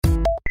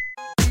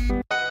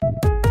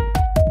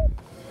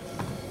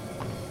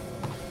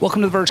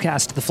Welcome to the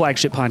Vergecast, the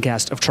flagship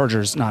podcast of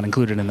Chargers Not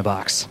Included in the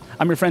Box.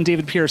 I'm your friend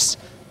David Pierce,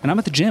 and I'm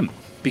at the gym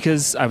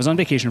because I was on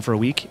vacation for a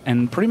week,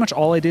 and pretty much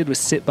all I did was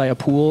sit by a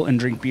pool and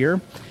drink beer,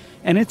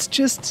 and it's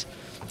just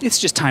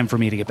time for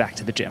me to get back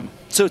to the gym.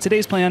 So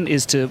today's plan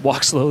is to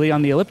walk slowly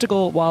on the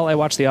elliptical while I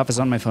watch The Office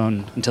on my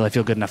phone until I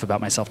feel good enough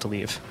about myself to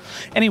leave.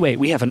 Anyway,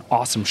 we have an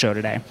awesome show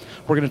today.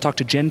 We're going to talk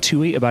to Jen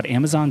Toohey about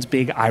Amazon's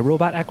big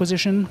iRobot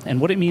acquisition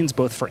and what it means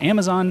both for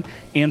Amazon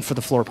and for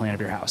the floor plan of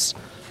your house.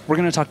 We're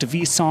going to talk to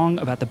V Song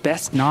about the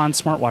best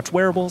non-smartwatch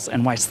wearables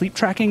and why sleep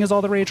tracking is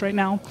all the rage right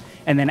now.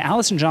 And then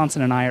Allison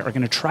Johnson and I are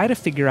going to try to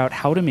figure out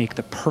how to make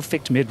the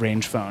perfect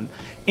mid-range phone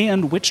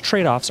and which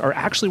trade-offs are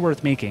actually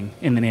worth making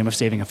in the name of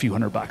saving a few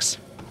 $100.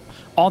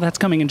 All that's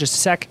coming in just a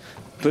sec,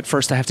 but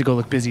first I have to go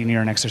look busy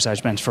near an exercise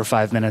bench for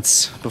 5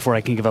 minutes before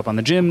I can give up on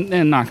the gym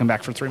and not come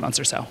back for 3 months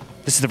or so.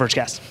 This is the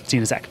Vergecast. See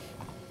you in a sec.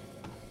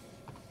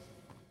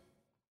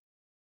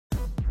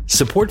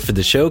 Support for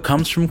the show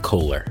comes from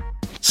Kohler.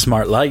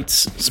 Smart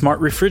lights, smart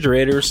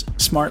refrigerators,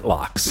 smart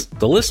locks.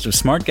 The list of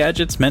smart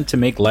gadgets meant to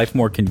make life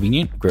more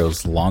convenient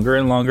grows longer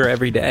and longer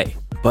every day.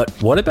 But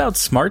what about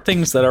smart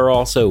things that are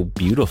also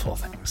beautiful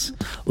things?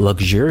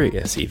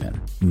 Luxurious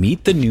even.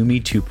 Meet the Numi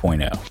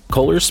 2.0,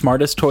 Kohler's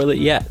smartest toilet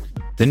yet.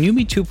 The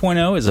Numi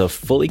 2.0 is a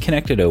fully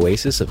connected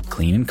oasis of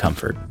clean and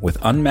comfort with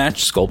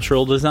unmatched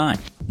sculptural design.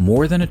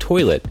 More than a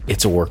toilet,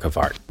 it's a work of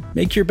art.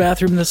 Make your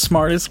bathroom the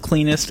smartest,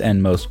 cleanest,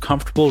 and most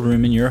comfortable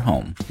room in your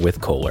home with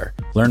Kohler.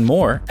 Learn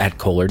more at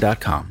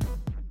Kohler.com.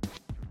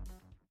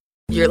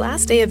 Your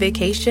last day of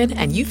vacation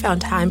and you found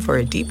time for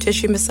a deep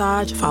tissue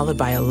massage followed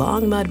by a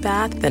long mud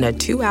bath, then a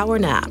 2-hour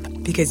nap.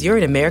 Because you're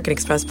an American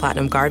Express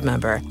Platinum Card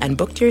member and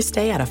booked your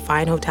stay at a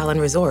fine hotel and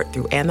resort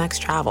through Amex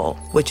Travel,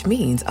 which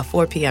means a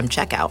 4 p.m.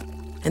 checkout.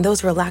 And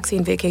those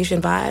relaxing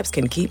vacation vibes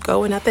can keep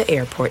going at the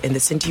airport in the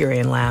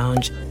Centurion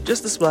Lounge.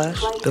 Just a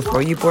splash.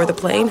 Before you board the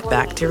plane,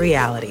 back to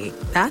reality.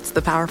 That's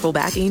the powerful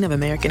backing of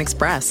American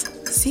Express.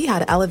 See how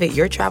to elevate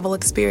your travel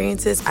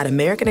experiences at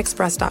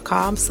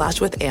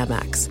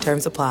americanexpress.com/withAmex.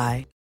 Terms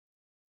apply.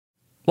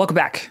 Welcome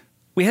back.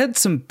 We had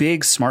some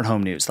big smart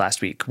home news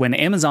last week when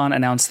Amazon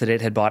announced that it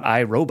had bought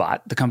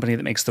iRobot, the company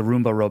that makes the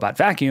Roomba robot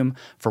vacuum,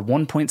 for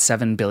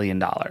 $1.7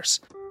 billion.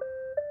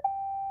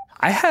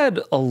 I had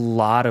a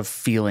lot of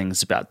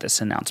feelings about this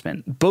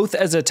announcement, both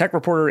as a tech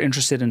reporter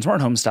interested in smart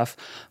home stuff,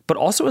 but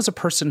also as a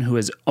person who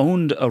has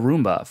owned a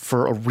Roomba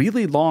for a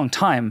really long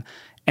time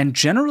and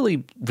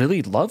generally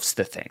really loves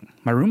the thing.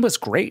 My Roomba's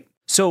great.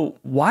 So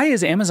why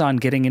is Amazon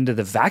getting into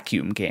the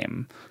vacuum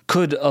game?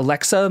 Could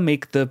Alexa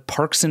make the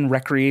Parks and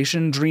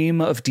Recreation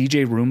dream of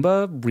DJ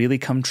Roomba really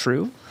come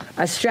true?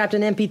 I strapped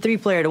an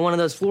MP3 player to one of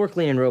those floor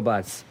cleaning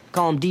robots.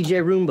 Call him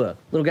DJ Roomba.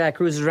 Little guy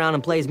cruises around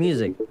and plays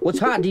music. What's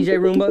hot, DJ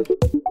Roomba?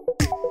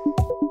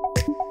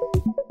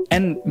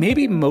 And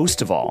maybe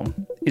most of all,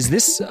 is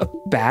this a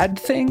bad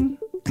thing?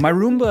 My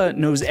Roomba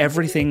knows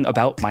everything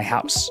about my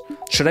house.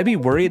 Should I be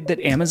worried that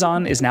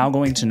Amazon is now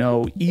going to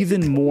know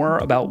even more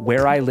about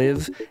where I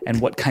live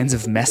and what kinds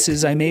of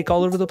messes I make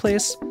all over the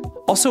place?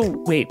 Also,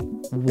 wait,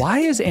 why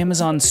is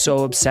Amazon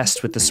so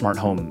obsessed with the smart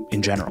home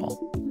in general?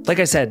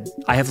 Like I said,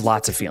 I have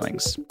lots of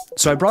feelings.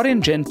 So I brought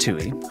in Jen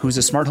Toohey, who's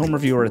a smart home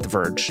reviewer at The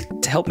Verge,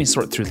 to help me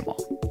sort through them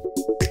all.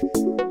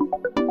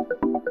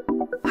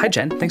 Hi,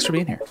 Jen. Thanks for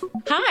being here.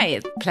 Hi.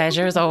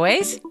 Pleasure as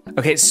always.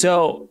 Okay,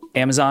 so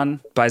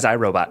Amazon buys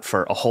iRobot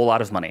for a whole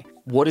lot of money.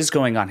 What is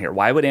going on here?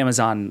 Why would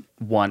Amazon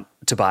want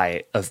to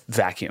buy a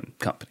vacuum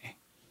company?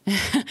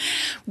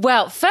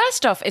 Well,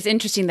 first off, it's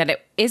interesting that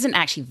it isn't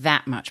actually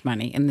that much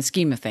money in the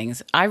scheme of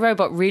things.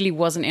 iRobot really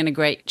wasn't in a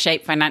great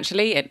shape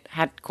financially. It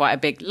had quite a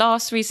big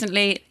loss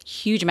recently,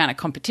 huge amount of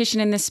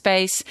competition in this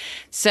space.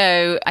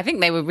 So I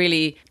think they were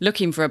really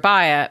looking for a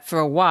buyer for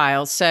a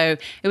while. So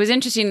it was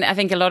interesting. I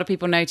think a lot of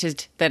people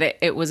noticed that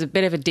it was a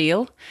bit of a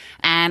deal.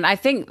 And I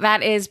think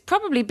that is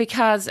probably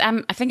because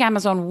I think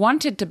Amazon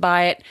wanted to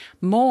buy it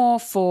more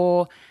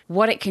for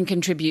what it can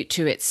contribute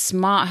to its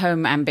smart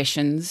home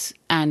ambitions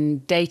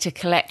and data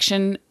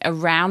collection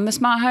around the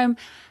smart home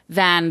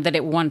than that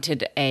it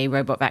wanted a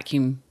robot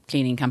vacuum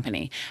cleaning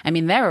company. I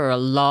mean, there are a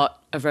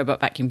lot of robot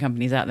vacuum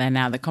companies out there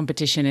now. The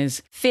competition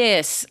is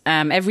fierce.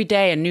 Every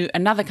day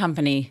another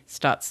company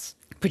starts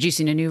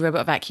producing a new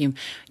robot vacuum.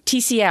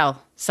 TCL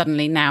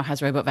suddenly now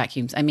has robot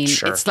vacuums. I mean,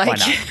 sure, it's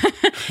like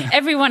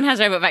everyone has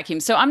robot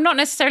vacuums. So I'm not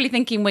necessarily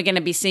thinking we're going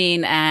to be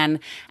seeing an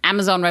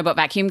Amazon robot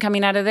vacuum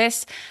coming out of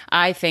this.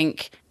 I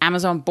think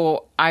Amazon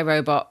bought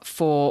iRobot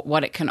for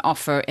what it can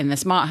offer in the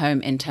smart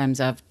home in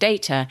terms of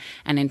data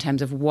and in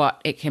terms of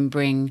what it can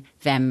bring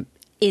them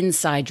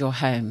inside your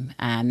home.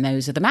 And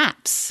those are the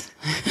maps.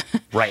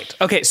 Right.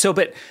 Okay, so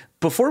but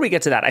Before we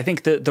get to that, I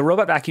think the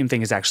robot vacuum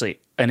thing is actually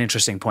an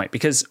interesting point,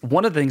 because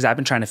one of the things I've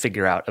been trying to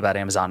figure out about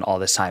Amazon all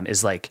this time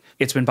is like,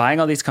 it's been buying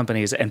all these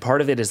companies, and part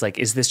of it is like,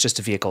 is this just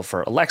a vehicle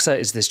for Alexa?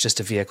 Is this just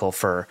a vehicle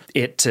for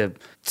it to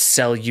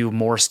sell you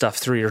more stuff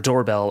through your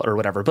doorbell or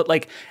whatever? But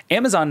like,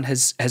 Amazon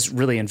has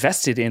really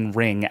invested in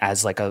Ring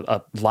as like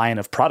a line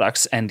of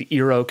products, and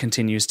Eero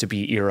continues to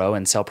be Eero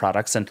and sell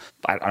products. And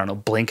I don't know,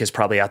 Blink is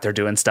probably out there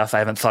doing stuff. I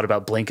haven't thought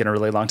about Blink in a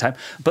really long time,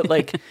 but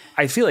like,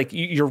 I feel like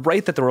you're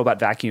right that the robot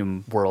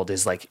vacuum world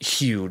is like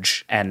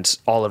huge and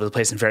all over the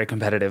place and very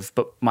competitive.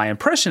 But my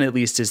impression, at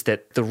least, is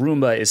that the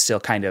Roomba is still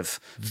kind of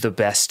the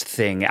best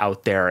thing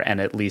out there. And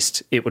at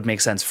least it would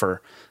make sense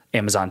for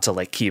Amazon to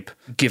like keep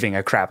giving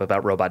a crap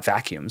about robot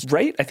vacuums,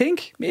 right? I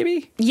think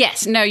maybe.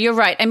 Yes, no, you're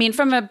right. I mean,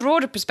 from a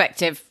broader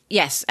perspective,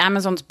 yes,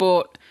 Amazon's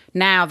bought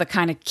now the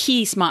kind of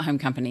key smart home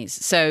companies.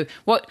 So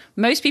what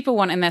most people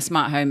want in their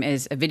smart home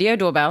is a video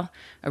doorbell,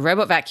 a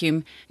robot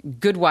vacuum,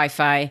 good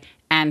Wi-Fi,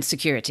 and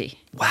security.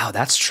 Wow,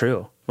 that's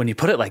true. When you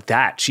put it like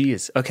that,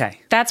 geez, okay.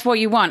 That's what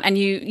you want. And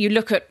you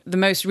look at the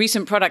most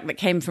recent product that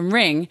came from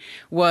Ring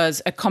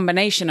was a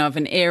combination of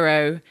an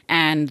Eero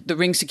and the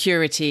Ring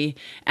security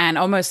and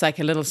almost like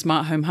a little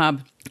smart home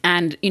hub.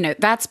 And, you know,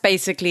 that's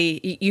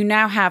basically, you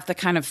now have the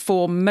kind of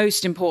 4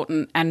 most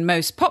important and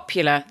most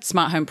popular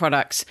smart home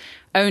products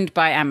owned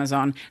by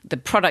Amazon, the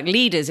product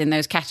leaders in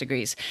those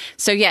categories.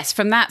 So yes,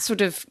 from that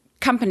sort of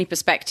company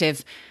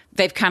perspective,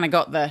 they've kind of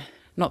got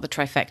not the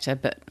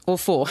trifecta, but all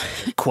 4.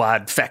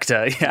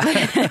 Quadfecta,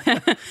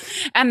 yeah.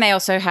 And they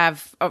also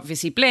have,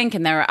 obviously, Blink,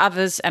 and there are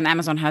others, and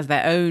Amazon has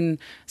their own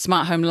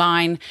smart home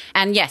line.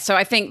 And yes, so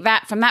I think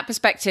that from that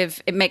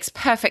perspective, it makes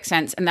perfect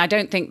sense. And I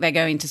don't think they're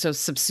going to sort of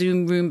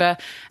subsume Roomba.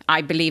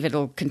 I believe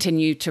it'll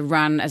continue to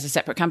run as a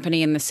separate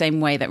company in the same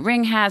way that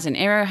Ring has and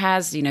Eero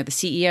has. You know, the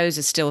CEOs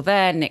are still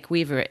there. Nick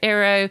Weaver at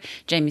Eero,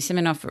 Jamie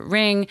Siminoff at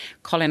Ring,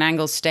 Colin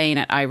Angle staying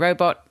at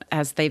iRobot,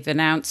 as they've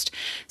announced.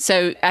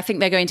 So I think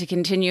they're going to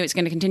continue. It's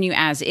going to continue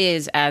as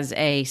is, as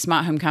a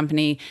smart home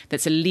company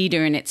that's a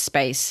leader in its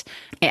space.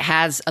 It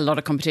has a lot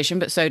of competition,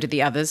 but so do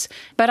the others.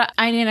 But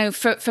I you know,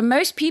 for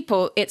most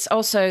people, it's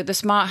also the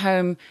smart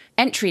home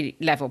entry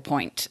level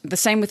point. The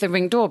same with the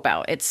Ring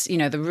doorbell. It's, you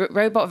know, the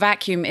robot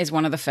vacuum is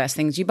one of the first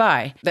things you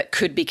buy that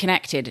could be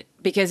connected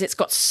because it's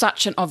got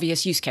such an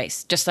obvious use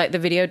case, just like the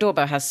video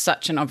doorbell has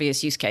such an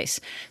obvious use case.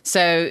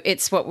 So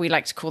it's what we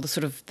like to call the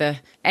sort of the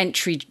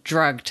entry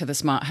drug to the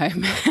smart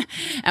home.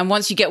 And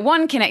once you get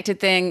one connected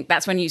thing,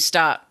 that's when you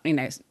start, you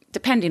know,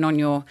 depending on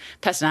your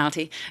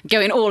personality,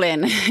 going all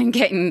in and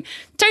getting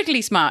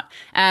totally smart.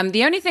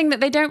 The only thing that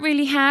they don't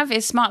really have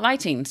is smart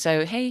lighting.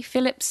 So, hey,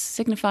 Philips,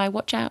 Signify,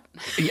 watch out.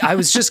 I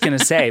was just going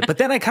to say, but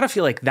then I kind of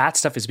feel like that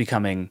stuff is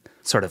becoming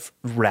sort of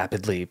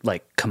rapidly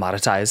like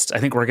commoditized. I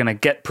think we're going to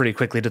get pretty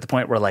quickly to the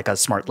point where like a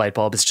smart light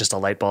bulb is just a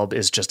light bulb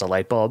is just a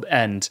light bulb.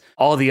 And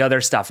all the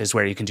other stuff is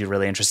where you can do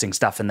really interesting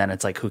stuff. And then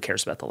it's like, who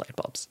cares about the light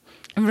bulbs?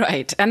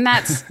 Right. And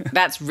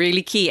that's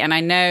really key. And I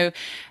know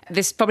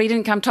this probably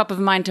didn't come top of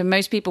mind to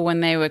most people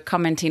when they were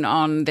commenting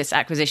on this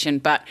acquisition,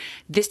 but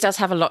this does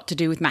have a lot to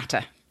do with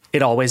Matter.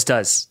 It always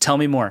does. Tell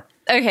me more.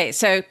 Okay,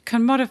 so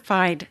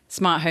commodified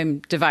smart home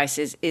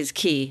devices is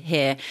key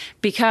here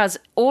because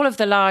all of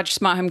the large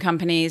smart home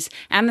companies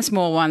and the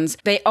small ones,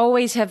 they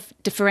always have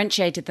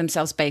differentiated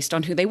themselves based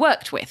on who they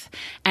worked with.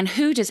 And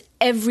who does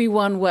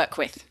everyone work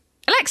with?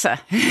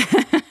 Alexa.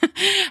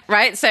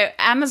 Right? So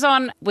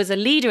Amazon was a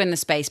leader in the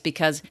space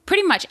because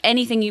pretty much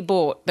anything you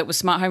bought that was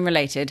smart home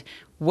related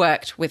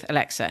worked with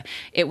Alexa.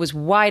 It was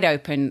wide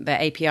open. The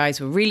APIs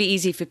were really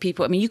easy for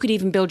people. I mean, you could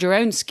even build your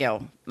own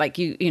skill, like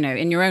you know,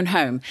 in your own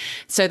home.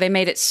 So they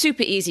made it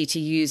super easy to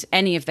use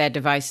any of their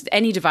devices,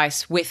 any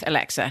device with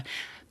Alexa.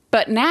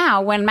 But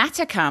now when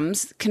Matter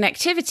comes,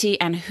 connectivity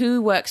and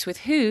who works with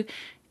who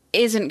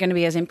isn't going to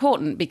be as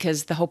important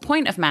because the whole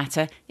point of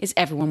Matter is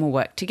everyone will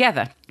work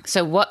together.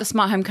 So what the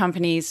smart home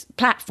companies'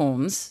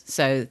 platforms,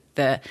 so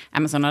the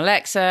Amazon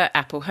Alexa,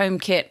 Apple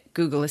HomeKit,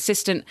 Google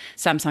Assistant,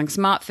 Samsung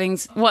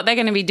SmartThings, what they're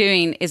going to be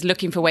doing is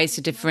looking for ways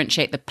to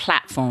differentiate the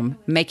platform,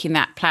 making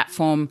that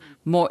platform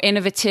more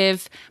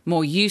innovative,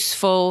 more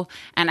useful.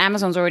 And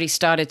Amazon's already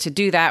started to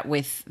do that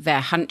with their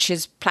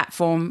Hunches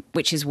platform,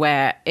 which is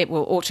where it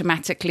will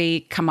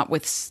automatically come up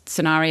with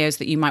scenarios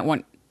that you might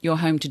want your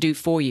home to do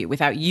for you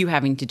without you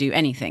having to do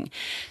anything.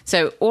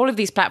 So all of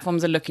these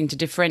platforms are looking to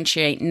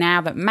differentiate now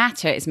that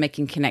Matter is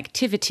making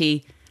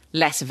connectivity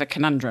less of a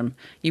conundrum.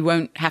 You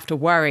won't have to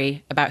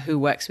worry about who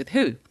works with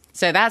who.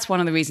 So that's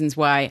one of the reasons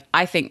why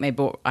I think they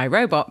bought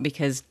iRobot,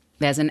 because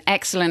there's an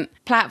excellent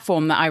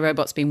platform that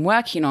iRobot's been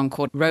working on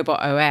called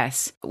Robot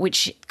OS,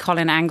 which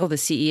Colin Angle, the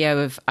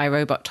CEO of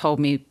iRobot,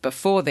 told me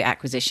before the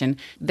acquisition,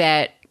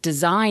 they're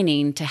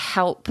designing to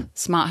help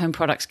smart home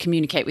products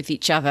communicate with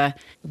each other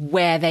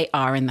where they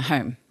are in the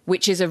home,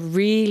 which is a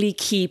really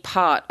key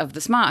part of the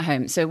smart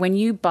home. So when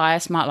you buy a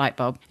smart light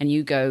bulb and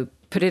you go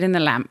put it in the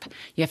lamp,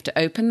 you have to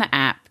open the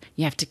app,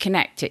 you have to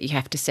connect it, you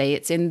have to say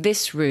it's in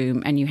this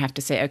room, and you have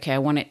to say, okay, I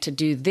want it to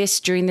do this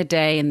during the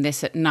day and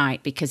this at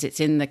night because it's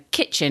in the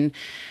kitchen.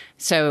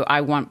 So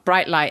I want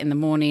bright light in the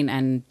morning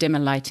and dimmer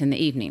light in the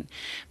evening.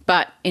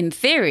 But in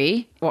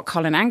theory, what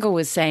Colin Angle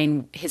was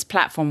saying his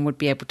platform would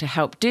be able to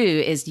help do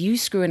is you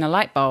screw in a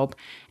light bulb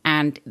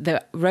and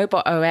the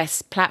Robot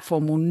OS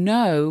platform will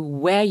know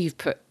where you've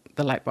put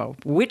the light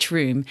bulb, which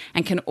room,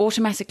 and can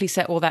automatically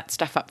set all that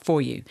stuff up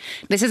for you.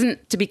 This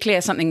isn't, to be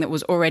clear, something that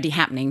was already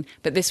happening,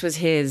 but this was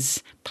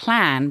his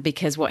plan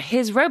because what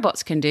his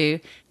robots can do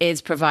is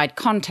provide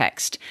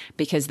context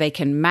because they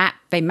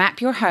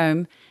map your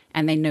home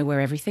and they know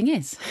where everything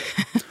is.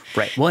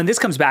 Right. Well, and this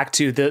comes back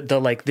to the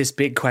like this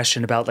big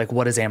question about like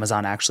what is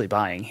Amazon actually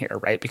buying here,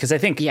 right? Because I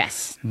think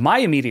my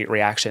immediate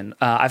reaction,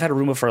 I've had a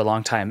Roomba for a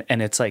long time,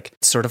 and it's like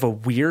sort of a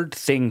weird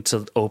thing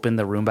to open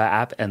the Roomba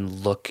app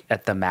and look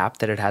at the map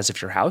that it has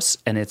of your house,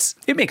 and it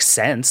makes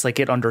sense, like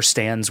it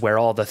understands where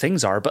all the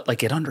things are, but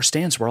like it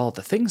understands where all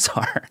the things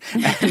are,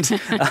 and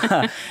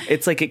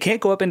it's like it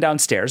can't go up and down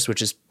stairs,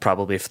 which is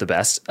probably for the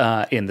best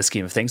in the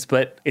scheme of things,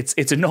 but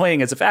it's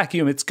annoying as a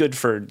vacuum. It's good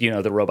for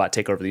the robot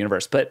take over the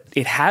universe, but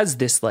it has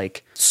this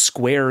like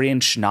square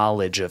inch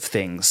knowledge of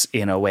things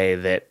in a way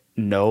that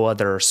no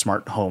other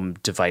smart home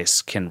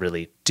device can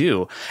really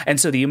do. And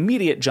so the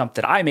immediate jump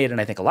that I made,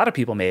 and I think a lot of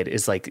people made,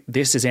 is like,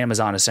 this is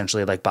Amazon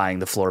essentially like buying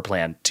the floor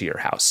plan to your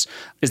house.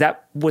 Is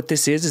that what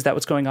this is? Is that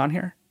what's going on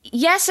here?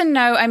 Yes and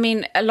no. I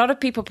mean, a lot of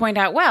people point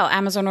out, well,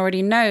 Amazon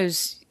already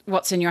knows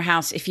what's in your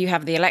house if you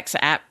have the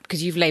Alexa app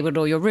because you've labeled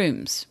all your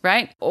rooms,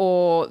 right?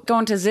 Or go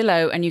onto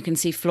Zillow and you can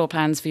see floor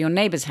plans for your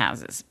neighbors'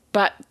 houses.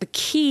 But the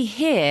key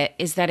here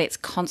is that it's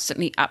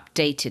constantly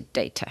updated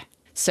data.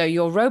 So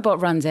your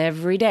robot runs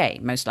every day,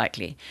 most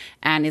likely,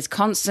 and is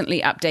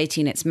constantly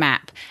updating its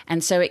map.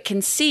 And so it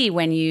can see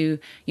when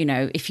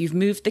if you've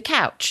moved the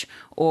couch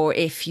or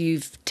if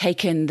you've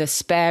taken the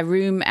spare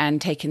room and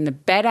taken the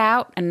bed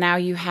out and now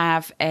you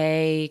have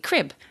a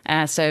crib.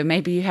 So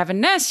maybe you have a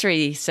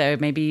nursery. So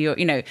maybe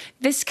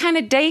this kind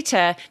of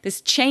data, this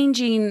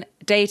changing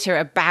data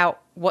about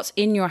what's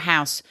in your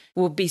house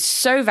will be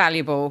so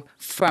valuable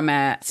from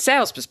a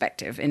sales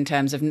perspective in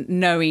terms of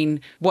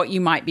knowing what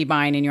you might be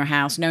buying in your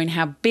house, knowing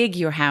how big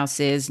your house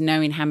is,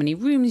 knowing how many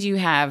rooms you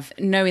have,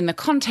 knowing the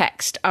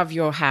context of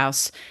your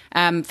house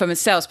from a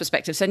sales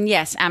perspective. So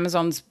yes,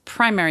 Amazon's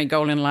primary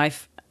goal in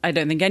life, I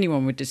don't think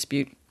anyone would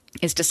dispute,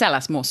 is to sell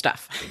us more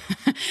stuff.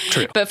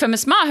 True. But from a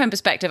smart home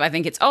perspective, I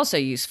think it's also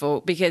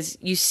useful because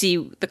you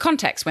see the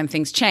context when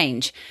things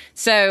change.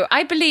 So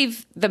I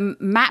believe the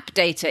map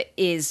data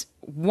is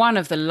one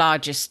of the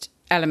largest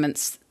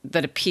elements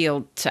that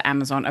appealed to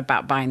Amazon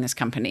about buying this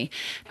company.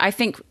 I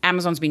think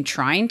Amazon's been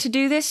trying to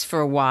do this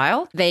for a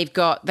while. They've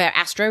got their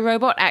Astro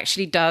robot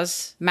actually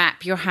does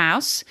map your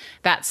house.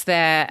 That's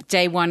their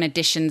day one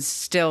edition,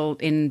 still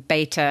in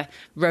beta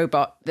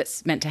robot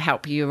that's meant to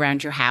help you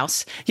around your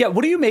house. Yeah,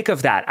 what do you make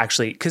of that,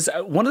 actually? Because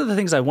one of the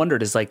things I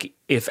wondered is, like,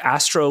 if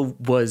Astro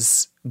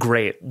was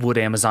great, would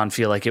Amazon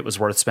feel like it was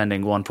worth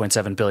spending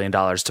 $1.7 billion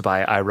to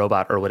buy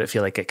iRobot, or would it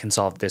feel like it can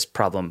solve this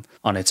problem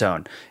on its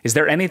own? Is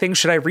there anything,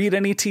 should I read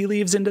any tea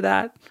leaves into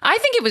that? I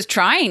think it was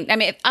trying. I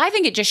mean, I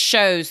think it just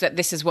shows that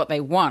this is what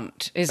they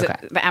want, is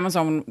that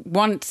Amazon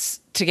wants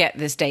to get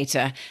this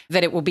data,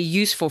 that it will be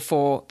useful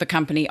for the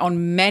company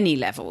on many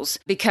levels.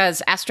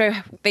 Because Astro,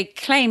 they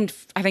claimed,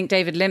 I think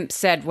David Limp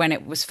said when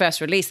it was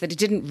first released, that it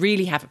didn't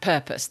really have a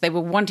purpose. They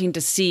were wanting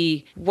to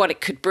see what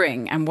it could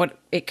bring and what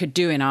it could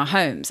do in our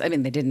homes. I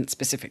mean, they didn't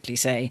specifically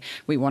say,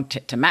 we want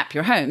it to map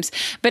your homes,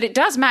 but it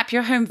does map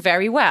your home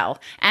very well.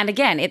 And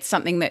again, it's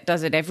something that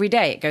does it every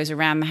day. It goes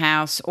around the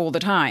house all the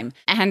time.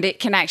 And it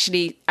can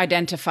actually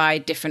identify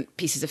different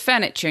pieces of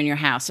furniture in your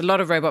house. A lot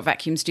of robot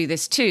vacuums do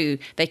this too.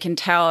 They can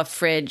tell a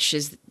fridge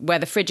is where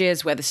the fridge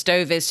is, where the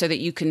stove is, so that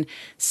you can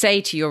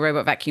say to your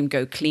robot vacuum,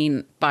 go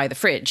clean by the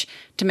fridge,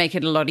 to make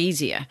it a lot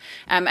easier.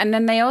 And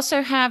then they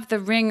also have the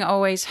Ring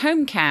Always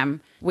Home Cam,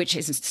 which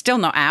is still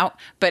not out,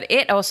 but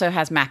it also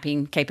has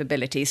mapping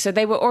capabilities. So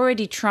they were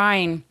already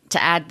trying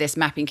to add this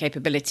mapping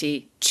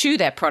capability to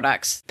their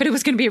products, but it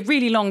was going to be a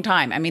really long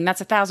time. I mean,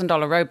 that's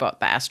 $1,000 robot,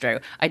 the Astro.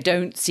 I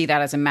don't see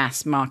that as a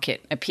mass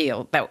market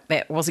appeal.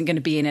 That wasn't going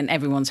to be in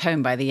everyone's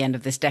home by the end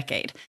of this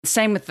decade.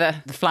 Same with the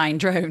flying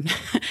drone.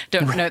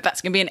 Don't know if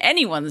that's going to be in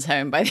anyone's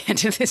home by the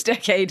end of this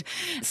decade.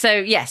 So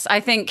yes, I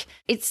think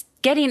it's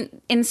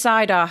getting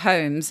inside our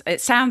homes.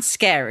 It sounds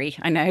scary,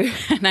 I know,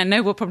 and I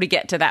know we'll probably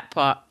get to that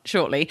part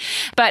shortly,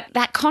 but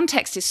that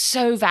context is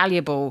so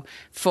valuable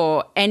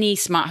for any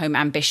smart home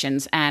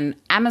ambitions. And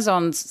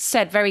Amazon's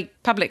said very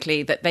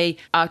publicly that they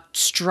are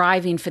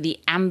striving for the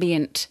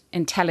ambient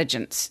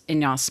intelligence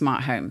in our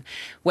smart home,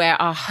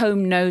 where our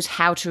home knows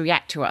how to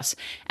react to us.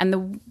 And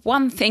the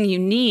one thing you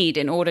need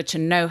in order to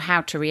know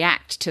how to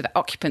react to the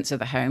occupants of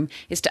the home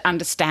is to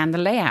understand the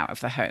layout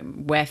of the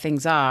home, where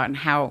things are and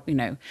how,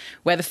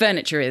 where the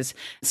furniture is.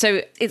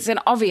 So it's an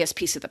obvious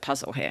piece of the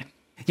puzzle here.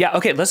 Yeah,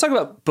 okay, let's talk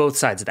about both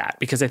sides of that,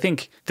 because I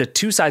think the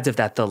two sides of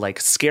that, the like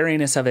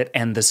scariness of it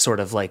and the sort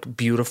of like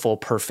beautiful,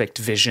 perfect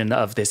vision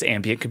of this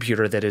ambient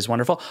computer that is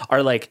wonderful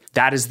are like,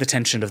 that is the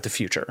tension of the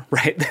future,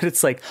 right? That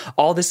it's like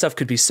all this stuff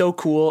could be so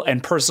cool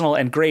and personal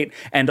and great,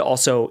 and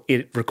also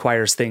it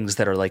requires things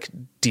that are like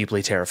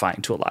deeply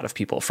terrifying to a lot of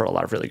people for a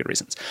lot of really good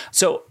reasons.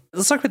 So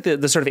let's talk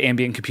about the sort of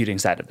ambient computing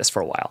side of this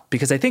for a while,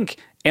 because I think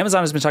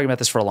Amazon has been talking about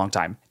this for a long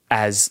time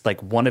as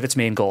like one of its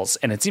main goals,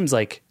 and it seems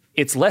like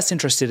it's less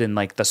interested in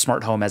like the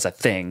smart home as a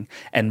thing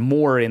and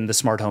more in the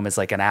smart home as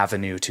like an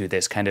avenue to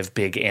this kind of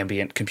big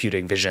ambient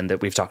computing vision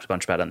that we've talked a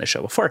bunch about on this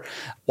show before.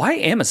 Why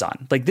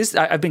Amazon? Like this,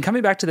 I've been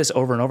coming back to this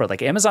over and over.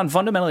 Like Amazon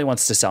fundamentally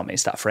wants to sell me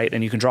stuff, right?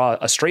 And you can draw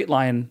a straight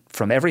line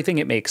from everything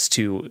it makes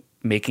to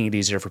making it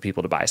easier for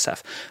people to buy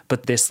stuff.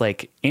 But this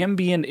like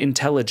ambient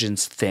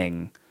intelligence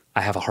thing,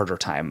 I have a harder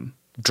time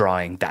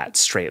drawing that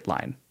straight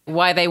line.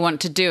 Why they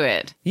want to do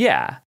it.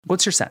 Yeah.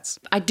 What's your sense?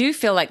 I do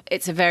feel like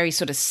it's a very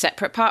sort of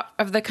separate part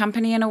of the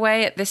company in a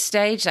way at this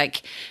stage.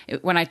 Like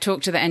when I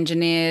talk to the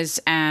engineers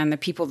and the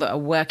people that are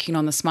working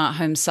on the smart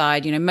home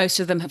side, you know, most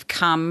of them have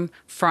come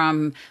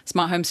from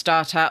smart home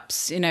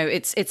startups. You know,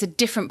 it's a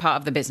different part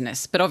of the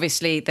business, but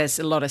obviously there's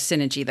a lot of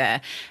synergy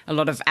there, a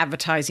lot of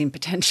advertising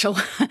potential.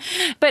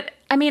 But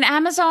I mean,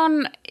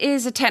 Amazon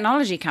is a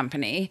technology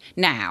company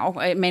now.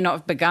 It may not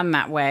have begun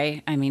that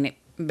way. I mean, it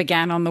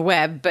began on the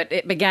web, but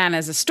it began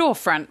as a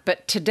storefront.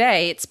 But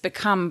today it's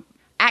become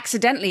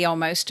accidentally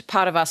almost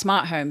part of our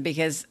smart home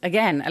because,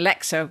 again,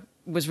 Alexa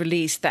was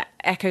released, the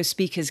Echo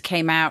speakers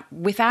came out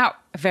without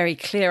a very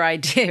clear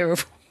idea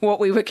of what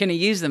we were going to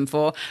use them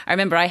for. I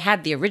remember I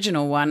had the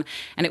original one,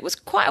 and it was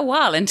quite a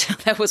while until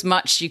there was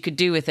much you could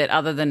do with it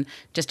other than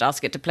just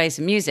ask it to play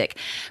some music.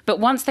 But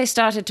once they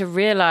started to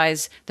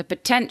realize the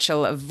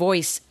potential of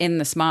voice in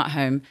the smart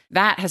home,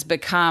 that has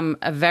become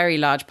a very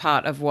large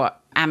part of what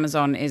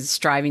Amazon is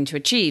striving to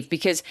achieve,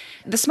 because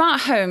the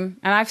smart home,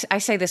 and I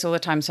say this all the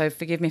time, so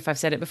forgive me if I've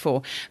said it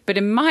before, but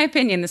in my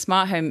opinion, the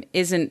smart home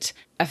isn't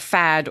a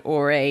fad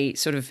or a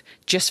sort of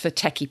just for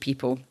techie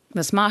people.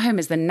 The smart home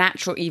is the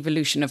natural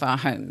evolution of our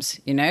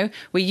homes, you know?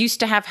 We used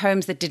to have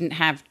homes that didn't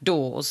have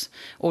doors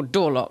or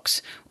door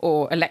locks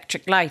or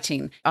electric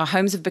lighting. Our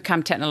homes have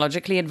become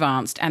technologically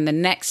advanced, and the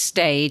next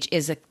stage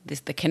is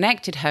the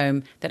connected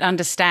home that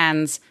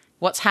understands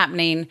what's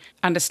happening,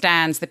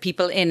 understands the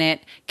people in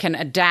it, can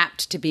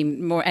adapt to be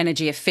more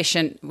energy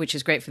efficient, which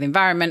is great for the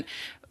environment.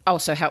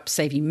 Also helps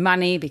save you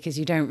money because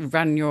you don't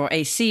run your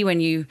AC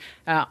when you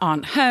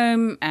aren't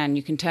home, and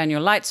you can turn your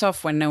lights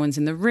off when no one's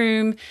in the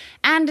room,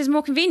 and is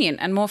more convenient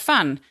and more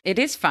fun. It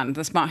is fun.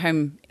 The smart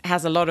home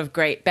has a lot of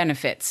great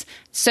benefits.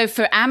 So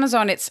for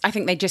Amazon, I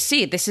think they just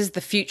see it. This is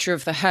the future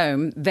of the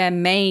home. Their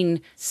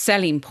main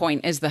selling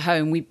point is the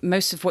home.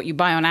 Most of what you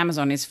buy on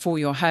Amazon is for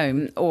your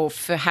home or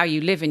for how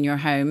you live in your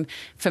home,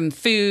 from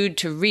food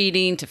to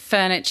reading to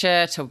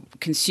furniture to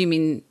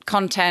consuming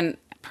content.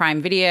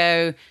 Prime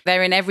Video,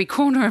 they're in every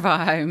corner of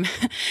our home.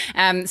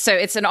 So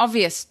it's an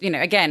obvious,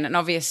 an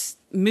obvious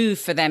move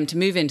for them to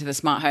move into the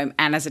smart home.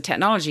 And as a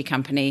technology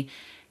company,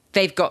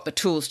 they've got the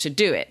tools to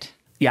do it.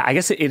 Yeah, I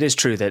guess it is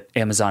true that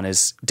Amazon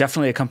is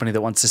definitely a company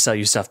that wants to sell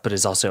you stuff, but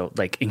is also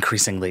like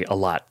increasingly a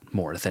lot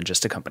more than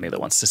just a company that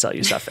wants to sell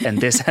you stuff. And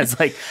this as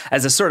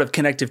a sort of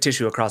connective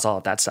tissue across all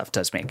of that stuff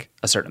does make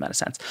a certain amount of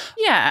sense.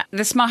 Yeah,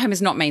 the smart home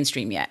is not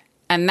mainstream yet.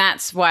 And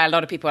that's why a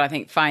lot of people, I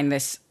think, find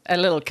this a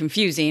little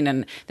confusing,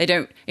 and they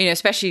don't,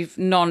 especially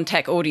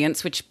non-tech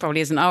audience, which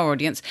probably isn't our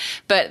audience,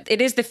 but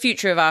it is the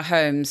future of our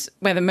homes,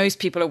 whether most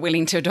people are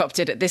willing to adopt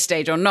it at this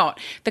stage or not.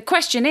 The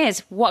question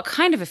is, what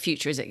kind of a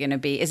future is it going to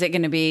be? Is it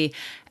going to be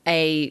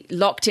a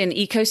locked-in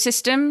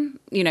ecosystem?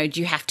 Do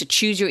you have to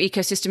choose your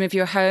ecosystem of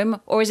your home?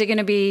 Or is it going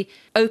to be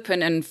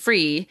open and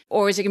free?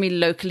 Or is it going to be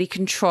locally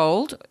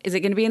controlled? Is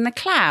it going to be in the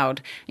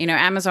cloud?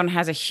 Amazon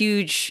has a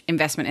huge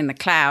investment in the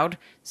cloud.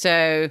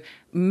 So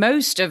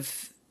most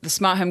of the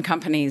smart home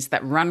companies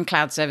that run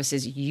cloud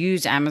services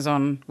use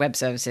Amazon Web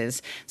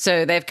Services.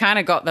 So they've kind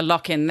of got the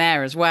lock-in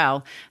there as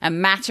well.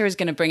 And Matter is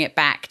going to bring it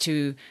back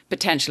to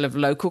potential of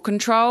local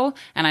control.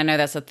 And I know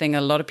that's a thing a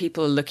lot of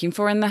people are looking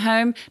for in the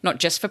home, not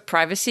just for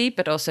privacy,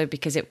 but also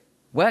because it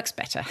works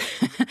better.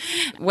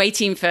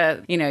 Waiting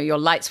for, your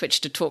light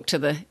switch to talk to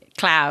the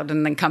cloud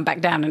and then come back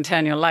down and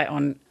turn your light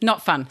on.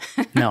 Not fun.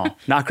 No,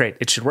 not great.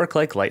 It should work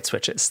like light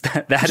switches.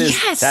 That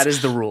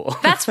is the rule.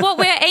 That's what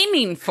we're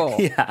aiming for.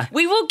 Yeah.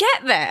 We will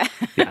get there.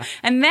 Yeah.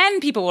 And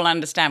then people will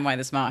understand why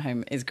the smart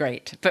home is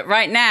great. But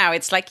right now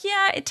it's like,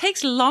 it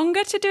takes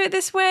longer to do it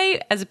this way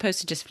as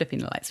opposed to just flipping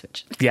the light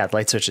switch. Yeah,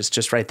 light switch is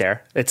just right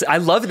there. I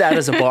love that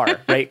as a bar,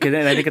 right? And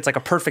I think it's like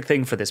a perfect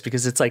thing for this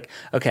because it's like,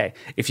 okay,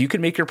 if you can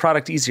make your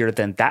product easier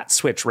than that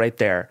switch right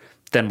there,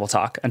 then we'll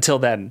talk. Until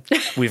then,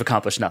 we've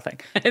accomplished nothing.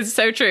 It's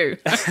so true.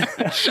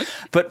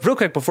 But real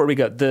quick before we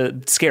go,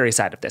 the scary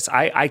side of this.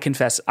 I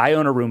confess, I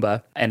own a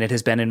Roomba, and it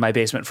has been in my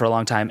basement for a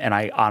long time, and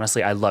I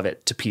love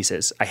it to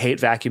pieces. I hate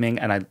vacuuming,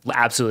 and I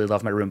absolutely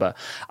love my Roomba.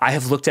 I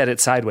have looked at it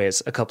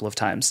sideways a couple of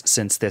times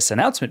since this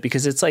announcement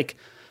because it's like,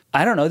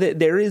 I don't know,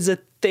 there is a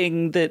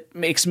thing that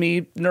makes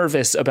me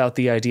nervous about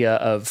the idea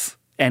of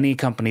any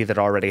company that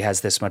already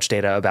has this much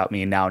data about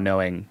me now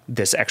knowing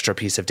this extra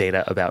piece of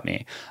data about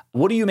me.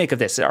 What do you make of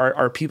this?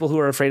 Are people who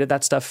are afraid of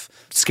that stuff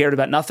scared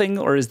about nothing?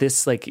 Or is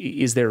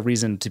there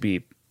reason to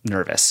be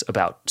nervous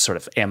about sort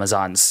of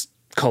Amazon's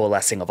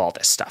coalescing of all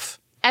this stuff?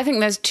 I think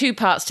there's two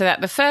parts to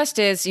that. The first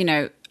is,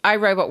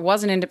 iRobot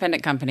was an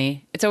independent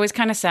company. It's always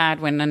kind of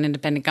sad when an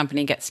independent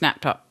company gets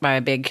snapped up by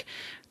a big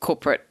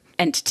corporate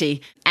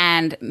entity.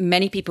 And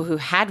many people who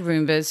had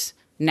Roombas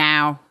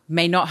now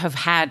may not have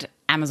had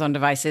Amazon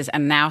devices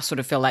and now sort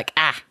of feel like,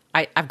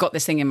 I've got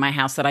this thing in my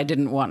house that I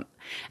didn't want.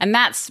 And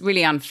that's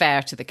really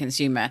unfair to the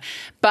consumer.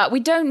 But we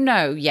don't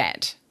know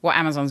yet what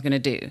Amazon's going to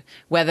do,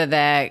 whether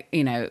they're,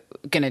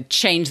 going to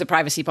change the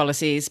privacy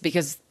policies,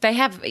 because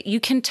you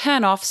can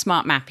turn off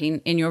smart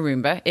mapping in your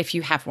Roomba if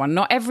you have one.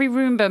 Not every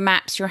Roomba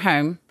maps your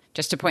home,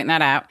 just to point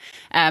that out,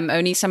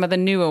 only some of the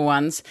newer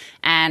ones.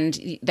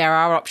 And there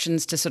are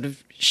options to sort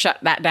of shut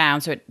that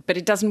down. But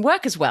it doesn't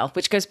work as well,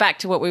 which goes back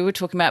to what we were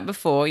talking about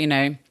before.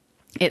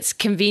 It's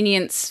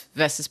convenience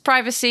versus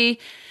privacy.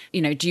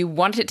 Do you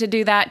want it to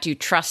do that? Do you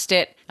trust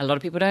it? A lot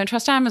of people don't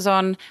trust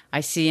Amazon. I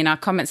see in our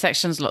comment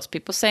sections, lots of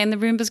people saying the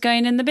Roomba's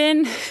going in the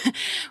bin.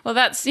 Well,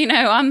 that's,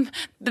 there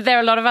are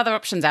a lot of other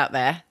options out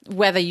there.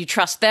 Whether you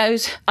trust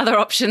those other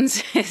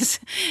options is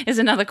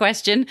another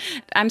question.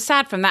 I'm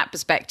sad from that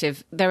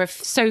perspective. There are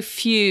so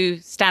few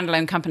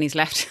standalone companies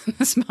left in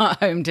the smart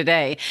home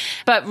today.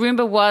 But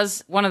Roomba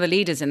was one of the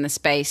leaders in the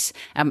space,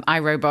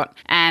 iRobot.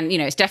 And,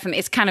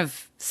 it's kind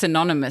of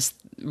synonymous.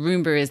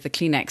 Roomba is the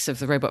Kleenex of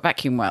the robot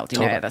vacuum world.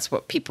 Totally. That's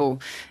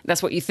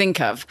what you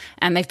think of.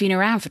 And they've been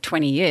around for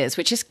 20 years,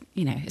 which is,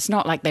 it's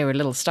not like they were a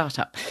little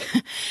startup.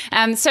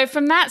 So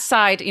from that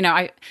side,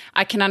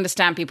 I can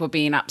understand people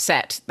being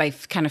upset. They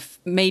kind of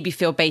maybe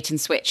feel bait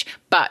and switch.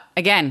 But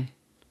again,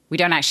 we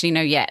don't actually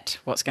know yet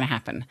what's going to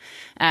happen.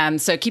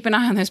 So keep an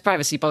eye on those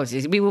privacy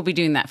policies. We will be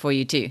doing that for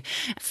you too.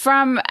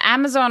 From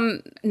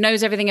Amazon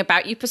knows everything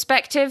about you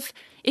perspective,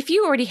 if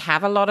you already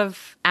have a lot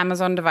of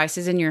Amazon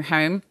devices in your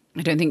home,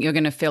 I don't think you're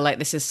going to feel like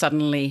this is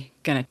suddenly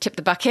going to tip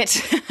the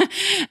bucket.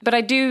 But I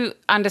do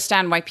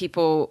understand why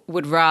people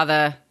would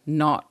rather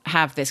not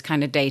have this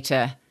kind of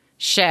data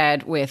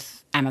shared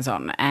with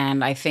Amazon.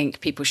 And I think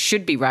people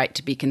should be right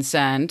to be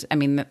concerned. I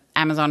mean,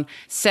 Amazon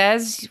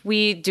says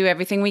we do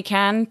everything we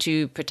can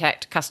to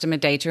protect customer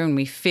data. And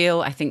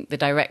I think the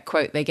direct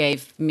quote they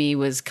gave me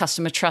was,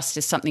 customer trust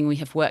is something we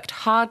have worked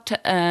hard to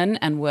earn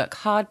and work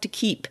hard to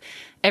keep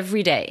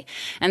every day.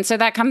 And so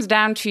that comes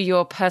down to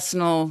your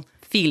personal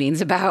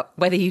feelings about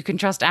whether you can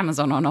trust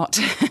Amazon or not.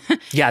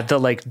 Yeah,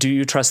 do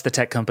you trust the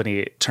tech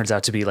company turns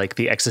out to be like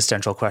the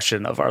existential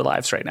question of our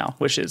lives right now,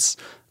 which is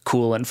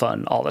cool and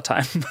fun all the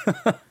time.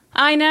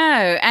 I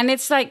know. And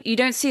it's like you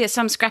don't see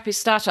some scrappy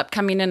startup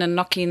coming in and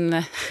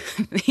knocking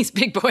these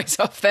big boys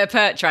off their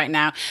perch right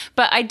now.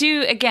 But I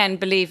do, again,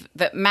 believe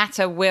that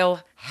Matter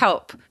will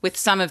help with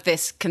some of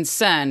this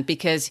concern,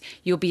 because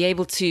you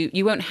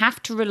won't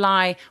have to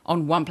rely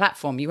on one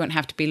platform. You won't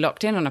have to be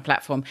locked in on a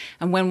platform.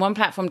 And when one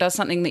platform does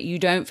something that you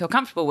don't feel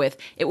comfortable with,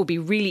 it will be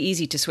really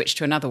easy to switch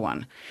to another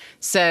one.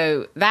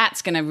 So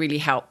that's going to really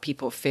help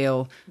people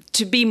feel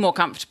to be more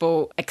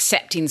comfortable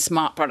accepting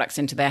smart products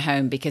into their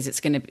home, because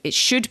it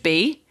should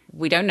be,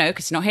 we don't know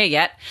because it's not here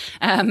yet.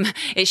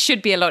 It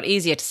should be a lot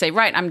easier to say,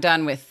 right, I'm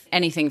done with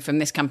anything from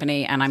this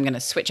company and I'm going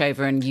to switch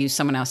over and use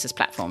someone else's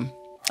platform.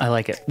 I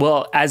like it.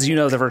 Well, as you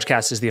know, the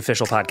Vergecast is the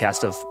official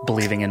podcast of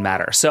Believing in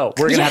Matter. So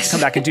we're going to have to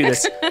come back and do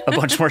this a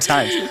bunch more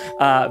times.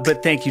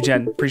 But thank you,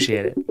 Jen.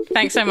 Appreciate it.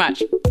 Thanks so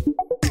much.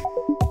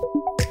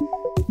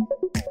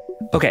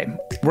 Okay,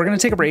 we're going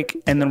to take a break,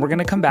 and then we're going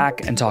to come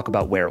back and talk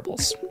about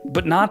wearables.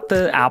 But not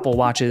the Apple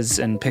Watches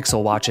and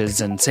Pixel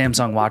Watches and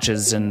Samsung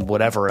Watches and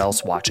whatever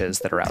else watches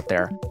that are out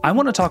there. I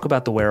want to talk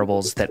about the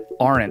wearables that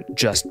aren't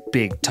just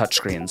big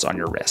touchscreens on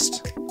your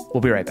wrist.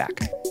 We'll be right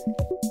back.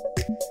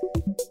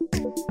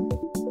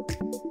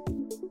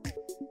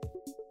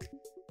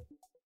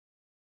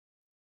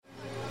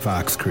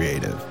 Fox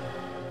Creative.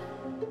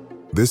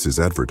 This is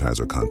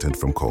advertiser content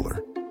from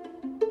Kohler.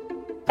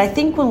 I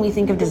think when we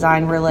think of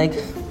design, we're like,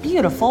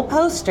 beautiful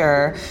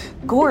poster,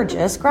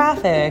 gorgeous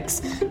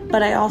graphics.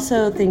 But I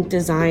also think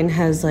design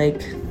has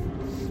like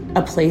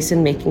a place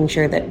in making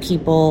sure that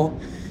people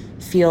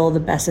feel the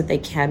best that they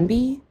can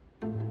be.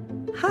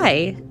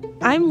 Hi,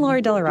 I'm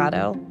Laura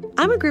Delarado.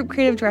 I'm a group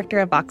creative director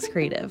at Fox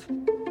Creative.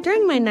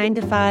 During my 9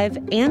 to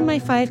 5 and my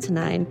 5 to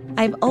 9,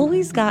 I've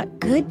always got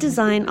good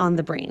design on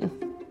the brain.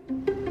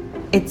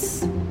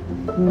 It's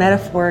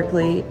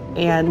metaphorically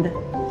and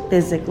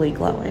physically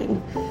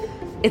glowing.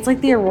 It's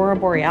like the Aurora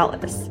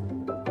Borealis.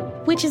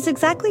 Which is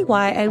exactly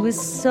why I was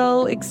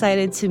so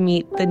excited to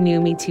meet the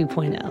NUMI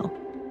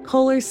 2.0,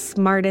 Kohler's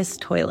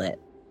smartest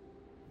toilet.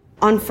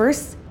 On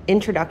first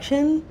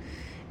introduction,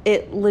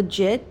 it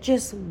legit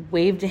just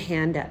waved a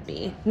hand at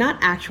me. Not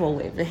actual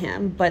waved a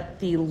hand, but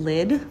the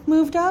lid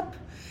moved up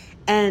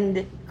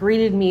and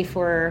greeted me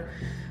for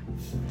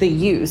the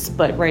use.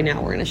 But right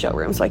now we're in a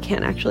showroom, so I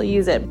can't actually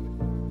use it.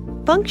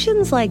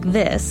 Functions like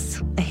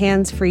this, a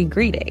hands-free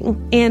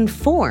greeting, and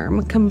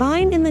form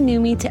combine in the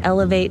NUMI to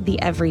elevate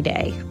the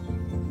everyday.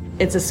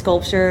 It's a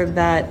sculpture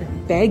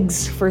that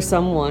begs for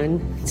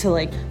someone to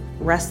like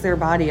rest their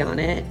body on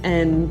it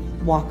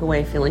and walk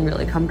away feeling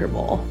really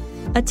comfortable.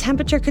 A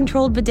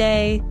temperature-controlled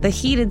bidet, the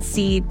heated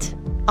seat,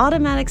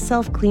 automatic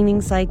self-cleaning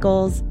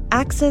cycles,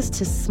 access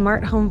to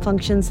smart home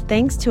functions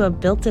thanks to a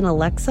built-in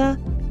Alexa,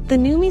 the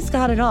Numi's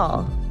got it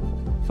all.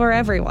 For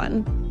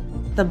everyone.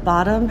 The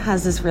bottom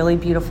has this really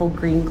beautiful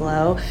green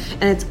glow,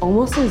 and it's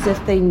almost as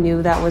if they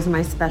knew that was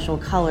my special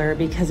color,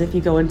 because if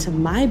you go into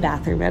my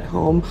bathroom at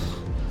home,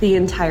 the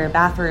entire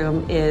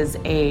bathroom is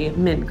a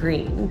mint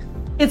green.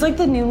 It's like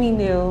the Numi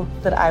knew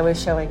that I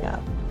was showing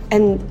up.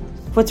 And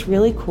what's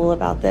really cool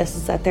about this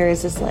is that there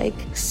is this like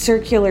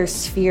circular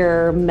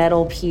sphere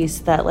metal piece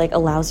that like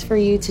allows for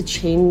you to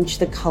change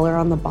the color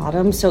on the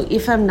bottom. So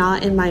if I'm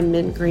not in my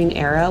mint green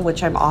era,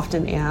 which I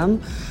often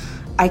am,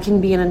 I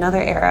can be in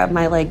another era,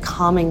 my like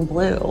calming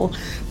blue,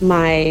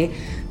 my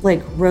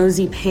like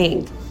rosy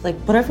pink, like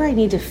whatever I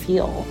need to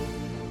feel.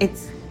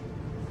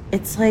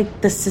 It's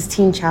like the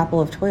Sistine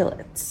Chapel of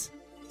toilets.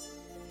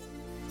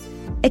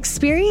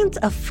 Experience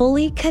a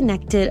fully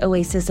connected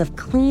oasis of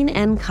clean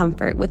and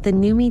comfort with the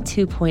Numi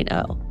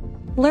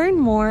 2.0. Learn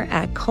more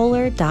at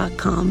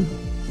Kohler.com.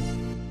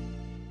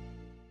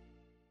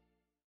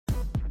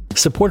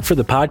 Support for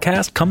the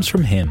podcast comes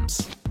from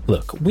Hims.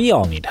 Look, we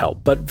all need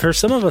help, but for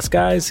some of us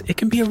guys, it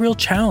can be a real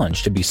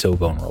challenge to be so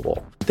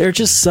vulnerable. There are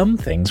just some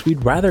things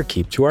we'd rather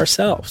keep to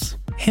ourselves.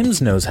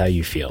 Hims knows how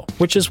you feel,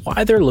 which is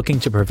why they're looking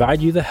to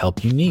provide you the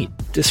help you need,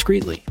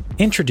 discreetly.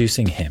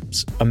 Introducing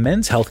Hims, a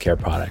men's healthcare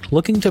product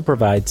looking to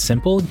provide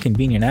simple and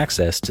convenient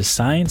access to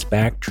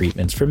science-backed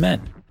treatments for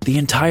men. The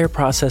entire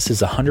process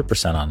is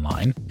 100%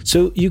 online,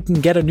 so you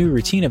can get a new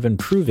routine of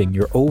improving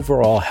your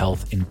overall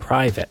health in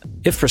private.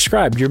 If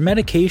prescribed, your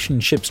medication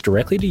ships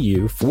directly to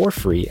you for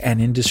free and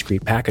in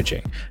discreet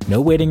packaging. No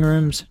waiting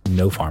rooms,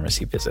 no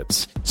pharmacy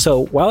visits.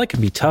 So while it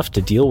can be tough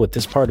to deal with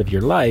this part of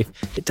your life,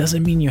 it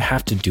doesn't mean you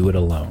have to do it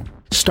alone.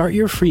 Start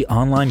your free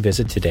online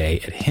visit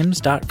today at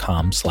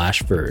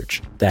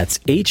hims.com/verge. That's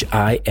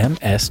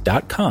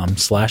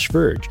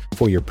HIMS.com/verge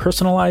for your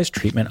personalized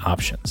treatment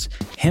options.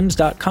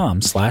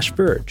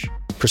 hims.com/verge.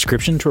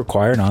 Prescriptions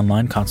require an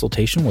online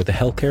consultation with a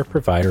healthcare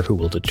provider who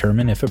will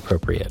determine if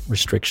appropriate.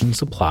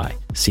 Restrictions apply.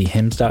 See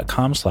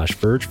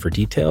hims.com/verge for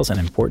details and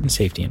important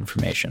safety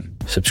information.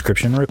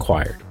 Subscription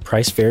required.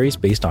 Price varies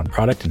based on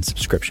product and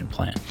subscription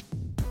plan.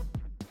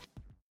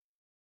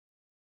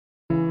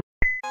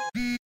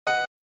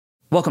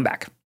 Welcome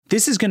back.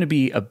 This is going to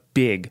be a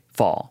big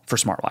fall for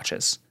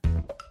smartwatches.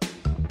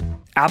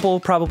 Apple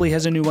probably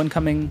has a new one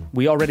coming.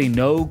 We already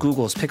know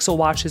Google's Pixel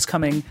Watch is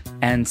coming.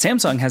 And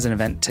Samsung has an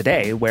event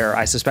today where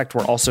I suspect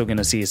we're also going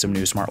to see some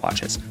new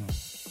smartwatches.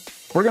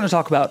 We're going to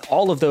talk about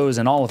all of those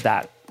and all of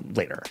that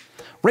later.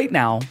 Right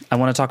now, I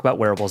want to talk about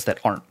wearables that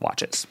aren't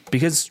watches.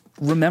 Because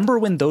remember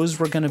when those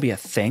were going to be a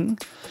thing?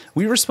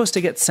 We were supposed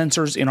to get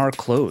sensors in our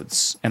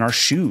clothes and our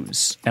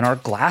shoes and our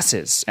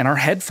glasses and our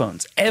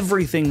headphones.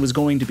 Everything was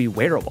going to be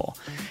wearable.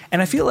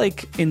 And I feel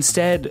like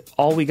instead,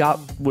 all we got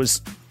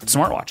was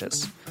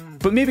smartwatches.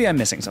 But maybe I'm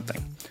missing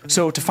something.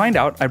 So to find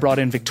out, I brought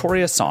in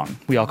Victoria Song,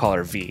 we all call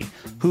her V,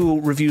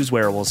 who reviews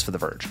wearables for The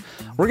Verge.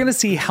 We're going to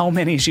see how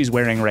many she's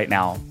wearing right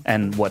now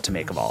and what to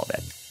make of all of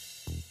it.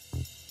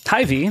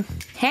 Hi, V.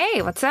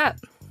 Hey, what's up?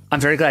 I'm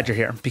very glad you're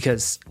here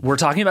because we're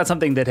talking about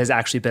something that has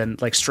actually been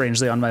like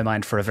strangely on my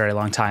mind for a very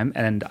long time.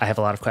 And I have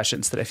a lot of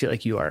questions that I feel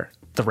like you are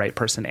the right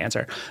person to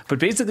answer. But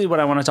basically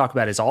what I want to talk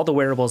about is all the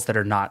wearables that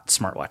are not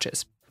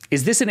smartwatches.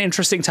 Is this an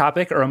interesting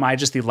topic or am I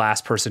just the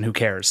last person who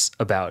cares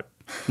about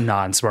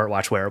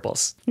non-smartwatch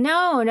wearables?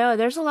 No,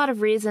 there's a lot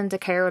of reason to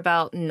care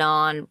about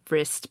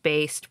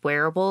non-wrist-based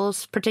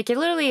wearables,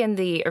 particularly in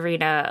the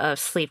arena of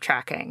sleep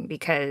tracking,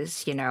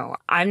 because, you know,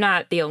 I'm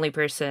not the only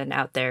person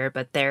out there,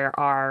 but there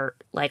are,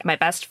 like, my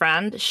best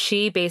friend,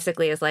 she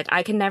basically is like,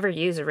 I can never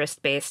use a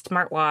wrist-based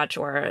smartwatch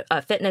or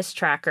a fitness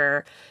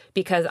tracker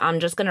because I'm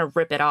just going to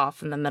rip it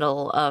off in the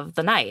middle of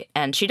the night.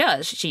 And she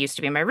does. She used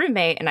to be my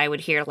roommate, and I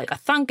would hear like a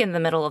thunk in the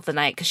middle of the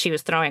night because she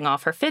was throwing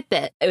off her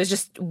Fitbit. It was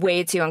just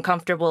way too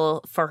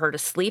uncomfortable for her to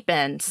sleep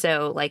in.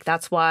 So like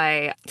that's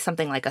why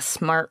something like a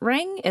smart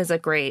ring is a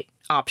great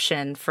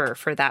option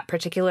for that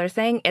particular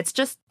thing. It's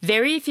just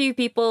very few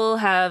people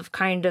have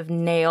kind of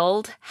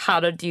nailed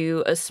how to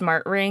do a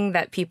smart ring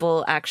that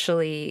people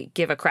actually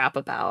give a crap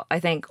about,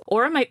 I think.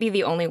 Aura might be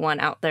the only one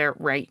out there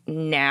right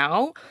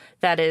now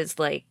that is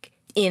like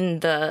in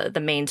the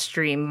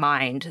mainstream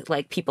mind,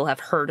 like people have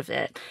heard of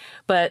it.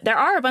 But there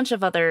are a bunch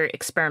of other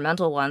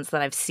experimental ones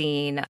that I've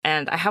seen,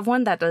 and I have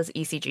one that does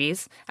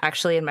ECGs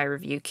actually in my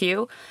review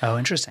queue. Oh,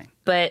 interesting.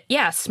 But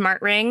yeah,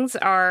 smart rings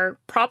are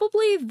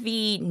probably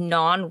the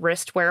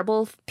non-wrist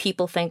wearable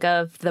people think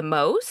of the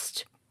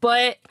most.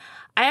 But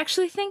I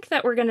actually think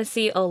that we're going to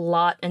see a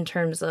lot in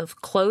terms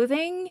of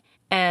clothing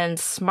and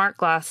smart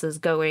glasses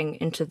going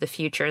into the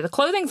future. The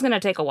clothing's going to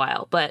take a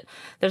while, but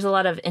there's a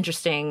lot of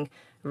interesting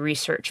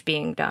research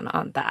being done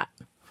on that.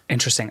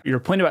 Interesting. Your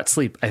point about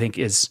sleep, I think,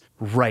 is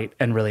right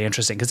and really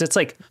interesting, because it's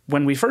like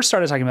when we first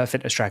started talking about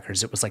fitness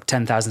trackers, it was like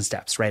 10,000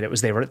 steps, right?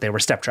 They were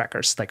step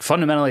trackers. Like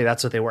fundamentally,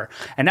 that's what they were.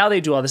 And now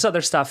they do all this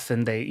other stuff,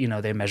 and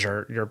they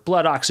measure your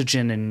blood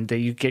oxygen, and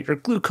you get your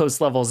glucose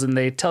levels, and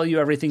they tell you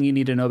everything you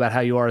need to know about how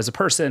you are as a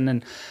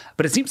person.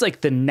 But it seems like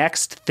the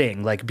next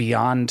thing, like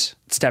beyond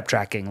step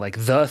tracking,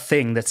 like the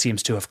thing that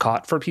seems to have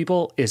caught for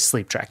people is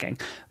sleep tracking.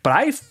 But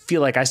I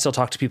feel like I still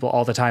talk to people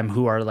all the time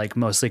who are like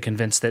mostly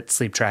convinced that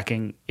sleep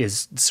tracking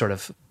is sort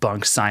of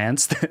bunk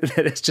science,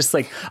 that it's just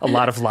like a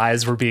lot of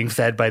lies we're being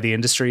fed by the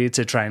industry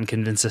to try and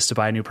convince us to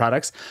buy new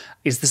products.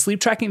 Is the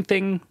sleep tracking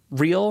thing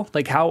real?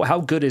 Like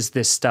how good is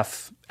this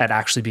stuff at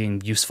actually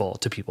being useful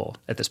to people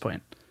at this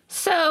point?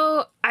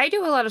 So I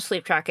do a lot of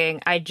sleep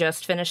tracking. I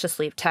just finished a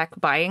sleep tech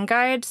buying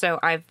guide. So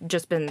I've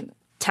just been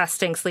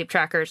testing sleep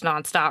trackers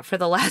nonstop for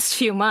the last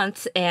few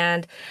months.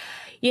 And,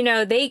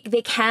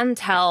 they can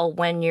tell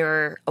when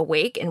you're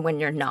awake and when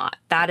you're not.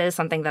 That is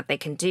something that they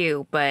can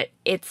do. But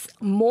it's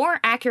more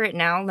accurate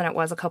now than it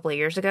was a couple of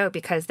years ago,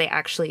 because they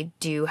actually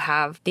do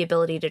have the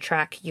ability to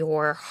track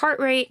your heart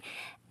rate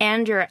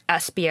and your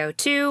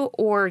SpO2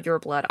 or your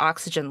blood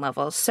oxygen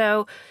levels.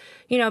 So,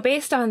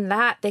 based on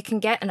that, they can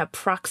get an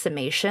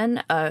approximation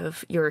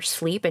of your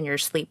sleep and your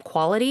sleep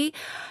quality,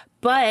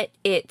 but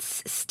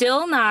it's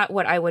still not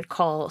what I would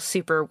call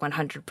super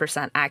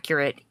 100%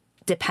 accurate,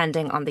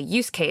 depending on the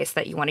use case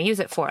that you want to use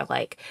it for.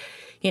 Like,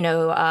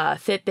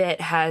 Fitbit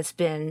has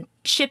been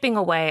chipping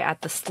away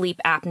at the sleep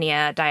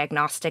apnea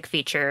diagnostic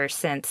feature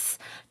since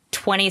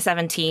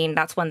 2017.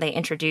 That's when they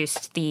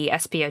introduced the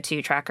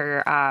SpO2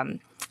 tracker,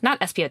 not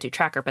SpO2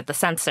 tracker, but the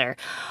sensor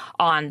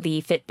on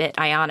the Fitbit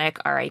Ionic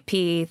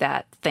RIP.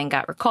 That thing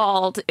got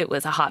recalled. It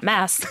was a hot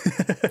mess.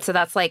 So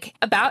that's like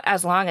about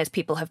as long as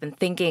people have been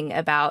thinking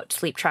about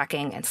sleep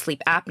tracking and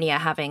sleep apnea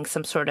having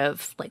some sort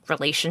of like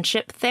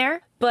relationship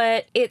there.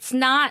 But it's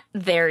not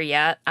there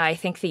yet. I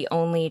think the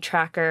only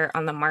tracker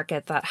on the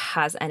market that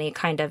has any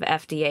kind of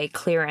FDA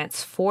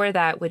clearance for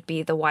that would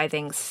be the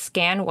Withings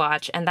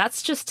ScanWatch, and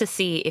that's just to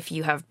see if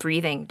you have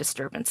breathing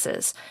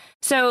disturbances.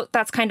 So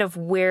that's kind of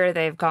where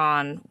they've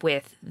gone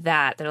with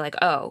that. They're like,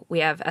 oh, we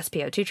have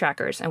SpO2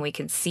 trackers, and we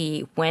can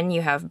see when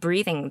you have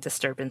breathing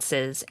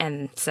disturbances.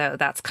 And so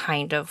that's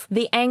kind of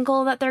the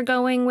angle that they're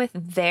going with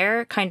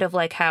there, kind of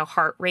like how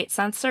heart rate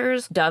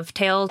sensors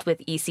dovetailed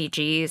with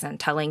ECGs and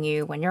telling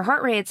you when your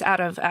heart rate's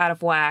out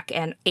of whack,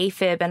 and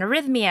AFib and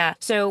arrhythmia.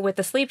 So with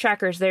the sleep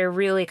trackers, they're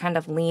really kind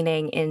of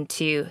leaning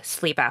into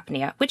sleep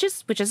apnea, which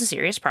is a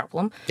serious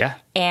problem. Yeah.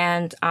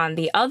 And on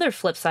the other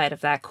flip side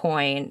of that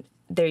coin,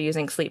 they're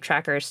using sleep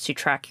trackers to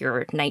track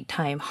your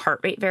nighttime heart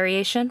rate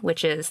variation,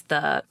 which is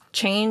the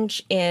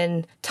change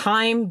in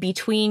time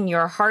between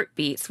your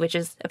heartbeats, which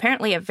is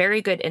apparently a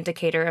very good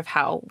indicator of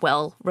how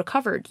well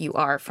recovered you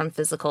are from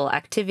physical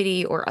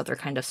activity or other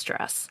kind of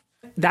stress.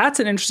 That's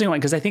an interesting one,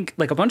 because I think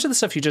like a bunch of the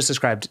stuff you just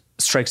described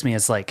strikes me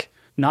as like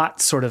not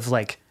sort of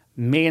like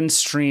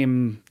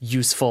mainstream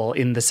useful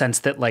in the sense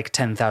that like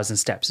 10,000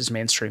 steps is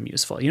mainstream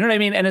useful. You know what I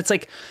mean? And it's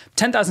like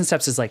 10,000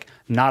 steps is like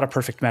not a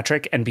perfect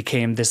metric and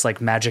became this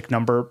like magic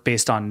number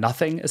based on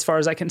nothing as far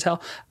as I can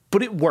tell.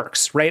 But it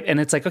works, right?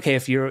 And it's like, okay,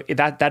 if you're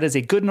that is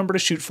a good number to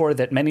shoot for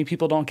that many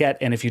people don't get.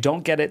 And if you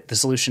don't get it, the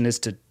solution is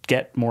to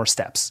get more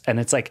steps. And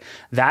it's like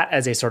that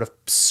as a sort of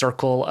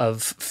circle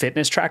of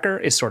fitness tracker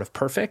is sort of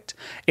perfect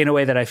in a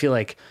way that I feel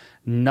like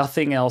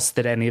nothing else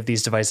that any of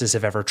these devices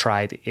have ever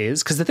tried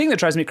is. Because the thing that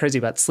drives me crazy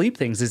about sleep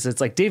things is it's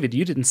like, David,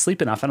 you didn't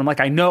sleep enough. And I'm like,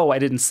 I know I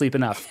didn't sleep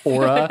enough.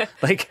 Or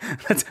like,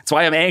 that's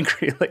why I'm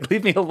angry. Like,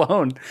 leave me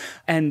alone.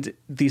 And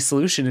the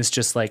solution is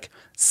just like,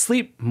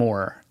 sleep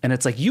more. And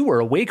it's like, you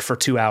were awake for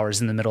 2 hours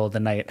in the middle of the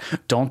night.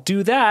 Don't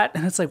do that.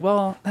 And it's like,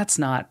 well,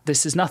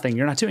 this is nothing.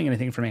 You're not doing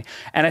anything for me.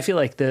 And I feel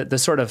like the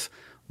sort of,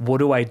 what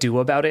do I do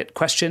about it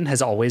question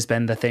has always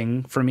been the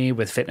thing for me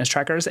with fitness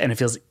trackers. And it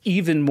feels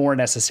even more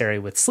necessary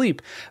with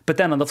sleep. But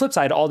then on the flip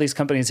side, all these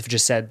companies have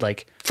just said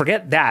like,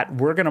 forget that.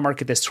 We're going to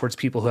market this towards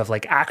people who have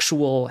like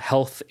actual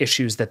health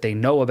issues that they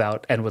know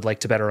about and would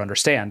like to better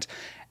understand.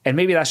 And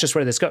maybe that's just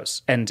where this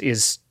goes and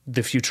is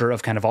the future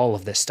of kind of all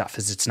of this stuff,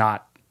 is it's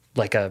not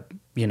like a,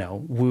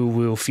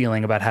 woo-woo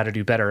feeling about how to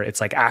do better.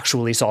 It's like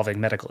actually solving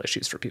medical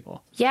issues for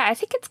people. Yeah, I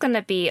think it's going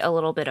to be a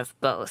little bit of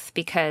both,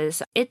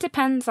 because it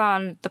depends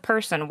on the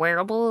person.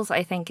 Wearables,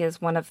 I think,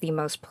 is one of the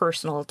most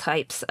personal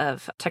types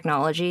of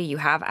technology you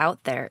have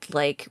out there.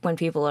 Like when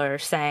people are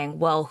saying,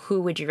 well,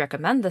 who would you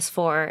recommend this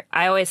for?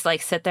 I always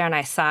like sit there and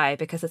I sigh,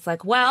 because it's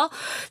like, well,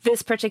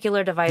 this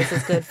particular device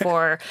is good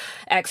for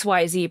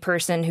XYZ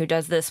person who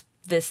does this,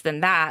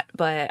 then that.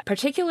 But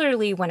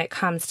particularly when it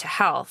comes to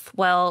health,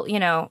 well,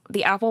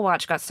 the Apple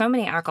Watch got so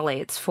many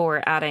accolades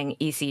for adding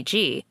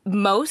ECG.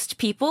 Most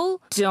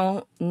people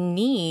don't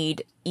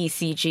need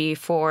ECG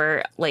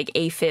for like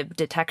AFib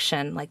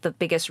detection. Like the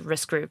biggest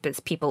risk group is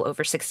people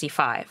over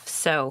 65.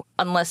 So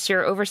unless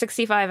you're over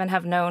 65 and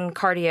have known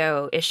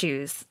cardio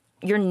issues,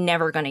 you're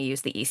never going to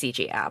use the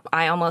ECG app.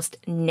 I almost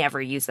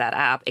never use that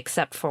app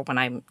except for when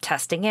I'm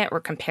testing it or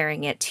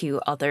comparing it to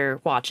other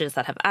watches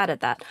that have added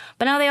that.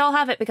 But now they all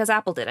have it because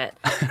Apple did it.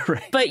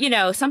 Right. But,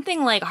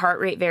 something like heart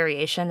rate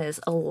variation is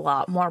a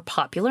lot more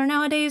popular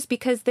nowadays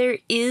because there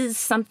is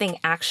something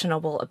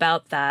actionable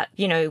about that.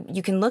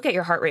 You can look at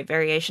your heart rate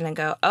variation and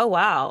go, oh,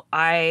 wow,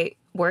 I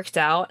worked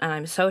out and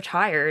I'm so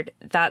tired.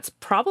 That's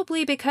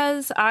probably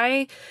because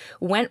I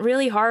went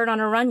really hard on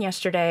a run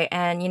yesterday.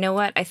 And you know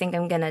what? I think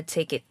I'm going to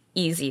take it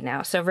easy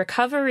now. So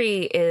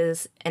recovery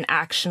is an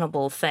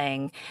actionable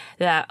thing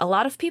that a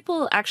lot of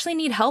people actually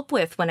need help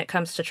with when it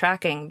comes to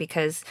tracking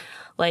because,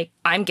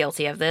 I'm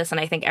guilty of this, and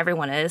I think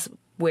everyone is,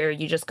 where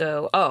you just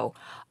go, oh,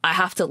 I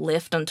have to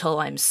lift until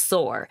I'm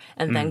sore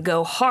and then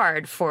go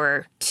hard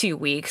for 2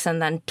 weeks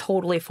and then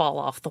totally fall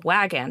off the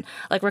wagon.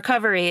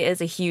 Recovery is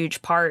a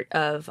huge part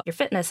of your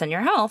fitness and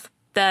your health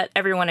that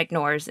everyone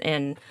ignores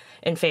in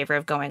favor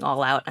of going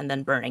all out and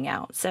then burning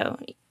out. So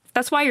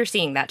that's why you're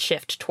seeing that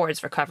shift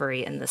towards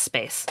recovery in this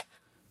space.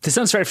 This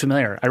sounds very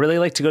familiar. I really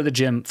like to go to the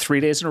gym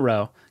 3 days in a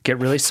row, get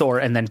really sore,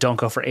 and then don't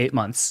go for 8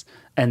 months,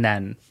 and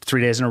then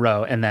 3 days in a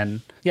row, and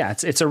then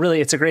it's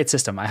a great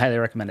system. I highly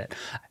recommend it.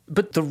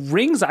 But the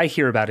rings I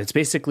hear about, it's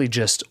basically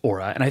just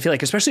Oura, and I feel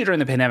like especially during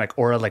the pandemic,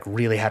 Oura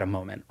really had a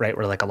moment, right,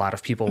 where a lot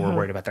of people were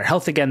worried about their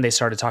health again. They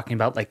started talking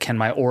about can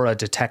my Oura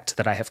detect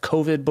that I have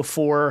COVID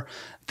before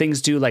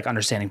things do?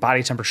 Understanding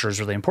body temperature is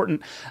really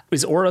important.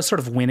 Is Oura sort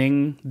of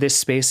winning this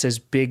space as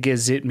big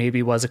as it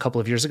maybe was a couple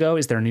of years ago?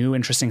 Is there new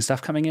interesting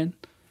stuff coming in?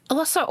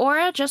 Well, so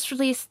Oura just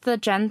released the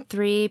Gen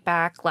 3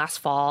 back last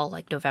fall,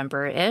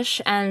 November-ish,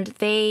 and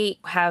they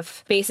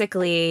have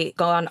basically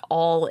gone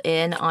all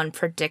in on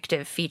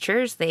predictive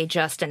features. They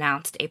just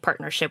announced a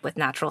partnership with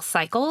Natural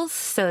Cycles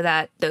so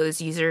that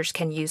those users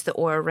can use the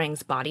Oura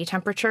Ring's body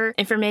temperature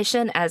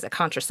information as a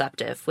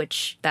contraceptive,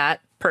 which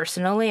that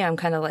personally I'm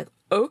kind of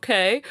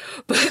okay,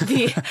 but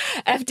the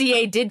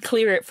FDA did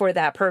clear it for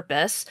that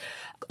purpose.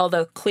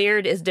 Although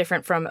cleared is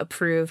different from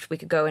approved. We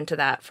could go into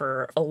that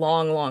for a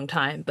long, long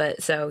time.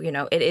 But so,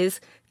 it is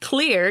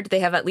cleared. They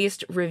have at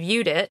least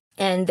reviewed it.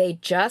 And they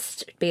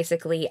just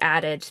basically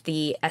added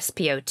the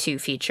SpO2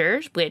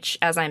 feature, which,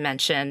 as I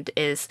mentioned,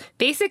 is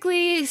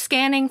basically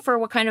scanning for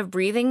what kind of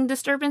breathing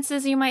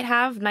disturbances you might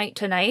have night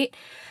to night.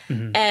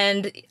 Mm-hmm.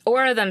 And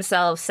Oura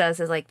themselves says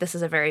this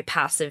is a very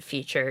passive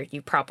feature.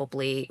 You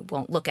probably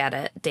won't look at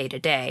it day to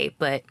day,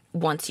 but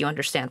once you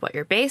understand what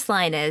your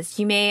baseline is,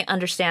 you may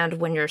understand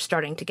when you're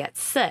starting to get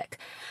sick.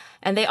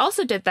 And they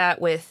also did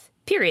that with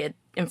period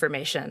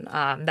information.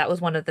 That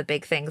was one of the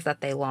big things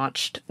that they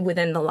launched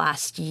within the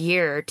last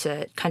year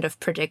to kind of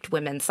predict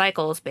women's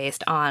cycles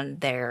based on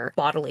their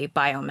bodily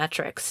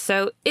biometrics.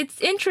 So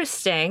it's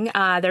interesting.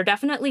 They're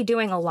definitely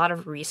doing a lot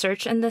of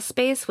research in this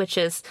space, which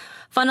is,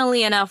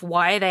 funnily enough,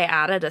 why they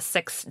added a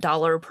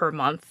 $6 per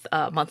month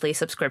monthly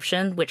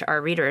subscription, which our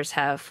readers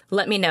have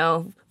let me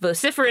know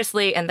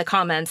vociferously in the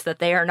comments that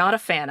they are not a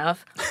fan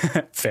of.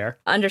 Fair.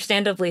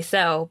 Understandably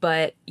so.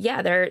 But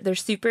yeah, they're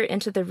super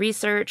into the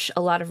research.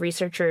 A lot of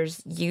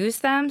researchers use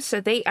them. So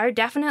they are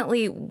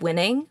definitely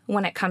winning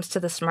when it comes to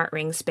the smart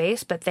ring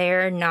space, but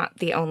they're not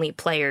the only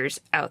players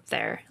out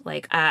there.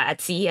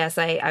 At CES,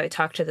 I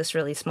talked to this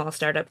really small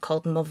startup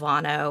called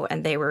Movano,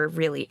 and they were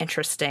really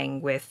interesting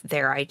with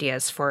their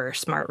ideas for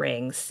smart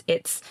rings.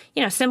 It's,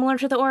 similar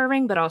to the Oura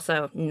Ring, but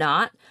also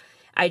not.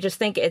 I just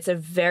think it's a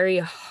very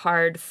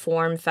hard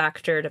form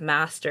factor to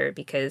master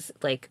because,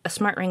 a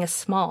smart ring is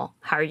small.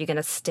 How are you going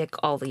to stick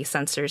all these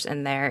sensors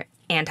in there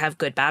and have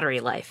good battery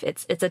life?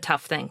 It's a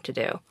tough thing to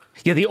do.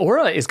 Yeah, the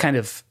Oura is kind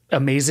of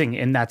amazing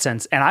in that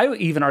sense. And I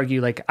even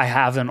argue I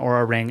have an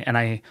Oura ring and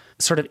I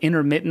sort of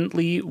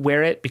intermittently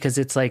wear it because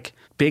it's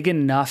big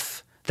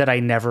enough that I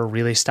never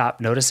really stop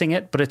noticing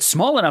it, but it's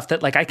small enough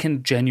that I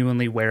can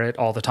genuinely wear it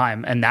all the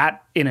time. And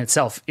that in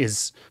itself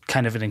is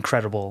kind of an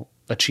incredible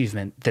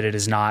achievement that it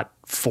is not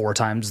 4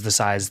 times the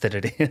size that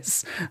it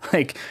is.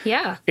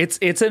 Yeah,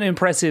 it's an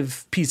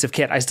impressive piece of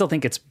kit. I still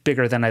think it's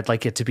bigger than I'd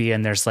like it to be.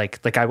 And there's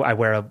I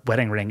wear a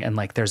wedding ring and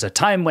there's a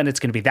time when it's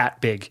going to be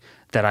that big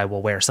that I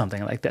will wear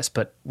something like this,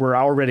 but we're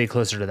already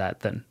closer to that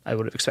than I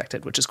would have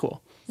expected, which is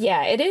cool.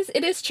 Yeah, it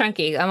is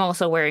chunky. I'm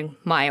also wearing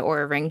my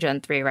Oura Ring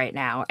Gen 3 right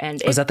now.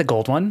 And is that the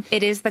gold one?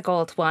 It is the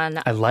gold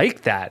one. I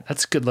like that.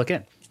 That's good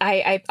looking.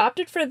 I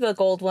opted for the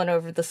gold one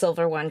over the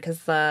silver one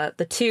because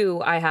the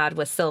 2 I had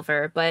was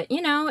silver, but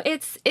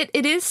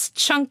it is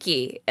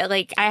chunky.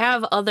 I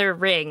have other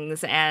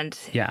rings, and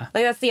yeah,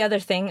 that's the other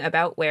thing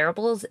about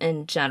wearables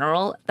in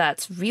general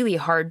that's really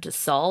hard to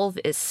solve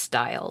is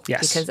style.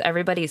 Yes, because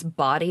everybody's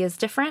body is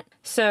different.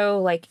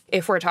 So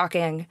if we're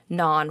talking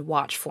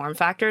non-watch form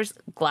factors,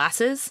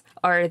 glasses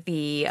are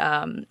the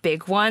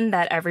big one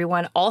that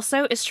everyone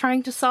also is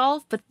trying to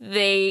solve, but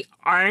they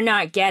are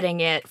not getting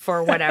it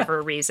for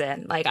whatever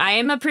reason. I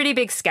am a pretty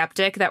big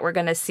skeptic that we're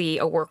going to see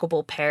a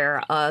workable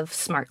pair of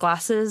smart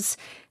glasses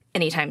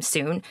anytime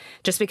soon,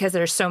 just because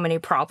there's so many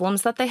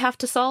problems that they have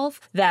to solve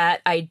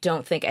that I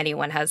don't think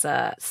anyone has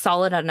a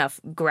solid enough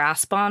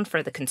grasp on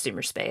for the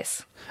consumer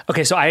space.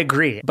 Okay, so I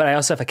agree, but I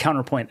also have a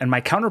counterpoint. And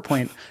my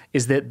counterpoint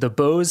is that the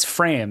Bose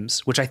frames,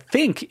 which I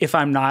think, if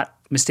I'm not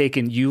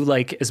mistaken, you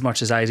like as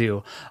much as I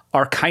do,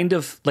 are kind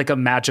of like a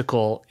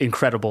magical,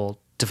 incredible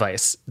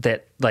device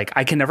that, like,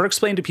 I can never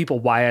explain to people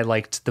why I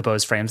liked the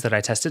Bose frames that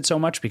I tested so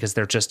much, because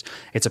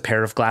it's a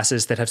pair of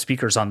glasses that have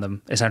speakers on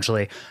them,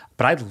 essentially.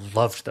 But I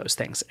loved those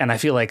things. And I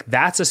feel like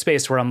that's a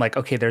space where I'm like,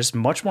 okay, there's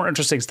much more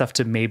interesting stuff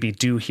to maybe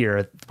do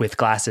here with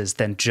glasses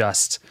than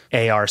just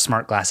AR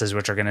smart glasses,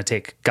 which are going to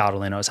take God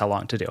only knows how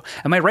long to do.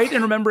 Am I right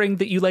in remembering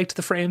that you liked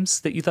the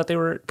frames, that you thought they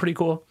were pretty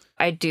cool?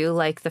 I do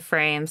like the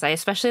frames. I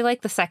especially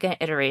like the second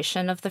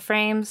iteration of the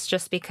frames,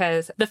 just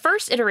because the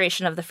first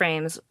iteration of the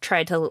frames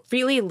tried to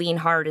really lean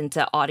hard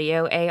into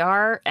audio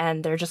AR,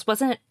 and there just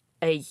wasn't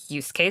a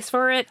use case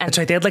for it. And that's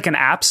right. They had like an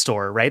app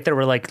store, right? They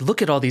were like,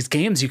 look at all these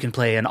games you can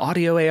play in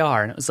audio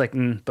AR. And it was like,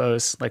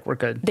 Bose, like, we're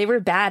good. They were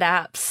bad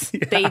apps.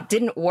 Yeah. They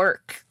didn't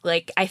work.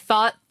 Like, I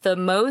thought the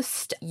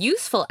most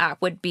useful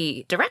app would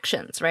be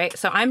directions, right?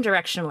 So I'm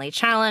directionally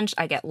challenged.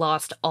 I get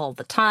lost all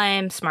the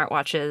time.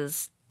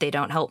 Smartwatches, they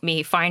don't help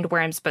me find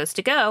where I'm supposed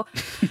to go.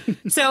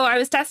 So I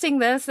was testing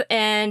this,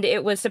 and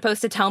it was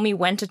supposed to tell me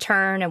when to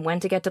turn and when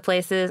to get to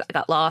places. I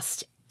got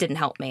lost. Didn't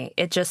help me.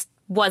 It just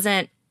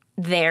wasn't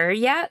there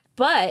yet.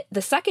 But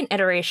the second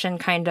iteration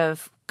kind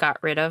of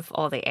got rid of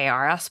all the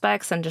AR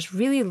aspects and just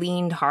really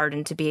leaned hard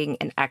into being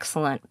an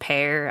excellent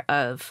pair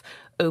of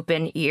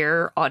open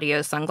ear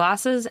audio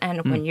sunglasses.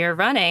 And when you're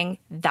running,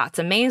 that's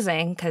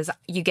amazing because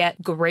you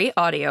get great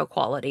audio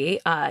quality.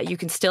 You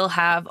can still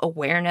have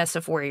awareness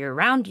of where you're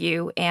around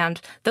you. And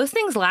those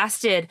things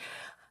lasted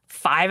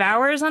 5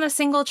 hours on a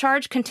single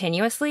charge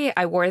continuously.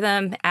 I wore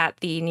them at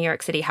the New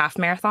York City Half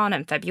Marathon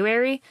in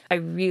February. I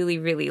really,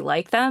 really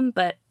like them,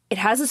 but it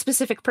has a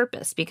specific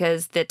purpose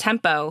because the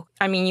tempo,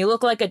 I mean, you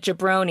look like a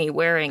jabroni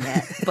wearing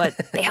it, but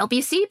they help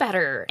you see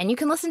better and you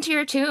can listen to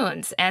your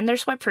tunes and they're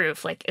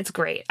sweatproof. Like, it's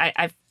great.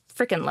 I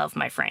freaking love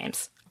my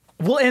frames.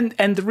 Well,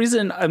 and the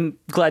reason I'm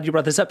glad you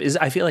brought this up is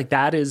I feel like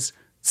that is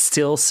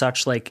still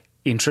such like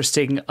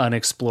interesting,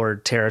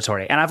 unexplored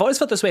territory. And I've always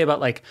felt this way about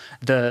like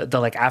the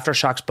like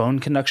Aftershok's bone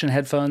conduction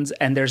headphones.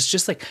 And there's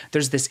just like,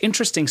 there's this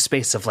interesting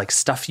space of like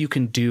stuff you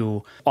can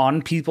do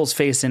on people's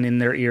face and in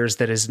their ears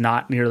that is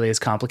not nearly as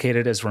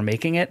complicated as we're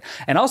making it.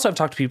 And also I've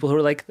talked to people who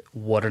are like,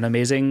 what an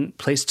amazing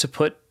place to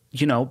put,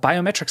 you know,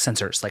 biometric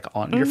sensors like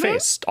on your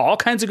face, all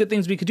kinds of good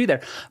things we could do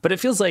there. But it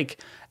feels like,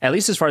 at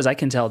least as far as I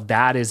can tell,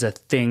 that is a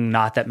thing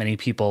not that many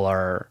people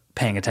are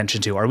paying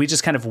attention to. Are we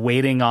just kind of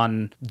waiting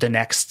on the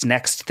next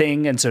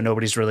thing, and so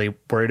nobody's really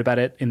worried about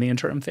it in the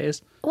interim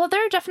phase? Well,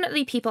 there are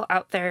definitely people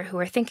out there who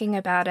are thinking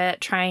about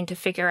it, trying to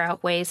figure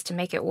out ways to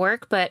make it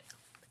work, but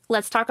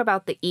let's talk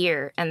about the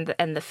ear and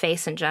the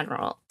face in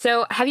general.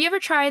 So have you ever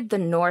tried the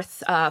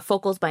North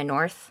Focals by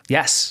North?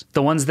 Yes.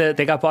 The ones that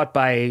they got bought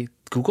by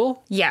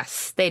Google?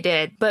 Yes, they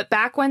did. But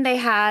back when they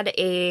had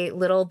a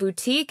little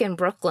boutique in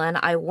Brooklyn,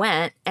 I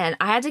went and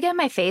I had to get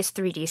my face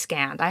 3D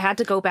scanned. I had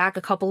to go back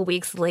a couple of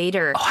weeks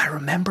later. Oh, I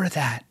remember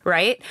that.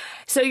 Right?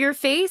 So your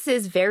face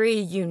is very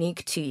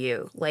unique to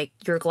you. Like,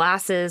 your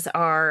glasses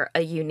are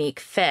a unique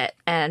fit.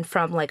 And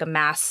from like a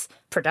mass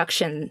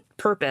production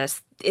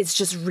purpose, it's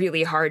just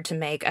really hard to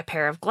make a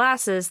pair of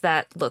glasses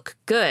that look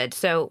good.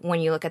 So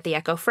when you look at the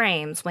Echo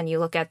frames, when you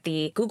look at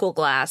the Google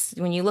Glass,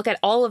 when you look at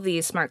all of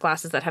these smart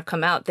glasses that have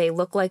come out, they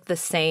look like the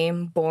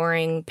same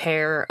boring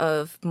pair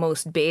of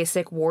most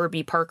basic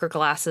Warby Parker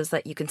glasses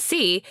that you can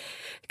see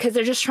because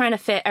they're just trying to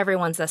fit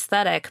everyone's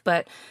aesthetic.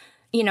 But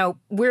you know,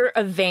 we're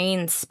a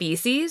vain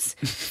species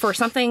for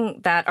something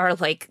that are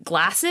like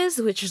glasses,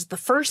 which is the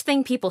first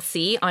thing people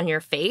see on your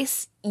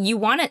face. You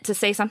want it to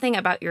say something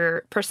about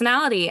your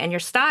personality and your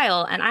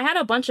style. And I had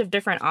a bunch of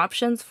different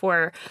options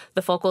for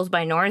the Focals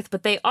by North,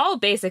 but they all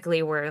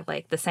basically were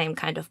like the same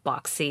kind of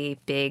boxy,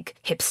 big,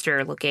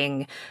 hipster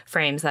looking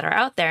frames that are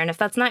out there. And if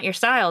that's not your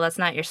style, that's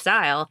not your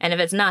style. And if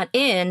it's not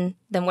in,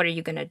 then what are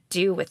you going to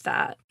do with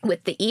that?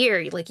 With the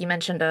ear, like you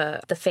mentioned,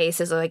 the face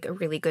is like a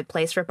really good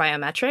place for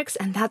biometrics.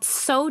 And that's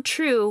so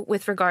true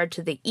with regard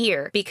to the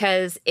ear,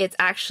 because it's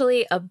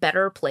actually a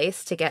better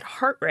place to get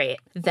heart rate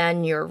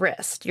than your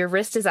wrist. Your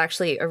wrist is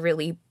actually a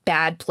really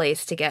bad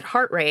place to get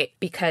heart rate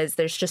because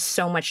there's just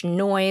so much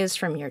noise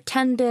from your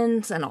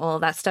tendons and all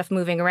of that stuff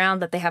moving around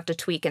that they have to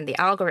tweak in the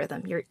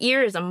algorithm. Your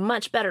ear is a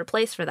much better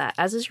place for that,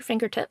 as is your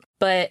fingertip.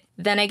 But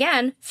then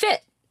again,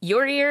 fit.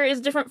 Your ear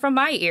is different from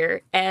my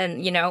ear.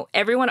 And, you know,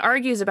 everyone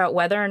argues about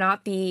whether or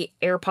not the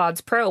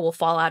AirPods Pro will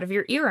fall out of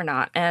your ear or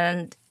not.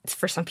 And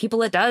for some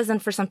people it does,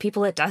 and for some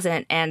people it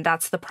doesn't. And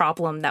that's the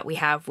problem that we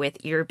have with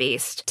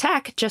ear-based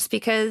tech, just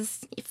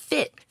because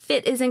fit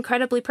is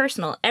incredibly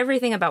personal.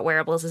 Everything about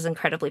wearables is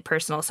incredibly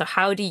personal. So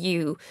how do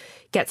you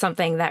get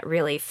something that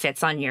really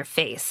fits on your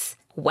face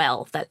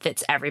well, that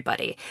fits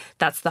everybody?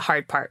 That's the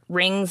hard part.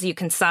 Rings you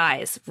can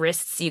size,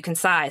 wrists you can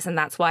size. And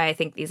that's why I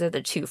think these are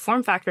the two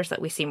form factors that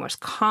we see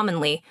most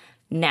commonly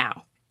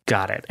now.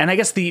 Got it. And I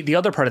guess the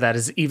other part of that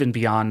is even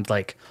beyond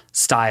like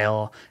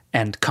style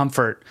and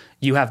comfort,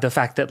 you have the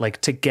fact that like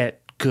to get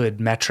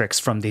good metrics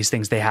from these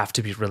things, they have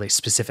to be really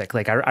specific.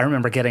 Like I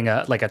remember getting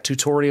a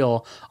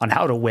tutorial on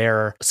how to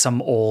wear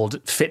some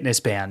old fitness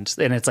band.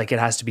 And it's like, it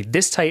has to be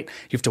this tight.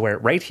 You have to wear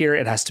it right here.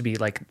 It has to be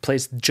like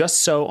placed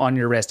just so on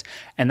your wrist.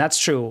 And that's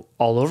true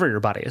all over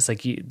your body. It's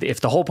like if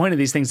the whole point of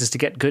these things is to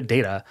get good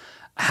data,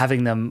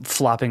 having them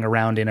flopping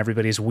around in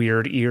everybody's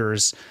weird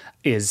ears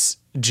is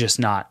just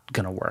not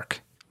going to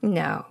work.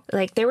 No.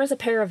 Like, there was a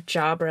pair of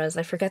Jabras.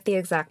 I forget the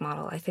exact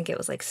model. I think it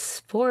was like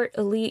Sport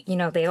Elite. You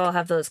know, they all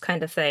have those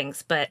kind of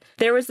things. But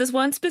there was this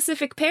one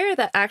specific pair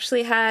that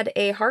actually had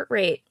a heart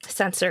rate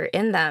sensor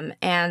in them.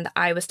 And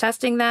I was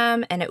testing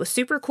them, and it was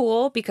super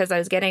cool because I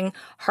was getting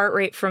heart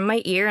rate from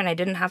my ear, and I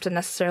didn't have to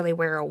necessarily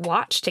wear a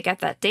watch to get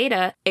that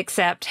data,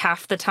 except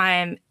half the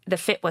time the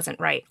fit wasn't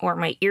right, or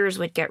my ears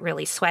would get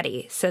really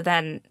sweaty. So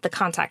then the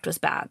contact was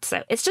bad.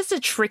 So it's just a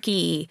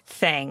tricky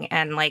thing.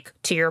 And like,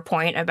 to your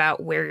point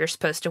about where you're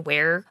supposed to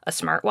wear a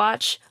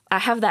smartwatch, I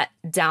have that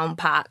down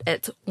pat.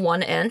 It's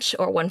 1 inch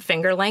or 1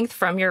 finger length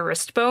from your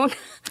wrist bone.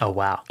 Oh,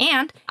 wow.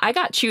 And I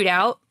got chewed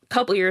out a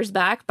couple years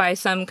back by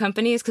some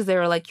companies because they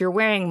were like, you're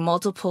wearing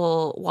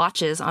multiple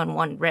watches on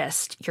one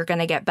wrist. You're going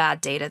to get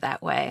bad data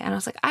that way. And I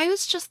was like, I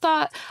was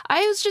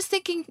just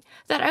thinking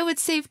that I would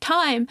save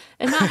time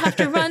and not have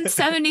to run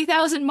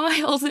 70,000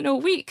 miles in a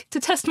week to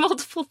test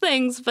multiple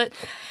things. But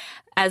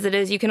as it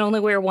is, you can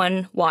only wear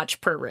one watch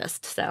per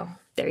wrist. So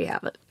there you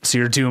have it. So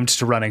you're doomed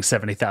to running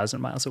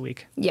 70,000 miles a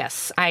week.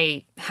 Yes,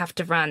 I have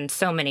to run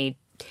so many.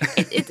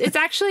 It's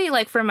actually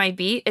like, for my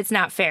beat, it's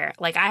not fair.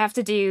 Like, I have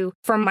to do,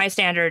 for my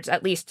standards,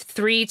 at least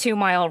 3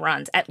 2-mile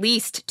runs,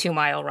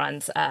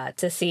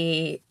 to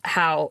see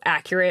how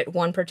accurate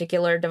one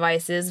particular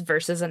device is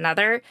versus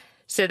another.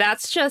 So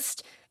that's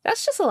just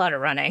a lot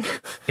of running.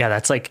 Yeah,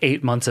 that's like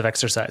 8 months of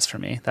exercise for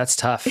me. That's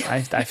tough.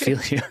 I feel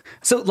you.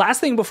 So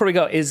last thing before we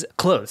go is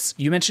clothes.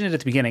 You mentioned it at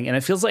the beginning, and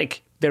it feels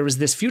like there was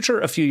this future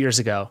a few years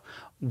ago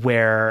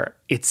where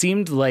it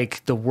seemed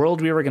like the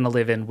world we were going to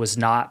live in was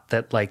not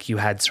that like you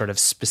had sort of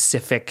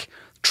specific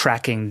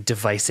tracking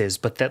devices,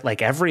 but that like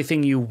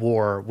everything you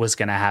wore was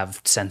going to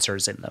have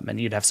sensors in them,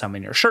 and you'd have some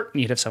in your shirt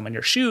and you'd have some in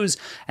your shoes,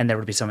 and there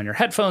would be some in your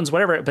headphones,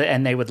 whatever.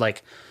 And they would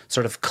like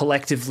sort of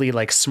collectively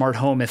like smart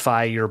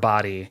home-ify your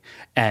body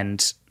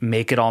and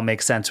make it all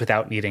make sense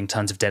without needing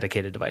tons of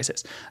dedicated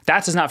devices.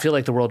 That does not feel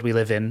like the world we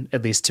live in,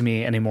 at least to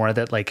me anymore.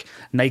 That like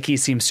Nike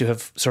seems to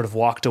have sort of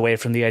walked away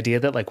from the idea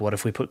that like, what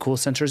if we put cool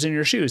sensors in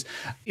your shoes?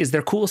 Is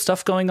there cool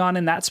stuff going on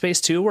in that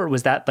space too? Or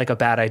was that like a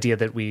bad idea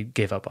that we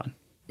gave up on?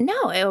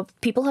 No,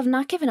 people have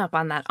not given up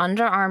on that.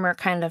 Under Armour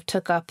kind of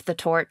took up the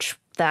torch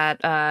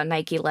that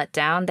Nike let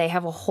down. They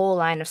have a whole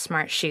line of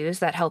smart shoes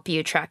that help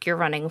you track your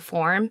running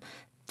form.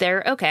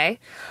 They're okay.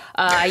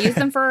 I used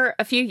them for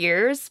a few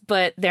years,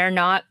 but they're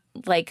not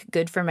like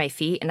good for my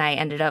feet, and I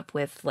ended up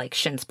with like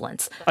shin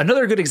splints.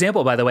 Another good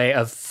example, by the way,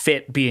 of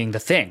fit being the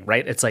thing,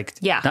 right? It's like,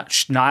 yeah,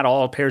 not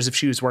all pairs of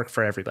shoes work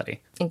for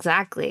everybody.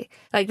 Exactly.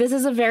 Like, this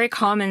is a very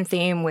common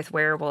theme with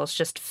wearables,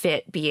 just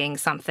fit being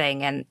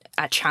something and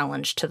a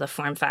challenge to the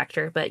form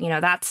factor. But, you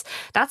know, that's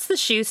the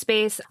shoe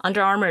space.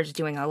 Under Armour is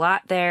doing a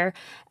lot there.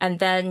 And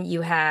then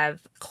you have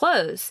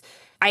clothes.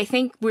 I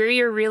think where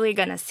you're really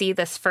going to see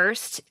this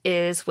first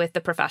is with the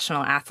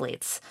professional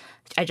athletes.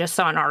 I just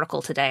saw an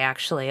article today,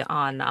 actually,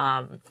 on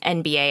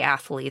NBA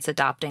athletes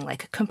adopting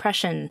like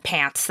compression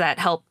pants that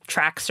help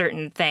track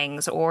certain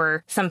things,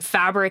 or some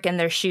fabric in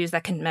their shoes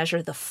that can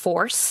measure the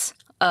force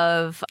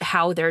of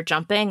how they're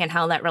jumping and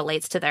how that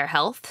relates to their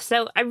health.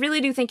 So I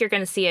really do think you're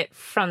going to see it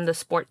from the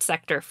sports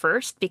sector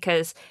first,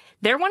 because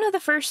they're one of the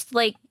first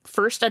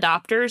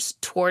adopters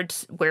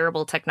towards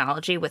wearable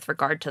technology with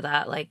regard to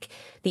that. Like,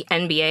 the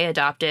NBA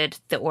adopted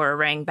the Oura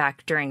Ring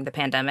back during the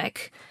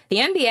pandemic. The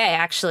NBA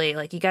actually,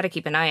 like, you got to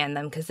keep an eye on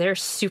them because they're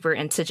super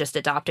into just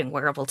adopting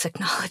wearable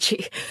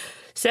technology.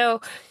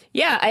 So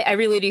yeah, I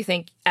really do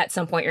think at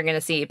some point you're going to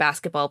see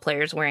basketball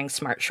players wearing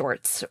smart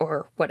shorts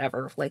or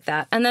whatever like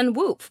that. And then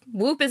Whoop.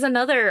 Whoop is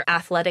another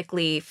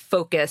athletically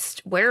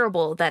focused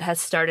wearable that has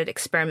started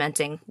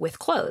experimenting with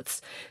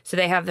clothes. So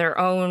they have their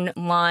own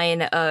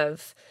line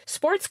of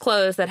sports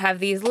clothes that have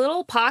these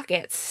little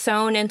pockets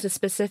sewn into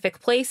specific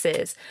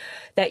places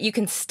that you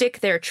can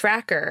stick their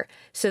tracker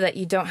so that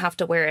you don't have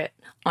to wear it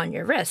on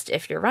your wrist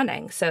if you're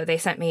running. So they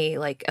sent me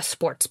like a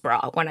sports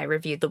bra when I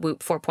reviewed the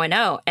Whoop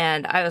 4.0,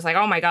 and I was like,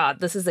 oh my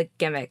God, this is a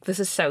gimmick. This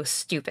is so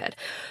stupid.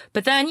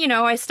 But then, you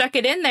know, I stuck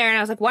it in there and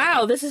I was like,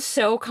 wow, this is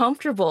so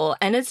comfortable,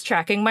 and it's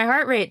tracking my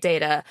heart rate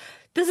data.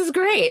 This is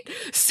great.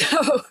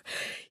 So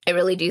I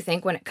really do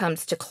think when it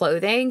comes to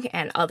clothing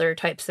and other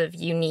types of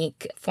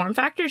unique form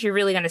factors, you're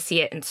really going to see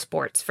it in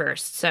sports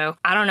first. So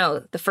I don't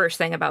know the first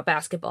thing about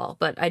basketball,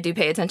 but I do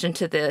pay attention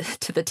to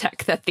the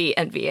tech that the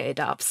NBA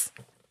adopts.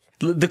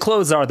 The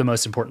clothes are the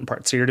most important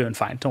part, so you're doing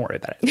fine. Don't worry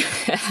about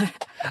it.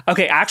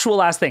 Okay, actual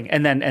last thing,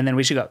 and then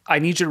we should go. I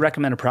need you to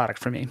recommend a product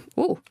for me.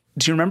 Ooh.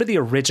 Do you remember the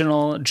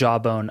original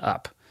Jawbone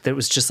Up? That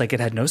was just like, it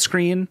had no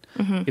screen.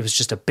 Mm-hmm. It was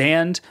just a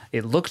band.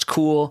 It looked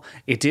cool.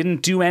 It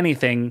didn't do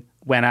anything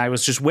when I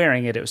was just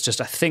wearing it. It was just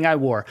a thing I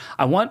wore.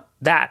 I want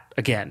that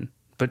again.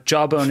 But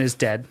Jawbone is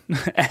dead.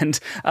 and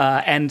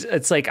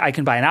it's like I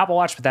can buy an Apple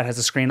Watch, but that has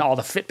a screen. All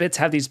the Fitbits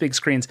have these big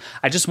screens.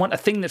 I just want a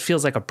thing that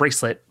feels like a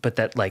bracelet, but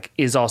that like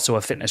is also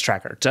a fitness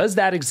tracker. Does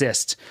that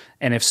exist?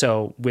 And if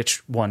so,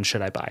 which one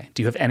should I buy?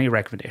 Do you have any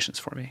recommendations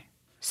for me?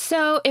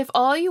 So if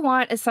all you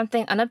want is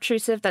something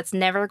unobtrusive that's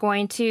never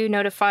going to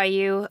notify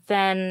you,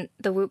 then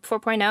the Whoop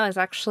 4.0 is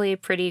actually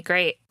pretty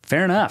great.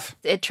 Fair enough.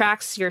 It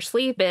tracks your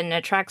sleep and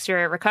it tracks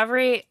your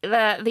recovery.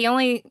 The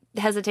only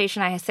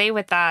hesitation I say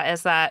with that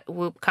is that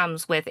Whoop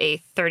comes with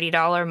a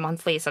 $30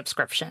 monthly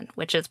subscription,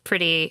 which is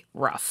pretty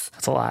rough.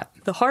 That's a lot.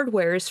 The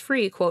hardware is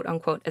free, quote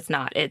unquote. It's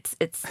not. It's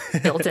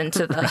built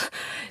into the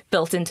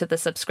built into the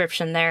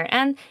subscription there.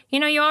 And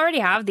you already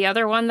have the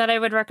other one that I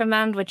would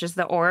recommend, which is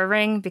the Oura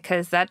Ring,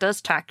 because that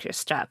does track your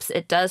steps.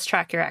 It does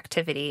track your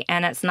activity,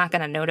 and it's not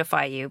going to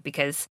notify you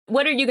because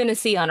what are you going to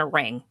see on a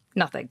ring?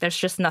 Nothing. There's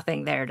just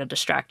nothing there to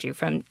distract you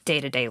from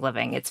day-to-day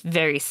living. It's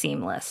very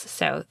seamless.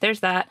 So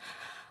there's that.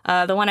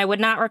 The one I would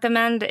not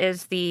recommend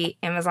is the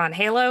Amazon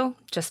Halo,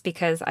 just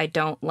because I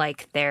don't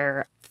like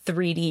their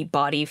 3D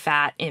body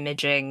fat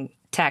imaging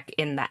tech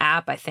in the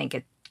app. I think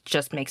it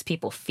just makes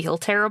people feel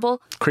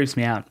terrible. Creeps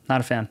me out. Not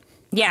a fan.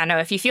 Yeah, no,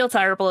 if you feel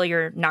terrible,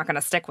 you're not going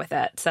to stick with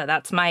it. So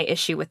that's my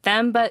issue with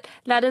them. But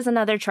that is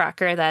another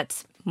tracker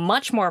that's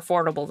much more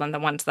affordable than the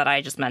ones that I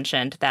just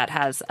mentioned that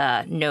has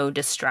a no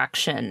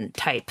distraction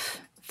type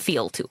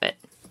feel to it.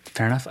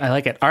 Fair enough. I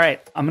like it. All right.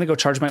 I'm going to go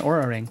charge my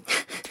Oura Ring.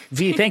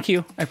 V, thank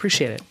you. I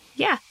appreciate it.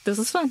 Yeah, this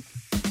was fun.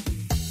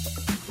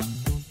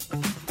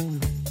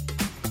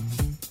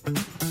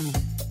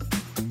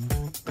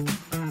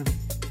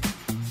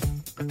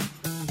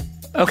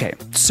 Okay,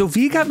 so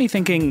V got me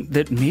thinking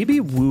that maybe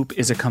Whoop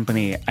is a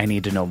company I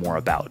need to know more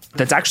about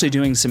that's actually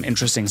doing some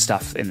interesting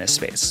stuff in this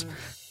space.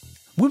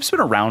 Whoop's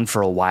been around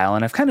for a while,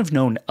 and I've kind of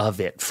known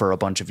of it for a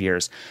bunch of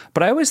years,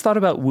 but I always thought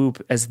about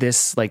Whoop as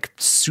this like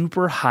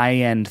super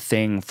high-end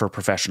thing for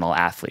professional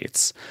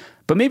athletes.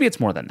 But maybe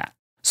it's more than that.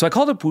 So I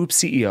called up Whoop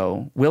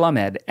CEO, Will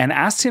Ahmed, and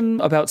asked him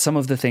about some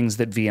of the things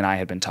that V and I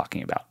had been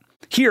talking about.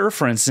 Here,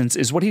 for instance,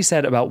 is what he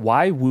said about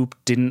why Whoop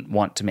didn't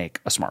want to make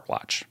a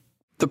smartwatch.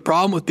 The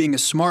problem with being a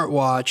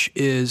smartwatch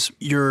is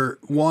you're,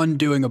 one,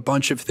 doing a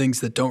bunch of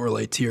things that don't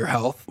relate to your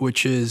health,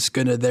 which is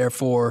going to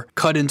therefore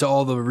cut into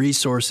all the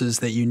resources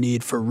that you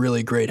need for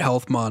really great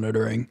health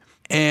monitoring.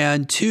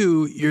 And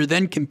two, you're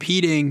then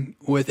competing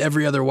with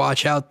every other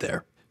watch out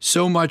there.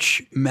 So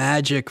much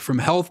magic from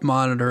health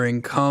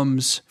monitoring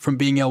comes from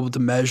being able to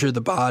measure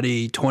the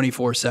body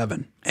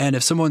 24/7. And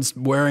if someone's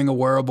wearing a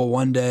wearable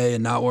one day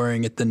and not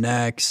wearing it the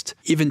next,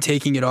 even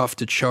taking it off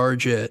to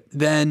charge it,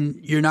 then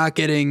you're not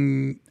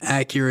getting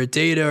accurate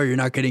data or you're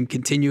not getting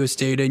continuous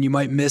data, and you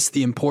might miss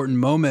the important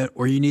moment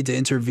where you need to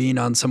intervene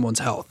on someone's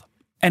health.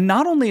 And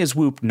not only is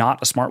Whoop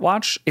not a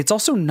smartwatch, it's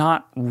also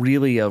not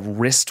really a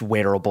wrist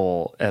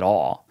wearable at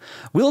all.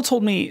 Will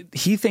told me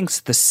he thinks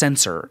the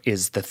sensor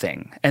is the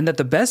thing, and that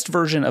the best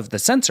version of the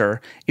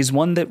sensor is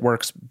one that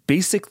works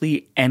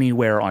basically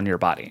anywhere on your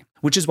body,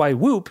 which is why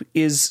Whoop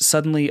is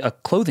suddenly a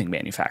clothing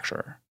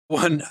manufacturer.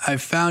 When I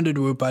founded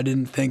Whoop, I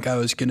didn't think I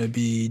was going to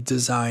be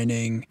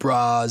designing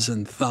bras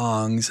and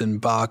thongs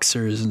and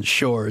boxers and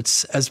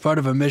shorts as part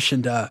of a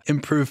mission to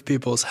improve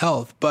people's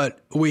health. But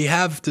we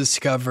have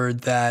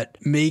discovered that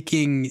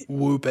making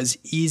Whoop as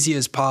easy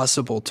as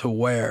possible to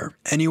wear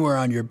anywhere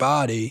on your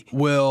body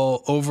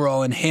will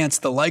overall enhance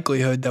the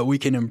likelihood that we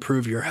can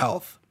improve your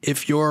health.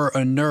 If you're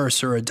a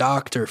nurse or a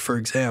doctor, for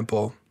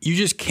example, you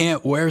just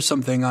can't wear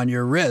something on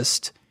your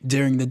wrist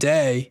during the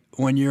day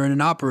when you're in an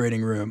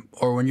operating room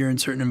or when you're in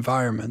certain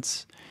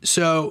environments.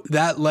 So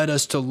that led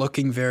us to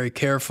looking very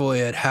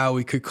carefully at how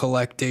we could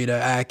collect data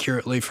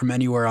accurately from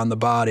anywhere on the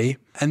body,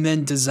 and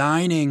then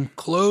designing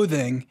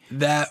clothing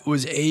that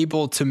was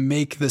able to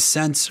make the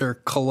sensor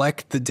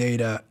collect the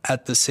data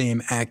at the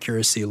same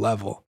accuracy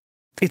level.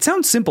 It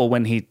sounds simple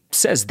when he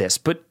says this,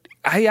 but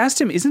I asked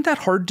him, isn't that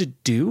hard to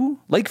do?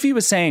 Like V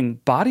was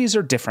saying, bodies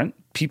are different,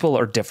 people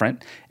are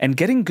different, and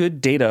getting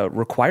good data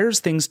requires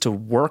things to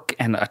work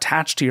and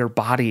attach to your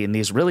body in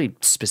these really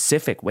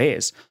specific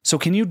ways. So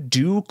can you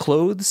do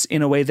clothes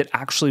in a way that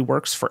actually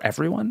works for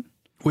everyone?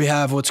 We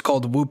have what's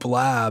called Whoop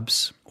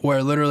Labs,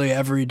 where literally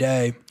every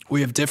day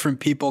we have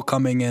different people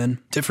coming in,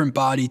 different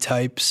body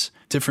types,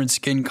 different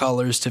skin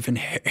colors, different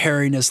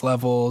hairiness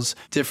levels,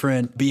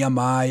 different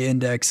BMI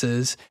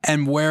indexes,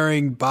 and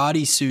wearing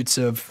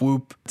bodysuits of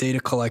Whoop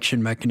data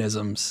collection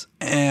mechanisms.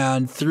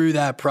 And through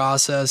that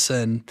process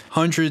and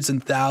hundreds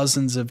and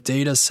thousands of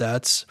data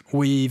sets,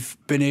 we've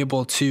been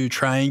able to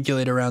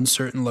triangulate around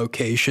certain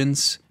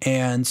locations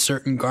and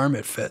certain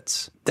garment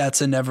fits.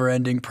 That's a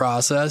never-ending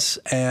process,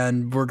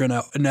 and we're going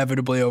to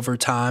inevitably over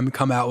time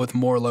come out with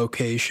more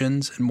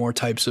locations and more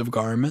types of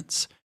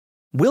garments.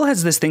 Will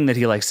has this thing that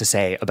he likes to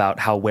say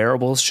about how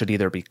wearables should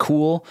either be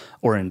cool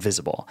or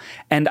invisible.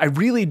 And I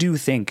really do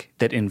think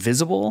that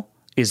invisible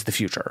is the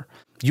future.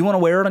 You want to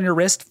wear it on your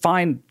wrist?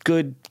 Fine,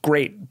 good,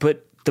 great.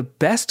 But the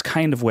best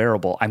kind of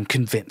wearable, I'm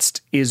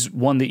convinced, is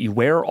one that you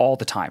wear all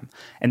the time.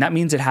 And that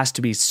means it has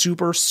to be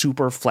super,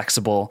 super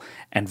flexible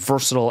and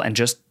versatile and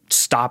just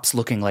stops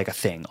looking like a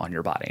thing on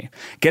your body.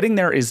 Getting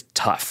there is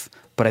tough,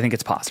 but I think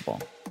it's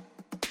possible.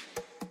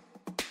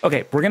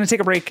 Okay, we're going to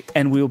take a break,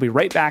 and we will be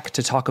right back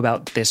to talk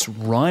about this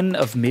run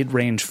of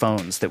mid-range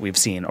phones that we've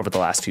seen over the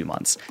last few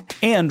months,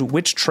 and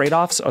which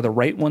trade-offs are the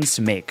right ones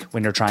to make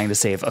when you're trying to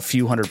save a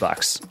few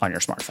 $100 on your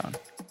smartphone.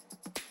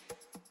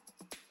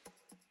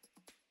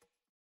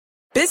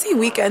 Busy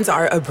weekends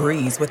are a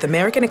breeze with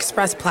American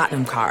Express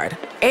Platinum Card.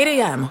 8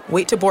 a.m.,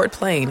 wait to board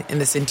plane in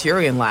the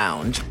Centurion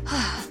Lounge.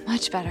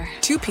 Much better.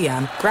 2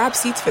 p.m., grab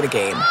seats for the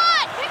game.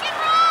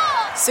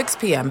 6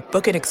 p.m.,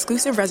 book an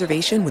exclusive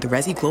reservation with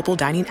Resi Global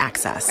Dining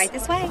Access. Right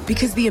this way.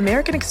 Because the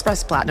American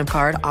Express Platinum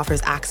Card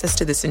offers access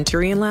to the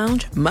Centurion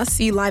Lounge,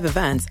 must-see live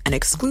events, and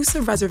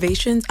exclusive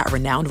reservations at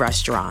renowned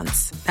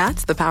restaurants.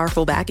 That's the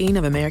powerful backing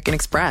of American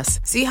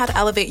Express. See how to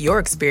elevate your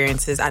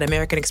experiences at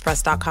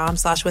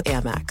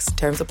americanexpress.com/withAmex.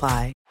 Terms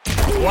apply.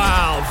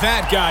 Wow,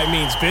 that guy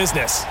means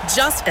business.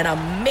 Just an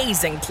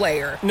amazing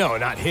player. No,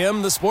 not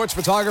him, the sports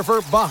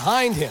photographer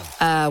behind him.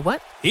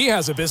 What? He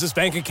has a business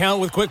bank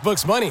account with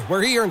QuickBooks Money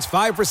where he earns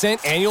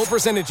 5% annual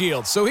percentage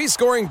yield, so he's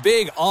scoring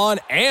big on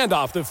and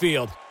off the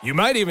field. You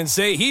might even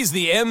say he's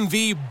the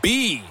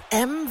MVB.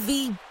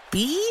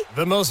 MVB?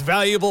 The most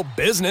valuable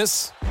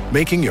business.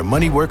 Making your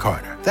money work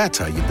harder. That's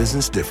how you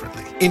business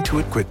differently.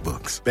 Intuit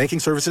QuickBooks. Banking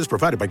services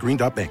provided by Green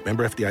Dot Bank.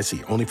 Member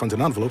FDIC. Only funds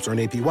and envelopes earn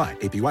APY.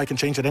 APY can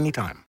change at any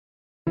time.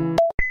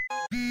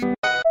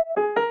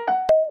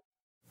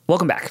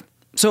 Welcome back.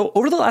 So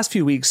over the last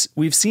few weeks,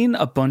 we've seen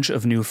a bunch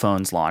of new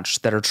phones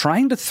launch that are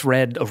trying to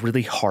thread a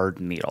really hard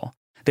needle.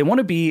 They want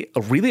to be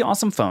a really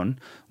awesome phone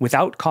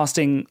without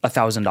costing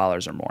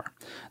 $1,000 or more.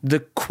 The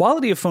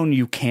quality of phone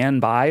you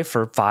can buy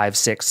for $500,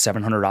 $600,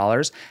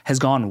 $700 has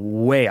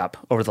gone way up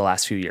over the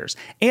last few years.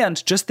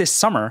 And just this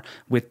summer,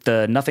 with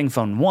the Nothing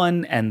Phone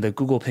 1 and the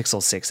Google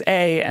Pixel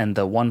 6a and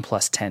the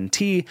OnePlus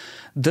 10T,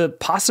 the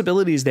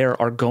possibilities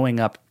there are going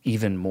up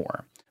even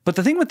more. But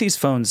the thing with these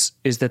phones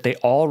is that they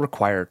all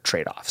require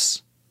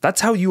trade-offs. That's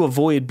how you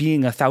avoid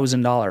being a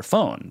 $1,000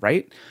 phone,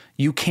 right?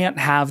 You can't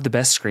have the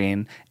best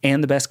screen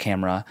and the best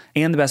camera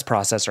and the best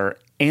processor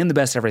and the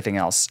best everything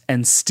else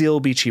and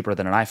still be cheaper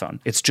than an iPhone.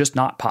 It's just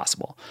not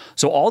possible.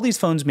 So all these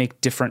phones make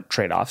different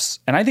trade-offs,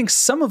 and I think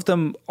some of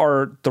them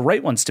are the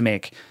right ones to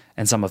make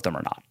and some of them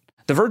are not.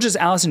 The Verge's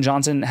Allison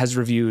Johnson has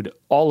reviewed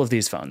all of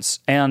these phones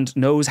and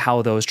knows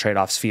how those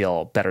trade-offs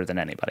feel better than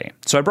anybody.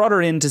 So I brought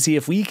her in to see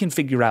if we can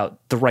figure out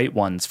the right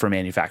ones for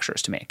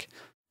manufacturers to make.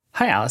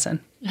 Hi, Allison.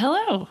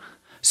 Hello.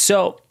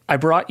 So I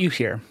brought you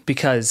here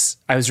because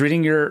I was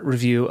reading your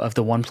review of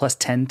the OnePlus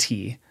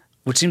 10T,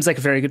 which seems like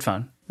a very good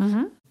phone.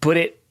 Mm-hmm. But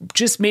it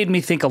just made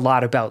me think a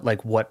lot about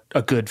like what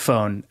a good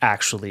phone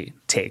actually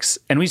takes.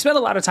 And we spent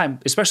a lot of time,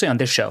 especially on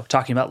this show,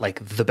 talking about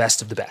like the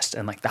best of the best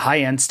and like the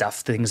high end stuff,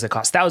 things that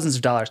cost thousands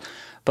of dollars.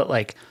 But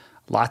like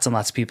lots and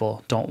lots of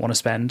people don't want to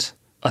spend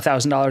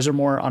 $1,000 or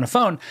more on a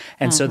phone.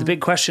 And so the big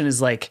question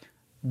is like,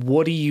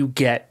 what do you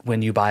get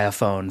when you buy a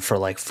phone for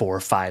like $400,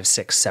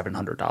 $500, $600,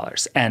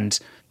 $700? And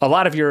a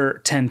lot of your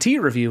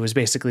 10T review was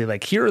basically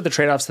like, here are the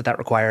trade-offs that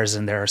requires,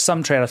 and there are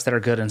some trade-offs that are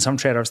good and some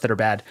trade-offs that are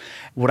bad.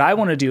 What I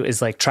want to do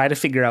is like try to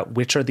figure out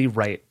which are the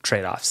right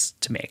trade-offs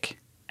to make.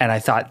 And I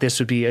thought this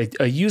would be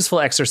a useful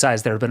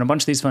exercise. There have been a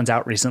bunch of these phones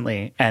out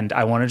recently, and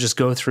I want to just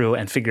go through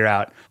and figure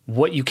out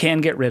what you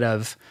can get rid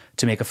of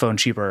to make a phone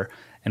cheaper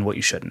and what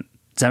you shouldn't.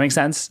 Does that make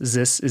sense? Is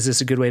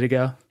this a good way to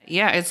go?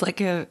 Yeah, it's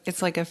like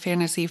a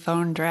fantasy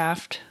phone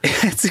draft.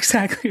 It's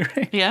exactly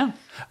right. Yeah.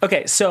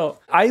 Okay, so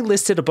I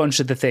listed a bunch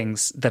of the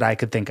things that I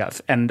could think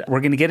of, and we're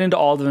going to get into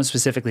all of them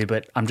specifically,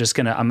 but I'm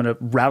going to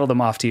rattle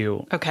them off to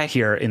you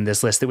here in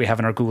this list that we have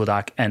in our Google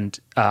Doc, and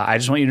I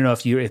just want you to know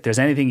if there's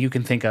anything you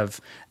can think of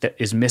that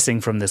is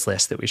missing from this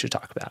list that we should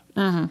talk about.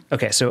 Mm-hmm.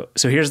 Okay, so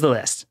here's the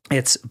list.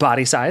 It's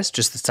body size,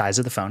 just the size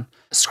of the phone,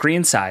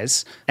 screen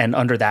size, and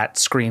under that,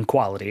 screen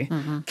quality,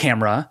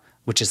 camera,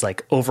 which is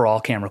like overall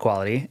camera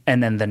quality,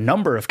 and then the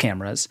number of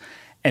cameras,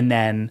 and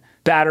then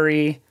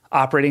battery,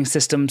 operating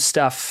system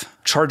stuff,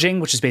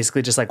 charging, which is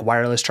basically just like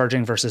wireless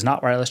charging versus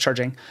not wireless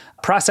charging,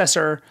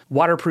 processor,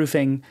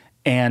 waterproofing,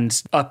 and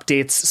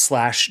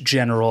updates /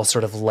 general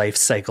sort of life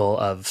cycle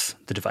of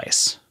the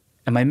device.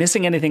 Am I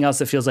missing anything else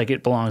that feels like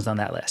it belongs on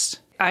that list?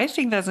 I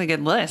think that's a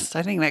good list.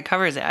 I think that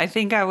covers it. I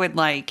think I would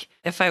like,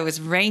 if I was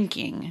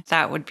ranking,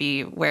 that would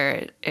be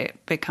where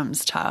it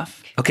becomes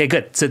tough. Okay,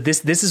 good. So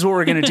this is what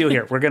we're going to do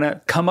here. We're going to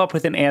come up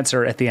with an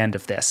answer at the end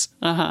of this.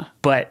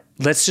 But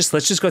let's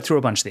just go through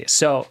a bunch of these.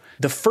 So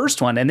the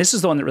first one, and this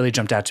is the one that really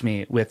jumped out to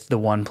me with the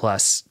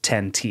OnePlus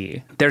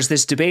 10T. There's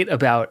this debate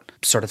about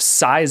sort of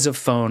size of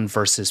phone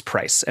versus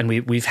price. And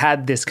we've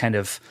had this kind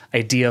of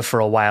idea for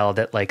a while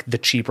that like the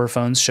cheaper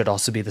phones should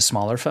also be the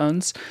smaller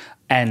phones.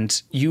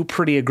 And you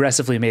pretty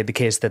aggressively made the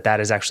case that that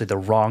is actually the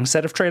wrong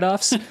set of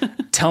trade-offs.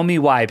 Tell me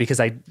why, because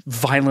I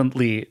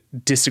violently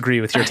disagree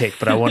with your take,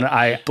 but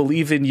I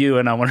believe in you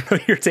and I want to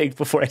know your take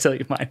before I tell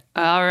you mine.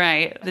 All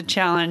right. The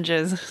challenge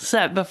is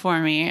set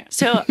before me.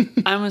 So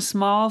I'm a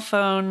small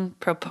phone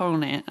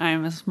proponent.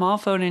 I'm a small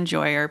phone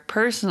enjoyer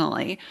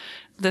personally.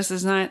 This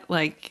is not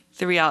like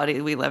the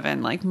reality we live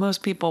in. Like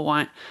most people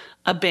want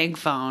a big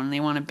phone. They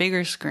want a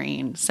bigger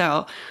screen.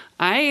 So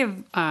I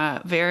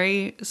have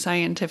very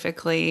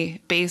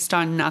scientifically, based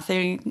on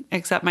nothing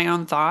except my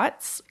own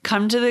thoughts,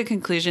 come to the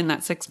conclusion that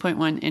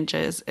 6.1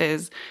 inches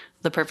is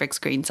the perfect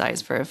screen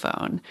size for a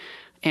phone.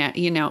 And,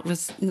 you know,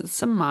 with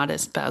some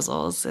modest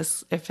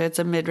bezels, if it's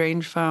a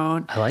mid-range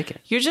phone. I like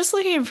it. You're just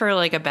looking for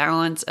like a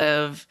balance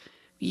of,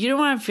 you don't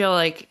want to feel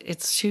like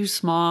it's too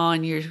small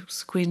and you're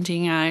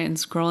squinting at it and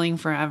scrolling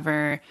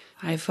forever.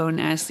 iPhone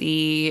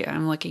SE,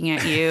 I'm looking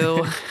at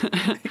you.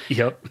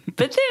 Yep.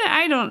 But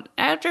then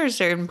after a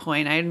certain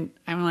point,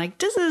 I'm like,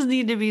 does this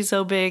need to be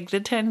so big? The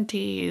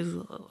 10T is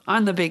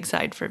on the big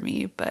side for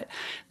me. But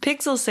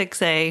Pixel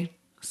 6a,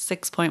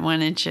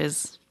 6.1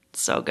 inches,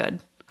 so good.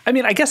 I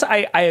mean, I guess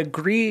I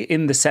agree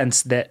in the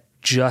sense that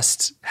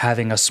just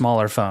having a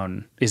smaller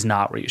phone is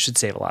not where you should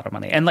save a lot of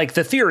money. And like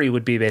the theory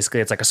would be basically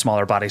it's like a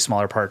smaller body,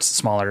 smaller parts,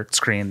 smaller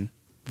screen,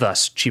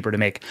 thus cheaper to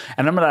make.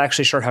 And I'm not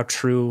actually sure how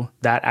true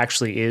that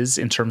actually is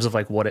in terms of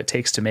like what it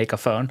takes to make a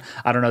phone.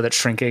 I don't know that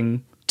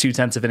shrinking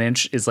 0.2 of an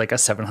inch is like a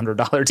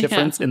 $700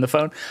 difference in the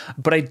phone.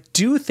 But I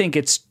do think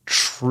it's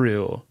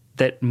true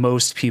that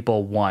most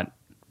people want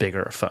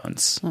bigger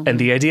phones. Mm-hmm. And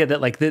the idea that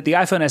like the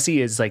iPhone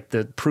SE is like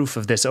the proof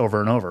of this over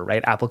and over,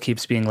 right? Apple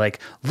keeps being like,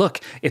 look,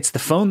 it's the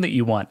phone that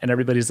you want. And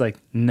everybody's like,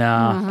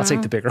 nah, I'll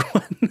take the bigger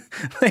one.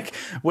 Like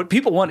what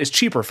people want is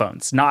cheaper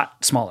phones,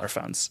 not smaller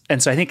phones.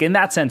 And so I think in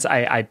that sense,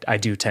 I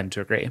do tend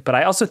to agree. But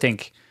I also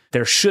think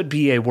there should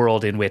be a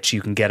world in which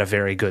you can get a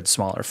very good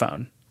smaller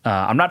phone.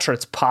 I'm not sure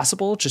it's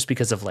possible just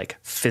because of like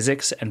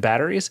physics and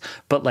batteries,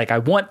 but like I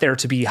want there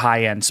to be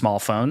high-end small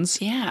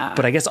phones. Yeah.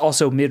 But I guess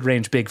also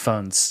mid-range big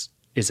phones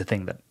is a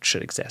thing that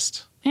should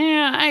exist.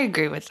 Yeah, I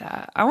agree with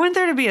that. I want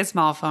there to be a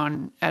small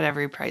phone at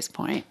every price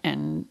point,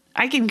 and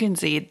I can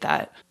concede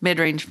that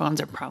mid-range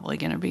phones are probably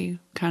going to be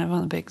kind of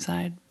on the big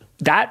side.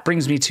 That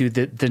brings me to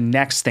the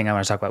next thing I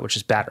want to talk about, which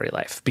is battery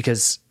life,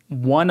 because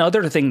one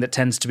other thing that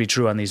tends to be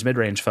true on these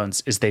mid-range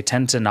phones is they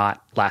tend to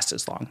not last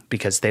as long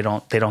because they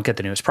don't get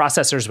the newest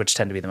processors, which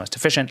tend to be the most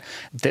efficient.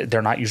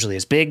 They're not usually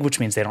as big,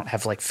 which means they don't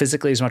have like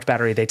physically as much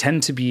battery. They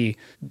tend to be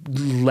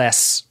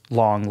less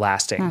long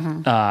lasting.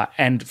 Mm-hmm.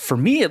 And for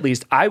me, at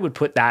least, I would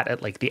put that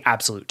at like the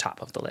absolute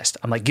top of the list.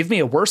 I'm like, give me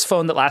a worse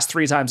phone that lasts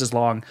 3 times as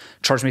long,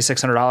 charge me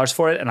 $600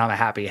 for it, and I'm a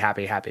happy,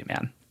 happy, happy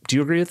man. Do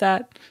you agree with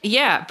that?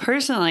 Yeah,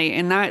 personally.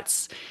 And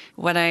that's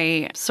what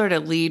I sort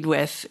of lead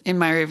with in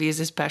my reviews,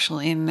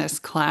 especially in this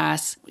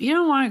class. You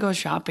don't want to go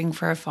shopping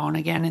for a phone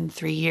again in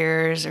 3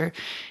 years, or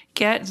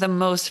get the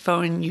most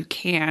phone you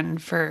can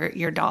for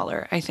your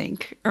dollar, I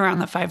think, around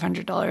the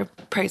 $500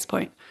 price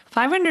point.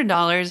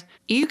 $500,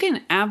 you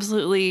can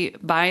absolutely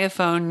buy a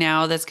phone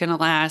now that's going to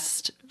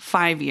last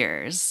 5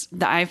 years.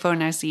 The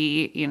iPhone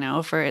SE, you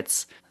know, for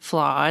its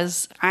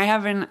flaws. I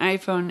have an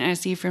iPhone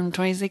SE from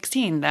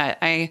 2016 that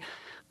I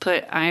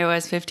put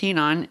iOS 15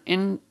 on,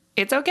 and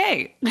it's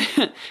okay.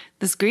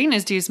 The screen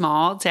is too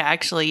small to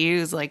actually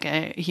use like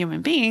a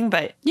human being,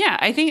 but yeah,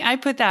 I think I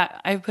put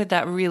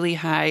that really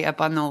high up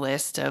on the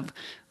list of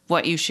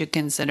what you should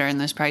consider in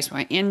this price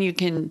point. And you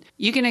can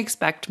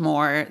expect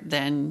more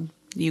than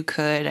you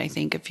could, I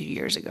think, a few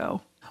years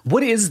ago.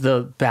 What is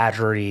the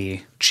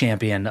battery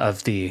champion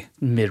of the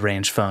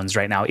mid-range phones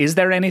right now? Is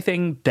there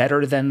anything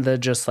better than the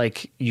just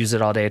like use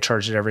it all day,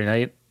 charge it every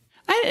night?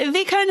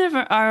 They kind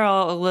of are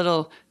all a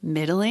little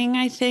middling,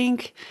 I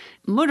think.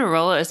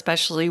 Motorola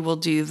especially will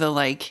do the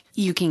like,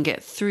 you can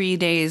get 3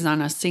 days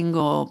on a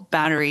single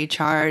battery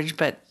charge,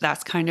 but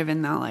that's kind of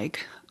in that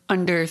like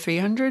under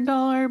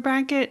 $300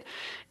 bracket.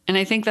 And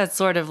I think that's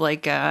sort of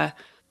like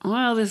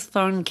well, this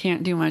phone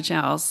can't do much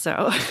else.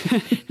 So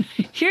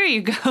here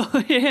you go.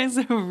 It has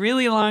a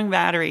really long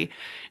battery.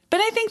 But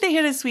I think they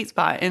hit a sweet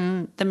spot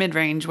in the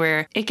mid-range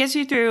where it gets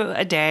you through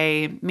a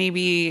day,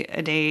 maybe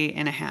a day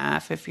and a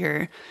half if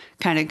you're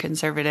kind of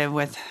conservative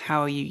with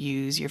how you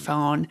use your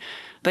phone.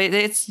 But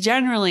it's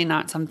generally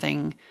not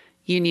something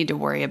you need to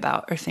worry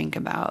about or think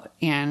about.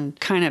 And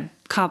kind of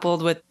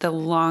coupled with the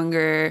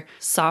longer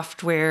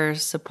software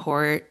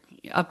support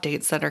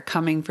updates that are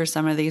coming for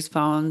some of these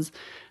phones,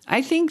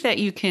 I think that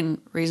you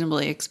can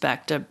reasonably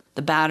expect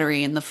the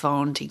battery in the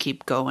phone to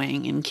keep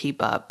going and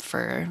keep up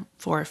for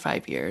 4 or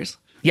 5 years.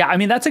 Yeah, I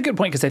mean, that's a good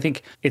point because I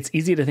think it's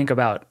easy to think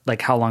about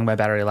like how long my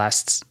battery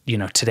lasts, you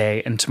know,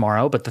 today and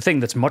tomorrow. But the thing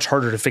that's much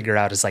harder to figure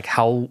out is like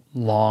how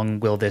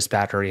long will this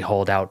battery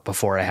hold out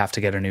before I have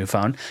to get a new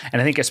phone?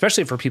 And I think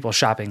especially for people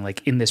shopping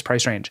like in this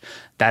price range,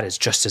 that is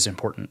just as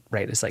important,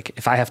 right? It's like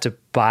if I have to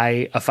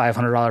buy a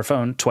 $500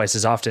 phone twice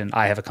as often,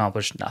 I have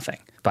accomplished nothing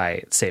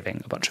by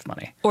saving a bunch of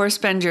money. Or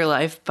spend your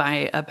life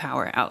by a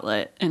power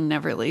outlet and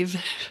never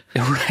leave.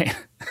 Right.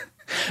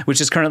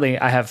 Which is currently,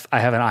 I have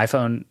an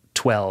iPhone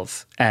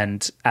 12.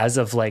 And as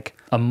of like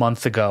a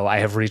month ago, I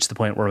have reached the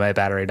point where my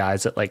battery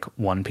dies at like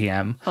 1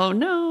 p.m. Oh,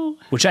 no.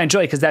 Which I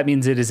enjoy because that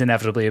means it is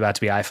inevitably about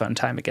to be iPhone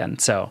time again.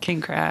 So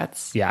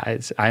congrats. Yeah,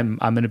 I'm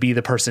going to be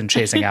the person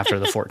chasing after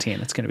the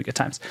 14. It's going to be good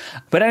times.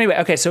 But anyway,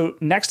 okay, so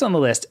next on the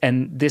list,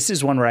 and this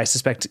is one where I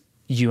suspect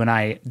you and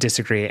I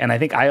disagree. And I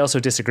think I also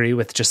disagree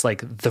with just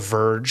like The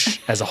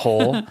Verge as a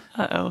whole,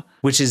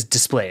 which is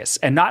displays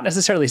and not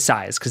necessarily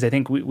size. Cause I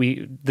think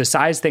we the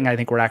size thing, I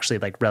think we're actually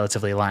like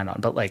relatively aligned on,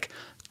 but like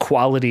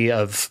quality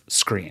of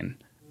screen.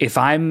 If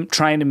I'm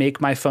trying to make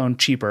my phone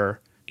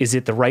cheaper, is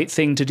it the right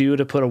thing to do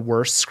to put a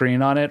worse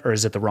screen on it? Or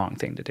is it the wrong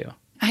thing to do?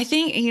 I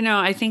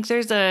think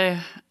there's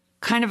a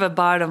kind of a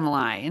bottom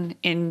line,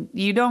 and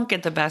you don't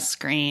get the best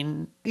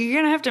screen. You're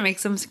going to have to make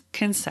some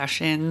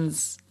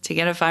concessions to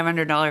get a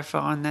 $500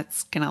 phone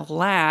that's going to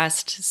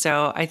last.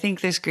 So I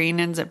think the screen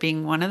ends up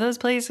being one of those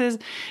places.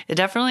 It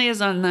definitely is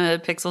on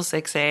the Pixel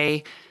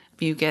 6a.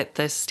 You get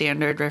the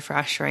standard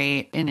refresh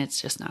rate, and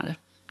it's just not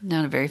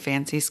a very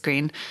fancy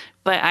screen.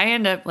 But I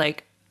end up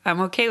like,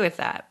 I'm okay with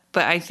that.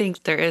 But I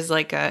think there is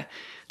like a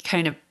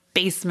kind of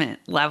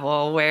basement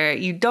level where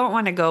you don't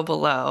want to go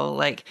below.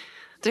 Like,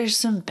 there's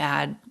some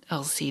bad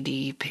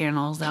LCD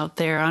panels out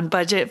there on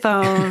budget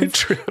phones.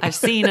 True. I've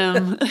seen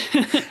them.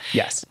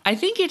 Yes. I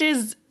think it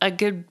is a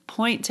good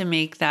point to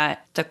make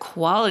that the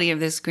quality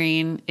of the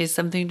screen is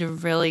something to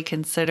really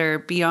consider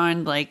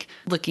beyond like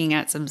looking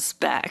at some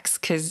specs,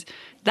 because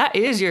that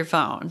is your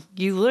phone.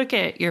 You look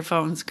at your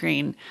phone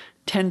screen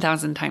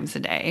 10,000 times a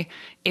day.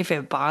 If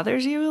it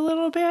bothers you a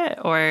little bit,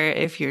 or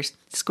if you're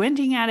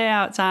squinting at it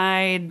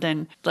outside,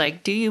 then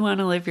like, do you want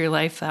to live your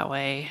life that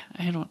way?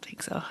 I don't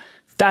think so.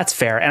 That's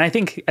fair. And I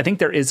think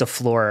there is a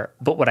floor,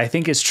 but what I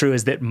think is true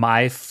is that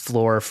my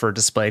floor for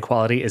display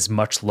quality is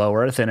much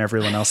lower than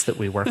everyone else that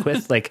we work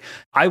with. Like,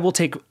 I will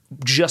take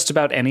just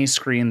about any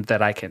screen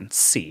that I can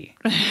see.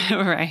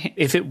 Right.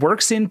 If it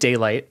works in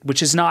daylight,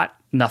 which is not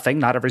nothing,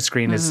 not every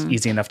screen is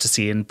easy enough to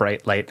see in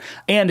bright light.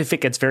 And if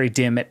it gets very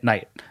dim at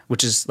night,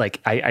 which is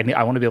like, I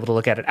want to be able to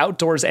look at it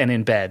outdoors and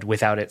in bed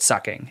without it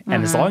sucking.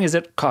 And as long as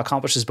it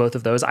accomplishes both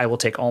of those, I will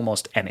take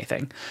almost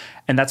anything.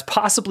 And that's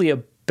possibly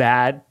a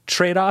bad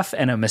trade-off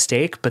and a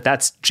mistake, but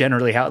that's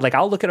generally how, like,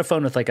 I'll look at a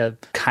phone with like a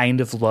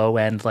kind of low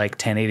end, like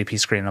 1080p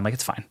screen, and I'm like,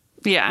 it's fine.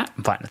 Yeah.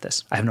 I'm fine with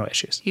this. I have no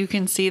issues. You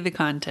can see the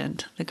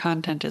content. The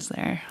content is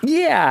there.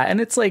 Yeah.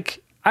 And it's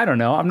like, I don't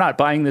know. I'm not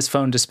buying this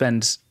phone to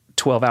spend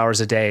 12 hours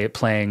a day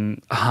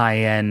playing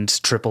high-end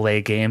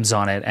AAA games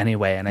on it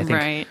anyway. And I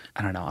think,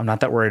 I don't know, I'm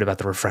not that worried about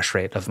the refresh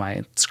rate of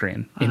my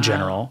screen in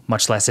general,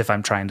 much less if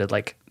I'm trying to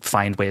like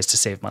find ways to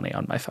save money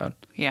on my phone.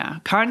 Yeah.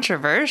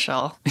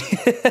 Controversial.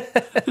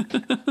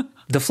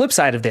 The flip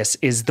side of this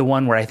is the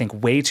one where I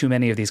think way too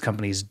many of these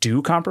companies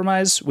do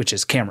compromise, which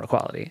is camera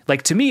quality.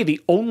 Like, to me,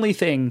 the only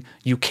thing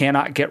you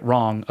cannot get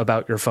wrong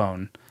about your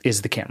phone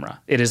is the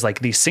camera. It is like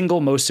the single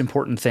most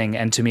important thing,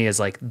 and to me is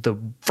like the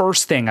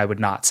first thing I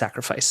would not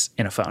sacrifice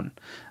in a phone.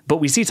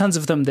 But we see tons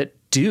of them that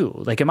do.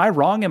 Like, am I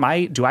wrong?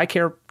 Do I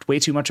care way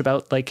too much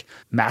about like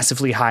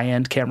massively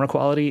high-end camera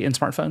quality in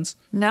smartphones?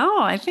 No,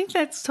 I think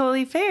that's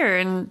totally fair.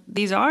 And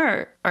these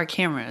are our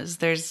cameras.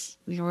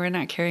 We're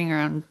not carrying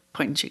around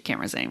point and shoot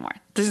cameras anymore.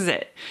 This is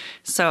it.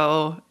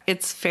 So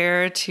it's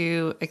fair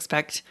to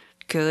expect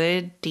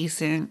good,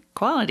 decent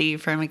quality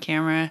from a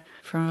camera,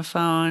 from a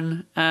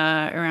phone,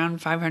 around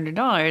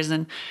 $500.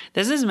 And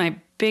this is my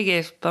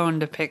biggest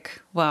bone to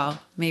pick.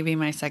 Well, maybe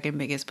my second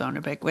biggest bone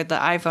to pick with the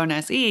iPhone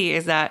SE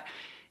is that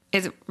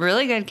it's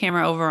really good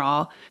camera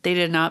overall. They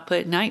did not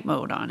put night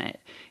mode on it.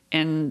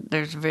 And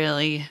there's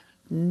really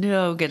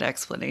no good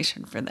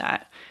explanation for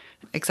that,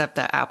 except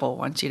that Apple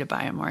wants you to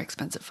buy a more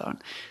expensive phone.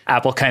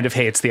 Apple kind of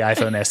hates the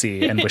iPhone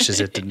SE and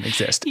wishes it didn't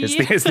exist, is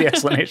the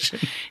explanation.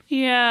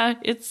 Yeah,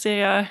 it's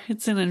an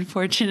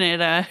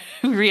unfortunate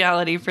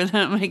reality for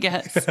them, I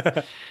guess.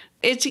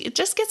 It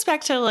just gets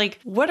back to like,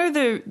 what are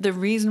the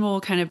reasonable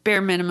kind of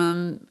bare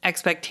minimum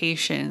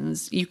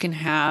expectations you can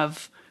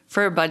have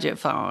for a budget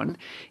phone?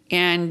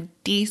 And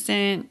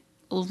decent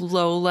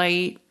low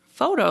light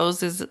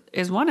photos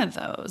is one of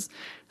those.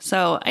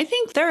 So I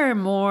think there are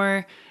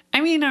more. I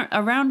mean,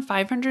 around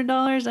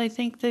 $500, I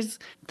think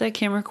the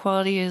camera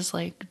quality is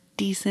like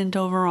decent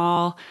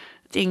overall.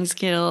 Things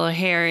get a little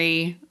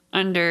hairy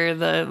under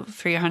the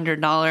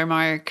 $300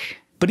 mark.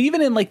 But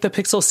even in like the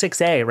Pixel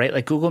 6a, right?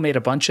 Like, Google made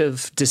a bunch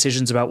of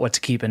decisions about what to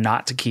keep and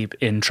not to keep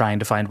in trying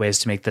to find ways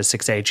to make the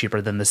 6a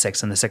cheaper than the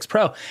 6 and the 6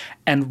 Pro.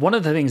 And one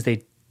of the things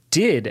they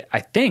did,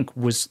 I think,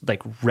 was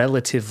like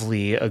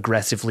relatively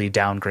aggressively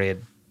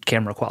downgrade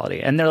camera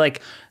quality. And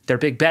their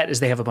big bet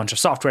is they have a bunch of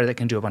software that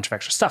can do a bunch of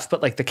extra stuff, but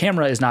like the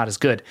camera is not as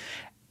good.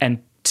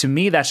 And to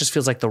me, that just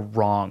feels like the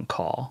wrong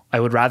call.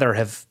 I would rather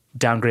have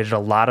downgraded a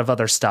lot of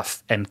other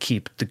stuff and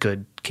keep the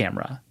good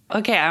camera.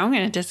 Okay, I'm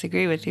going to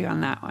disagree with you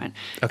on that one.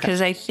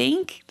 Because I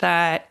think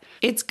that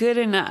it's good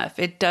enough.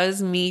 It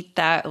does meet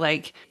that,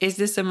 like, is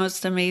this the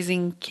most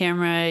amazing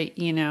camera?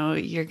 You know,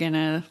 you're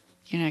not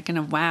going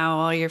to wow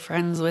all your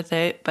friends with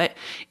it, but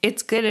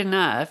it's good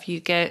enough. You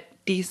get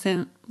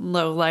decent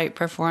low light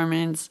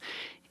performance.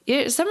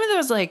 Some of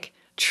those like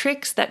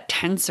tricks that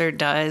Tensor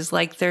does.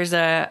 Like there's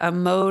a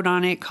mode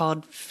on it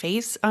called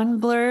face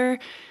unblur.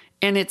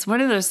 And it's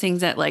one of those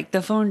things that like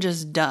the phone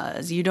just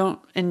does. You don't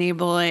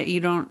enable it. You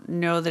don't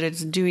know that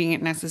it's doing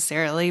it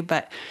necessarily,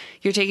 but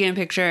you're taking a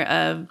picture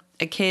of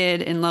a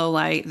kid in low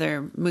light.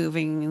 They're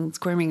moving and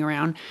squirming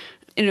around.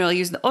 And it'll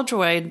use the ultra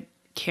wide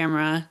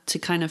camera to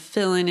kind of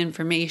fill in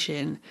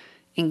information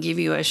and give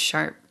you a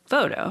sharp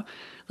photo.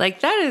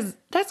 Like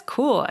that's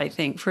cool, I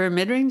think. For a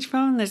mid-range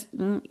phone,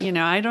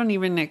 I don't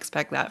even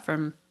expect that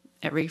from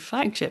every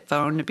flagship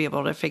phone to be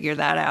able to figure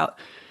that out.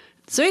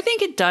 So I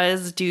think it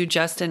does do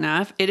just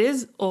enough. It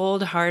is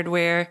old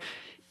hardware.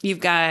 You've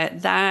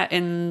got that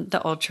and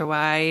the ultra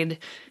wide.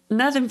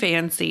 Nothing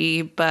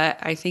fancy, but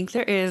I think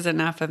there is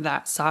enough of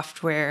that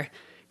software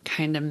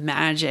kind of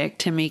magic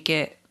to make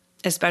it,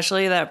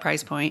 especially that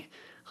price point,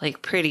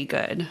 like pretty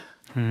good.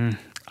 All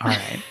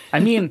right. I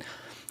mean,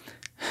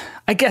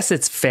 I guess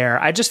it's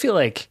fair. I just feel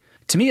like,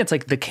 to me, it's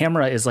like the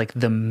camera is like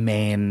the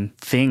main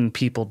thing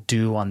people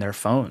do on their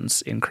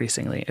phones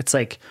increasingly. It's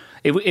like,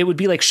 it would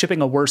be like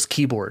shipping a worse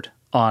keyboard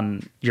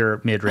on your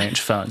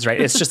mid-range phones,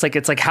 right? It's just like,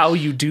 it's like how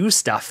you do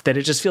stuff that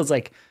it just feels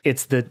like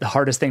it's the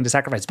hardest thing to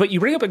sacrifice. But you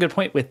bring up a good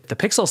point with the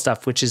Pixel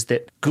stuff, which is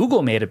that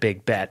Google made a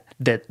big bet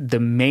that the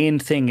main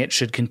thing it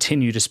should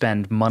continue to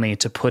spend money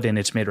to put in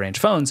its mid-range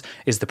phones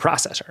is the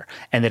processor.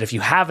 And that if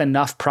you have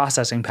enough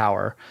processing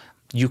power,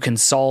 you can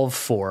solve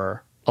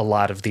for a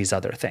lot of these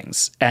other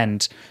things.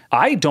 And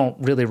I don't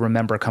really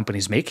remember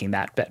companies making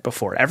that bet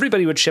before.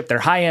 Everybody would ship their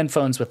high-end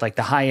phones with like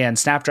the high-end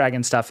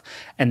Snapdragon stuff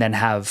and then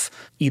have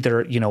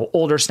either,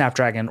 older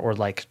Snapdragon or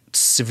like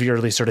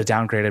severely sort of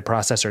downgraded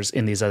processors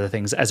in these other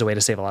things as a way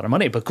to save a lot of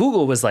money. But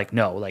Google was like,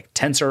 no, like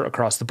Tensor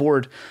across the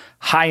board,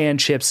 high-end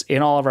chips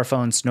in all of our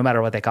phones, no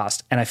matter what they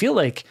cost. And I feel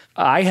like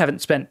I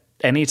haven't spent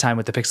any time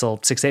with the Pixel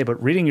 6a,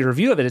 but reading your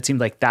review of it, it seemed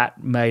like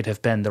that might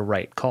have been the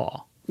right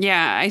call.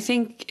 Yeah, I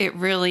think it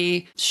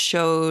really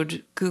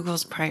showed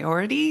Google's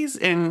priorities,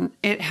 and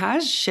it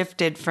has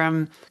shifted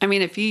from,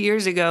 a few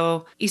years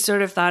ago, you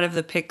sort of thought of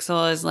the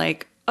Pixel as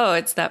like, oh,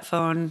 it's that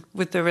phone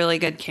with the really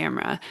good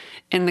camera.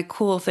 And the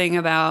cool thing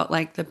about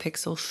like the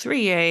Pixel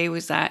 3a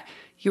was that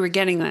you were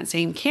getting that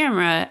same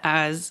camera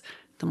as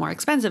the more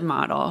expensive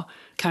model.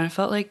 Kind of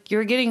felt like you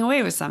were getting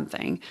away with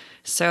something.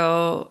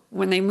 So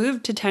when they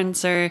moved to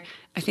Tensor,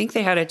 I think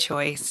they had a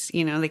choice.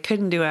 They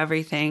couldn't do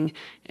everything.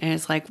 And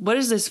it's like, what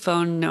is this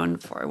phone known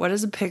for? What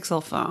is a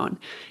Pixel phone?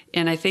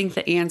 And I think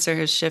the answer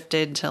has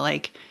shifted to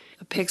like,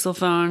 a Pixel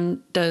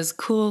phone does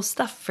cool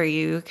stuff for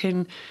you. It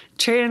can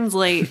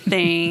translate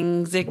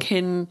things. It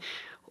can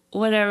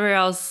whatever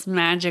else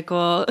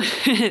magical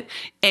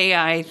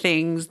AI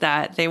things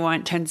that they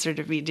want Tensor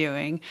to be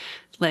doing.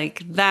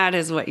 Like that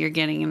is what you're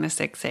getting in the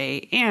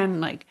 6A,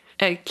 and like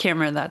a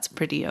camera that's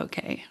pretty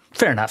okay.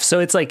 Fair enough. So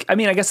it's like, I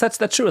guess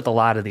that's true with a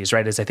lot of these,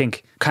 right? Is I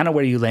think kind of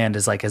where you land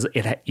is like,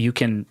 you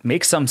can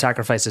make some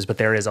sacrifices, but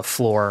there is a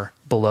floor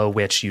below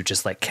which you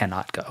just like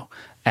cannot go.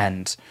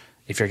 And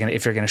if you're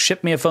gonna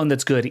ship me a phone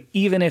that's good,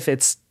 even if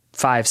it's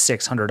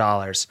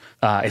 $500-600,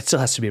 it still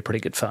has to be a pretty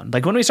good phone.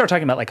 Like when we start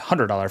talking about like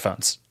 $100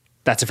 phones,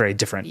 that's a very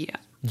different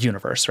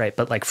universe, right?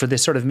 But like for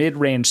this sort of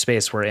mid-range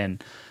space we're in,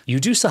 you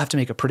do still have to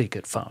make a pretty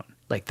good phone.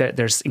 Like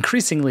there's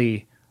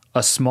increasingly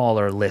a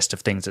smaller list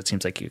of things it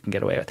seems like you can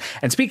get away with.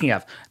 And speaking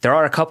of, there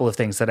are a couple of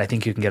things that I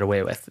think you can get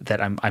away with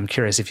that I'm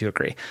curious if you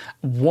agree.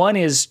 One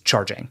is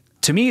charging.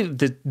 To me,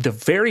 the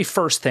very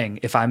first thing,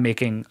 if I'm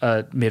making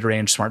a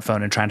mid-range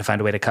smartphone and trying to find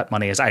a way to cut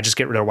money, is I just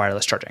get rid of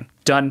wireless charging.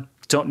 Done.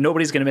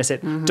 Nobody's going to miss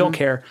it. Mm-hmm. Don't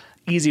care.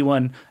 Easy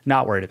one.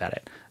 Not worried about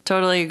it.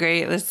 Totally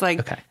agree. It's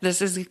like,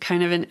 This is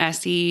kind of an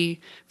SE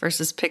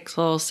versus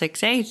Pixel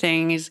 6a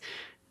thing. Is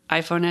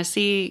iPhone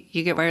SE,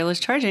 you get wireless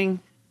charging.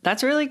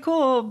 That's really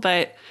cool.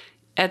 But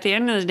at the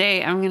end of the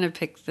day, I'm going to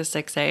pick the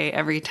 6a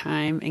every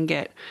time and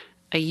get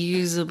a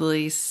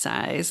usably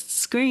sized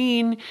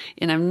screen.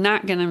 And I'm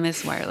not going to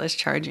miss wireless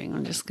charging.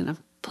 I'm just going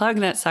to plug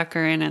that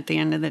sucker in at the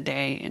end of the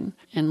day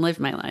and live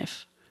my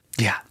life.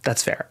 Yeah,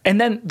 that's fair.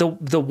 And then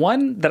the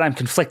one that I'm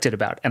conflicted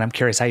about, and I'm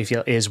curious how you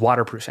feel, is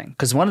waterproofing.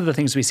 Because one of the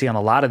things we see on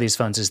a lot of these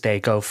phones is they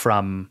go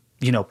from,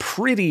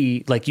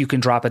 pretty, like you can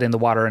drop it in the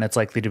water and it's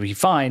likely to be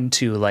fine,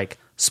 to like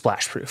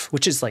splash proof,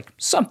 which is like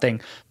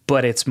something,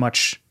 but it's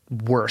much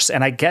worse.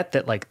 And I get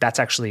that like that's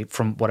actually,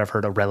 from what I've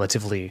heard, a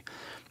relatively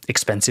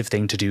expensive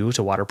thing to do,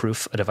 to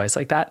waterproof a device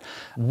like that.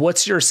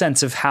 What's your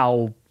sense of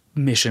how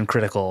mission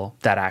critical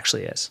that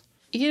actually is?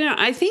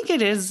 I think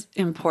it is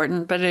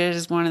important, but it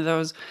is one of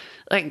those,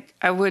 like,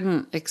 I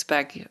wouldn't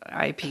expect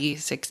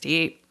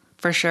IP68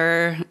 for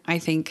sure. I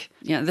think,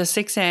 the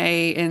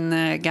 6A and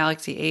the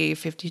Galaxy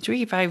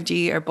A53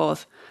 5G are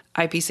both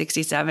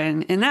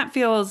IP67. And that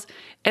feels,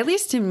 at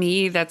least to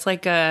me, that's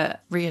like a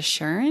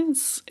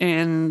reassurance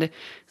and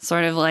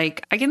sort of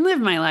like, I can live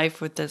my life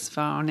with this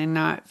phone and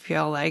not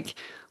feel like,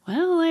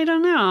 well, I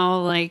don't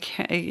know,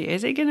 like,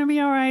 is it going to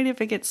be all right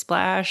if it gets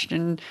splashed?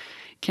 And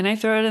can I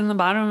throw it in the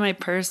bottom of my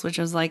purse, which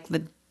is like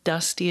the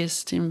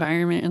dustiest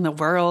environment in the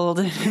world?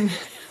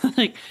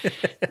 Like,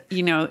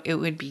 it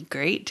would be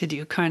great to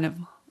do kind of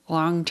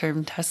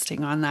long-term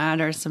testing on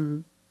that, or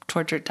some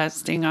torture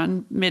testing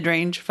on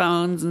mid-range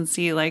phones and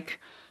see like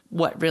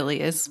what really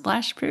is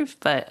splash proof.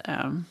 But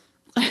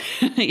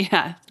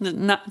yeah,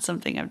 not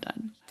something I've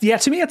done. Yeah,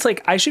 to me, it's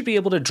like I should be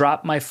able to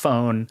drop my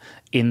phone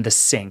in the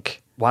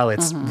sink while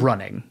it's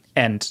running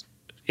and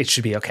it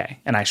should be okay.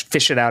 And I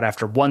fish it out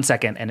after 1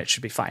 second and it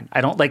should be fine. I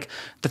don't like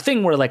the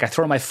thing where like I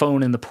throw my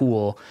phone in the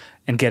pool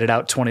and get it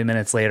out 20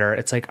 minutes later.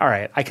 It's like, all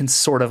right, I can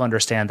sort of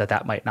understand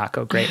that might not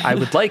go great. I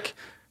would like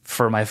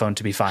for my phone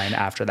to be fine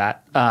after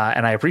that.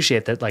 And I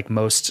appreciate that like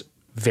most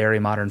very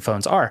modern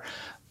phones are,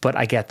 but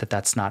I get that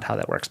that's not how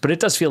that works. But it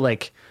does feel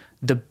like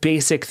the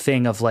basic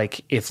thing of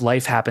like, if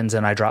life happens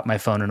and I drop my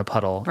phone in a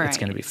puddle, it's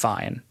going to be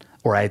fine.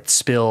 Or I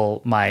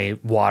spill my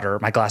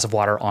glass of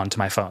water onto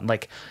my phone.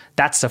 Like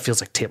that stuff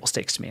feels like table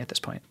stakes to me at this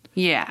point.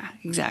 Yeah,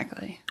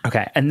 exactly.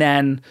 Okay. And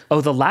then,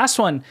 the last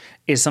one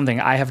is something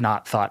I have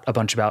not thought a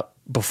bunch about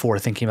before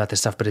thinking about this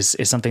stuff, but is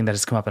something that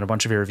has come up in a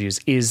bunch of your reviews,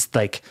 is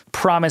like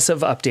promise of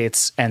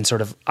updates and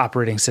sort of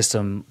operating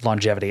system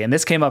longevity. And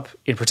this came up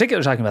in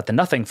particular talking about the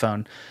Nothing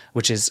phone,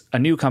 which is a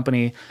new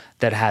company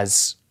that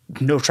has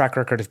no track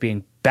record of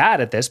being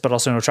bad at this, but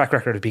also no track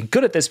record of being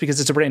good at this because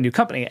it's a brand new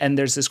company. And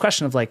there's this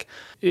question of like,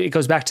 it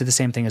goes back to the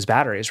same thing as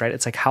batteries, right?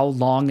 It's like, how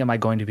long am I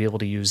going to be able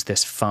to use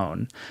this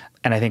phone?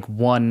 And I think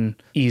one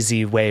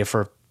easy way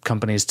for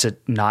companies to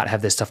not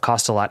have this stuff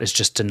cost a lot is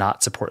just to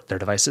not support their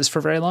devices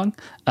for very long.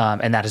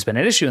 And that has been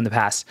an issue in the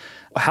past.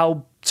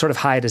 How sort of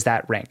high does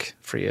that rank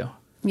for you?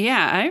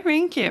 Yeah, I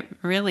rank it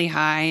really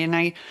high. And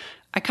I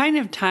kind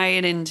of tie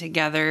it in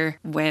together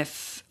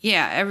with,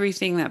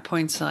 everything that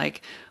points to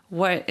like,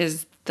 what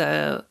is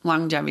the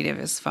longevity of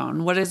his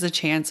phone? What is the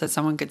chance that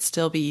someone could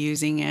still be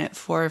using it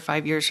 4 or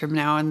 5 years from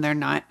now and they're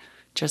not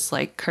just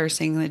like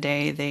cursing the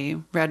day they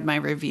read my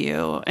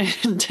review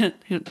and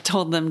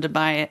told them to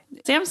buy it?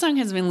 Samsung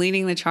has been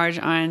leading the charge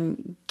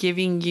on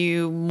giving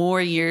you more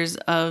years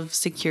of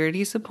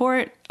security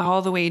support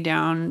all the way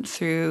down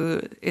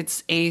through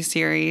its A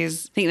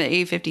series. I think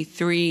the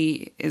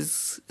A53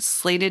 is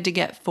slated to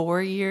get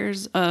 4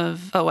 years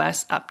of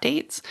OS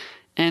updates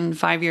and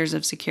 5 years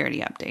of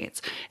security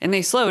updates. And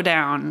they slow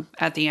down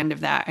at the end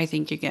of that. I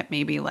think you get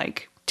maybe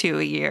like 2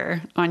 a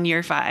year on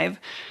year 5.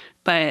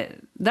 But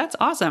that's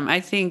awesome.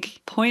 I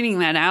think pointing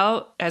that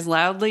out as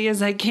loudly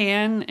as I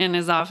can and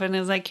as often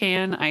as I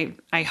can,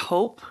 I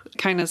hope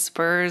kind of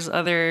spurs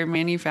other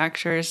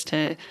manufacturers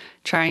to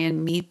try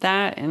and meet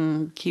that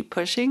and keep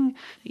pushing.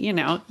 You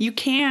know, you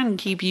can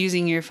keep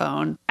using your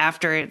phone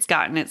after it's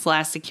gotten its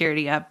last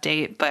security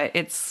update, but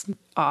it's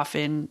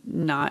often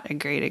not a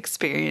great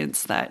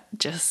experience that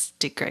just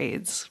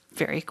degrades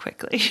very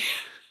quickly.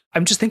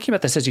 I'm just thinking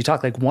about this as you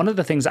talk. Like one of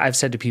the things I've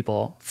said to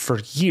people for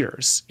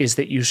years is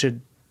that you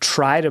should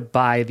try to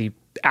buy the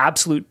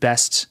absolute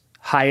best,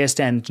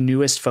 highest end,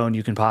 newest phone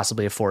you can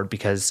possibly afford,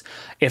 because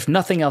if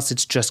nothing else,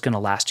 it's just going to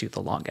last you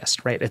the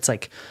longest, right? It's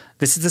like,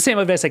 this is the same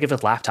advice I give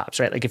with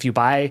laptops, right? Like if you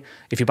buy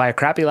a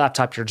crappy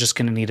laptop, you're just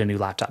going to need a new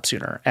laptop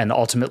sooner. And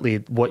ultimately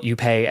what you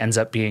pay ends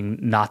up being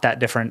not that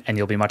different, and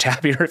you'll be much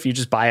happier if you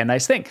just buy a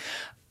nice thing.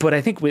 But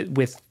I think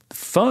with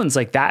phones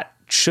like that,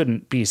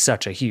 shouldn't be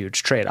such a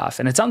huge trade-off.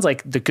 And it sounds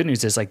like the good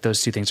news is like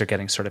those two things are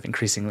getting sort of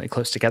increasingly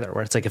close together,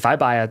 where it's like if I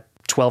buy a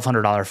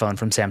 $1,200 phone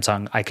from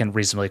Samsung, I can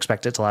reasonably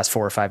expect it to last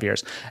 4 or 5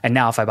 years. And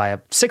now if I buy a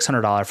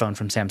 $600 phone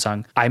from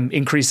Samsung, I'm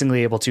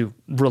increasingly able to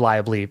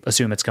reliably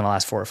assume it's going to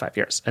last 4 or 5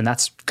 years. And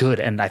that's good.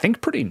 And I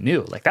think pretty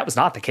new. Like that was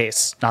not the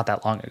case not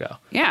that long ago.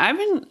 Yeah,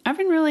 I've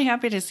been really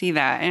happy to see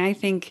that. And I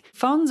think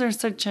phones are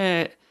such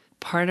a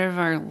part of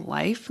our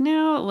life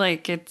now.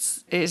 Like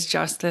it's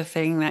just the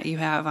thing that you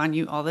have on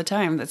you all the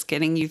time that's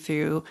getting you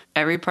through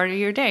every part of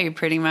your day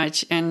pretty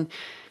much. And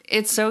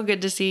it's so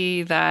good to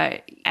see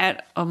that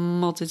at a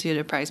multitude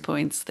of price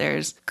points,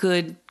 there's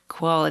good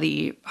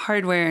quality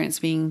hardware and it's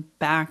being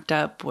backed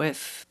up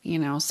with,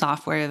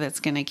 software that's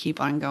going to keep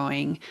on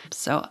going.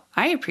 So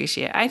I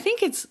appreciate it. I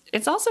think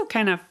it's also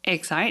kind of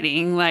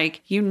exciting.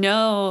 Like,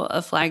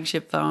 a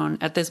flagship phone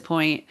at this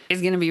point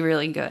is going to be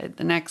really good.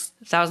 The next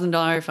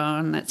 $1,000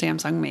 phone that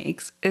Samsung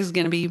makes is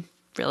going to be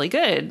really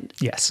good.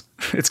 Yes.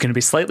 It's going to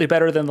be slightly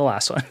better than the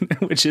last one,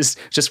 which is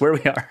just where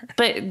we are.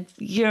 But,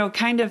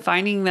 kind of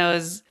finding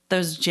those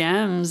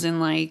gems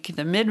in like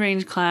the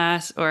mid-range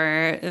class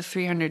or the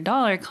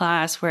 $300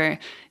 class where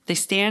they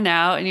stand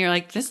out and you're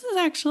like, this is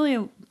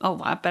actually a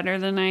lot better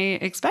than I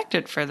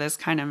expected for this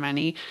kind of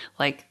money.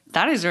 Like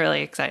that is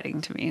really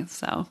exciting to me.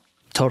 So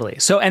totally.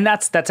 So, and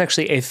that's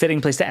actually a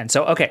fitting place to end.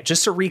 So, okay,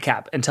 just to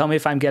recap and tell me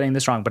if I'm getting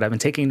this wrong, but I've been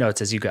taking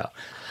notes as you go.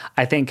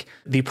 I think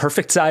the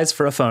perfect size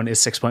for a phone is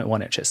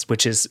 6.1 inches,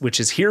 which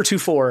is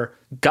heretofore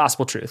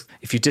gospel truth.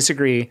 If you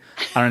disagree,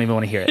 I don't even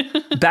want to hear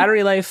it.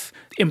 Battery life,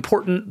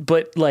 important,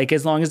 but like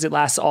as long as it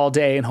lasts all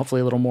day and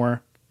hopefully a little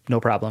more, no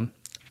problem.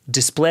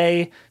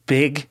 Display,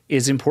 big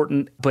is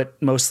important,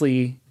 but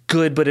mostly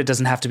good, but it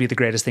doesn't have to be the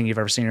greatest thing you've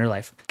ever seen in your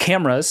life.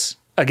 Cameras,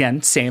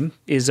 again, same,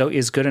 is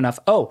good enough.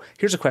 Oh,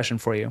 here's a question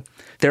for you.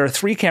 There are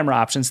 3 camera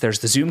options. There's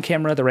the zoom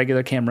camera, the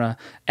regular camera,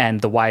 and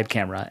the wide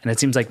camera. And it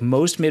seems like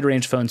most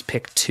mid-range phones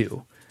pick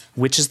 2.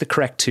 Which is the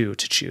correct two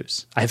to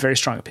choose? I have very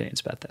strong opinions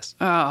about this.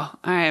 Oh,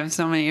 I have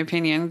so many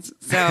opinions.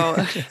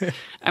 So,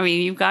 I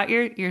mean, you've got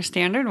your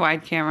standard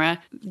wide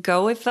camera.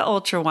 Go with the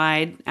ultra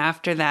wide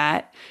after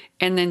that.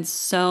 And then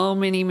so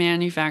many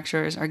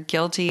manufacturers are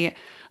guilty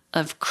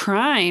of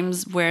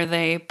crimes where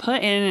they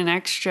put in an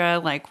extra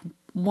like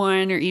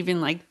 1 or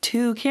even like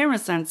 2 camera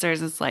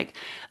sensors. It's like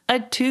a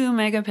 2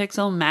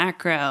 megapixel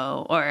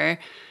macro or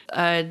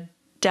a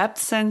depth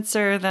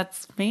sensor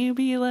that's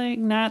maybe like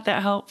not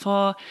that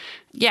helpful.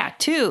 Yeah,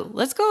 2.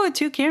 Let's go with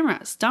 2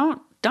 cameras.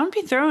 Don't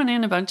be throwing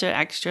in a bunch of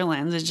extra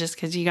lenses just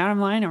because you got them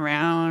lying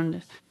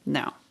around.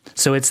 No.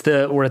 So we're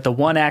at the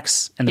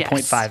 1x and the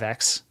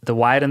 0.5x, the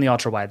wide and the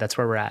ultra wide. That's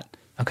where we're at.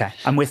 Okay,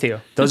 I'm with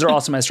you. Those are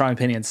also my strong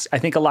opinions. I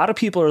think a lot of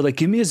people are like,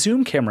 give me a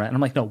zoom camera. And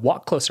I'm like, no,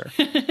 walk closer.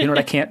 You know what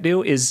I can't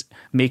do is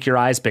make your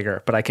eyes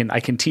bigger, but I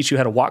can teach you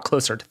how to walk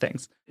closer to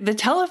things. The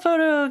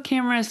telephoto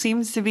camera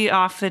seems to be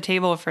off the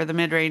table for the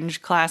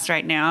mid-range class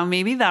right now.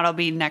 Maybe that'll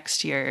be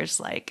next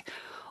year's like,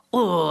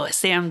 oh,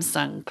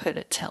 Samsung put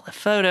a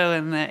telephoto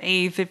in the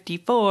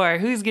A54.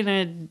 Who's going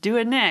to do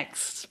it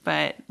next?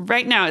 But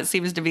right now it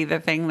seems to be the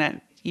thing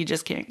that you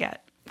just can't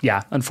get.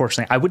 Yeah,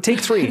 unfortunately. I would take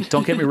 3,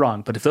 don't get me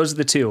wrong. But if those are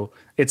the 2,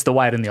 it's the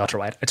wide and the ultra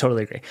wide. I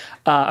totally agree.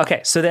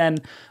 Okay, so then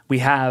we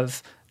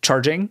have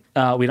charging.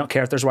 We don't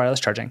care if there's wireless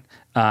charging.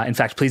 In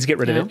fact, please get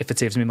rid of it if it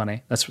saves me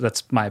money.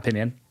 That's my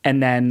opinion.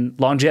 And then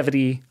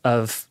longevity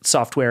of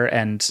software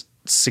and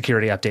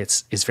security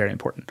updates is very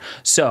important.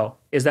 So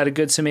is that a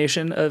good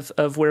summation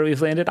of where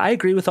we've landed? I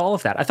agree with all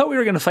of that. I thought we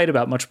were going to fight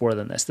about much more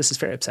than this. This is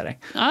very upsetting.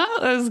 Oh,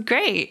 that was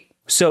great.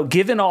 So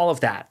given all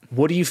of that,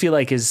 what do you feel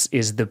like is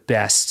the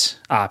best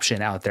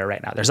option out there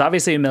right now? There's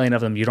obviously a million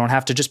of them. You don't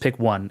have to just pick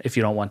one if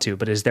you don't want to,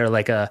 but is there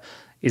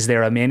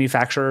a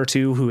manufacturer or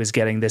two who is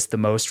getting this the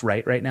most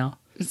right now?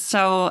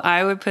 So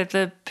I would put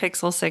the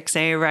Pixel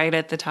 6a right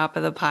at the top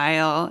of the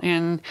pile.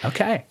 And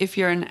if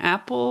you're an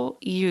Apple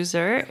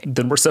user,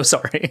 then we're so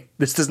sorry.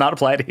 This does not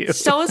apply to you.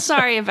 So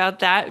sorry about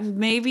that.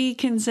 Maybe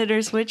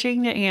consider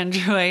switching to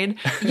Android.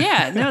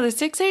 Yeah, no, the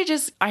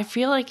 6a I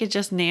feel like it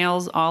just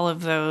nails all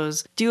of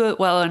those. Do it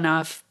well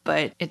enough,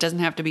 but it doesn't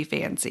have to be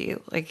fancy.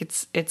 Like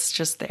it's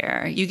just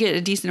there. You get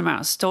a decent amount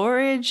of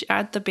storage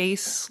at the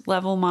base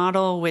level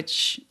model,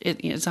 which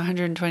is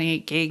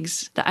 128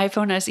 gigs. The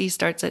iPhone SE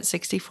starts at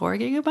 64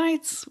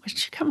 gigabytes,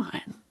 which, come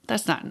on,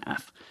 that's not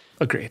enough.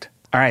 Agreed.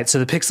 All right,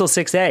 so the Pixel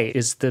 6a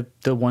is the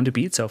one to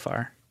beat so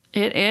far.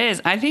 It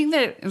is. I think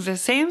that the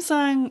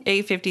Samsung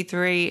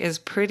A53 is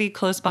pretty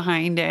close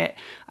behind it.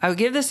 I would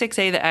give the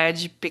 6A the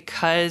edge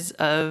because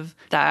of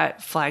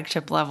that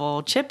flagship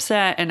level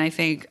chipset. And I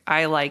think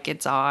I like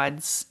its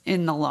odds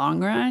in the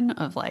long run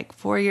of like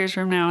 4 years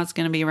from now, it's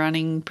going to be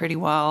running pretty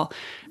well.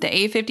 The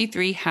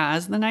A53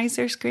 has the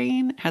nicer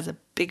screen, has a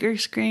bigger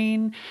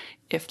screen,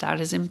 if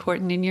that is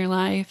important in your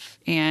life.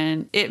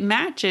 And it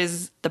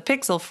matches the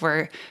Pixel for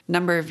a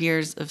number of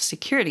years of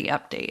security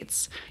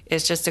updates.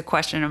 It's just a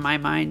question in my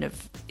mind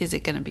of, is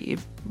it going to be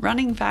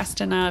running fast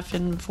enough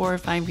in 4 or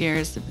 5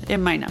 years? It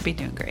might not be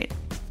doing great.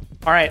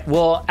 All right.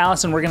 Well,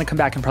 Allison, we're going to come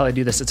back and probably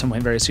do this at some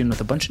point very soon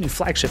with a bunch of new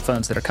flagship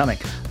phones that are coming.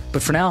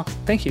 But for now,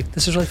 thank you.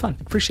 This was really fun.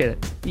 Appreciate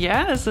it.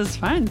 Yeah, this is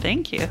fun.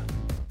 Thank you.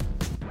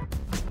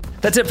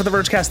 That's it for the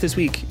Vergecast this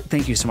week.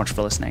 Thank you so much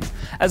for listening.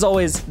 As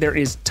always, there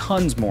is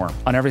tons more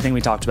on everything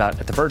we talked about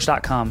at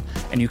theverge.com,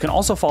 and you can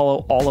also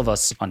follow all of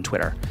us on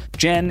Twitter.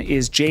 Jen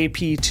is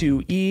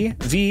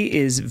JP2E, V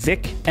is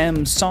Vic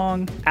M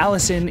Song,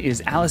 Allison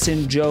is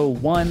Allison Joe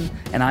 1,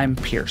 and I'm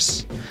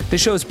Pierce. This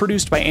show is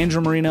produced by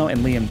Andrew Marino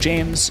and Liam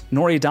James.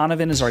 Nori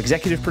Donovan is our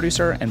executive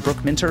producer, and Brooke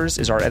Minters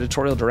is our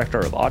editorial director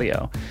of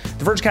audio.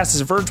 The Vergecast is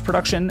a Verge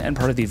production and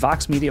part of the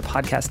Vox Media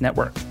Podcast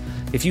Network.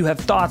 If you have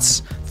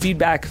thoughts,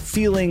 feedback,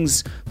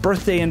 feelings,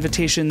 birthday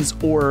invitations,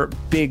 or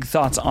big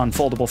thoughts on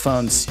foldable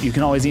phones, you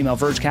can always email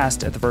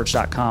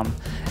vergecast@theverge.com.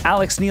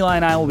 Alex, Neela,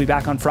 and I will be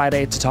back on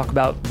Friday to talk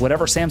about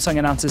whatever Samsung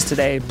announces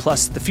today,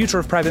 plus the future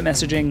of private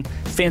messaging,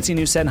 fancy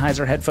new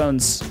Sennheiser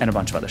headphones, and a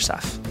bunch of other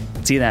stuff.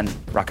 See you then.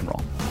 Rock and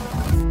roll.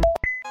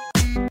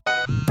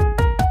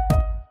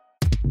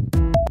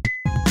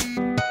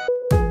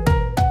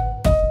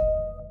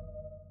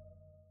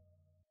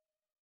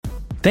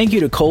 Thank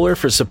you to Kohler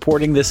for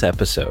supporting this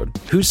episode.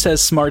 Who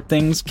says smart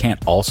things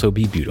can't also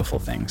be beautiful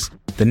things?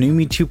 The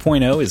NUMI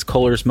 2.0 is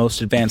Kohler's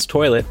most advanced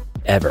toilet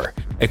ever.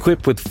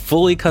 Equipped with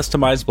fully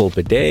customizable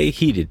bidet,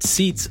 heated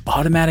seats,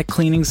 automatic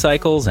cleaning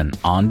cycles, and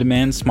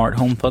on-demand smart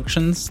home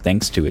functions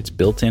thanks to its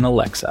built-in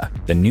Alexa.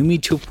 The NUMI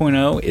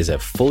 2.0 is a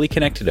fully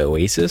connected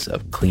oasis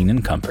of clean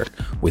and comfort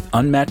with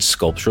unmatched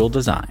sculptural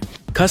design.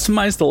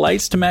 Customize the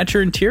lights to match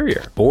your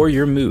interior or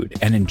your mood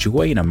and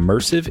enjoy an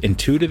immersive,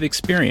 intuitive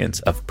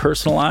experience of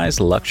personalized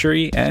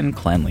luxury and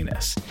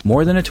cleanliness.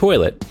 More than a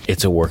toilet,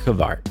 it's a work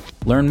of art.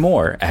 Learn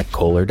more at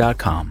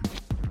Kohler.com.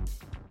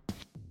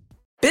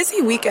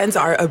 Busy weekends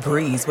are a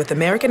breeze with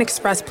American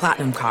Express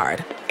Platinum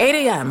Card. 8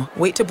 a.m.,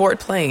 wait to board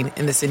plane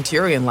in the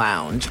Centurion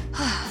Lounge.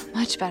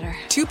 Much better.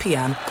 2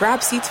 p.m.,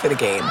 grab seats for the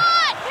game.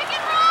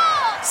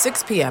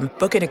 6 p.m.,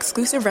 book an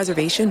exclusive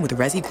reservation with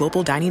Resi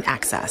Global Dining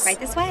Access. Right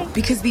this way.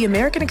 Because the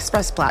American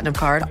Express Platinum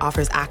Card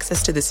offers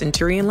access to the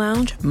Centurion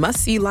Lounge,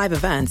 must-see live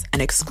events,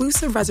 and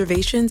exclusive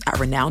reservations at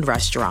renowned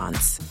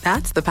restaurants.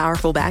 That's the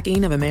powerful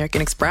backing of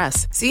American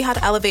Express. See how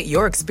to elevate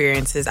your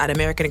experiences at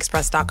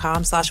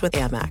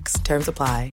americanexpress.com/withAmex. Terms apply.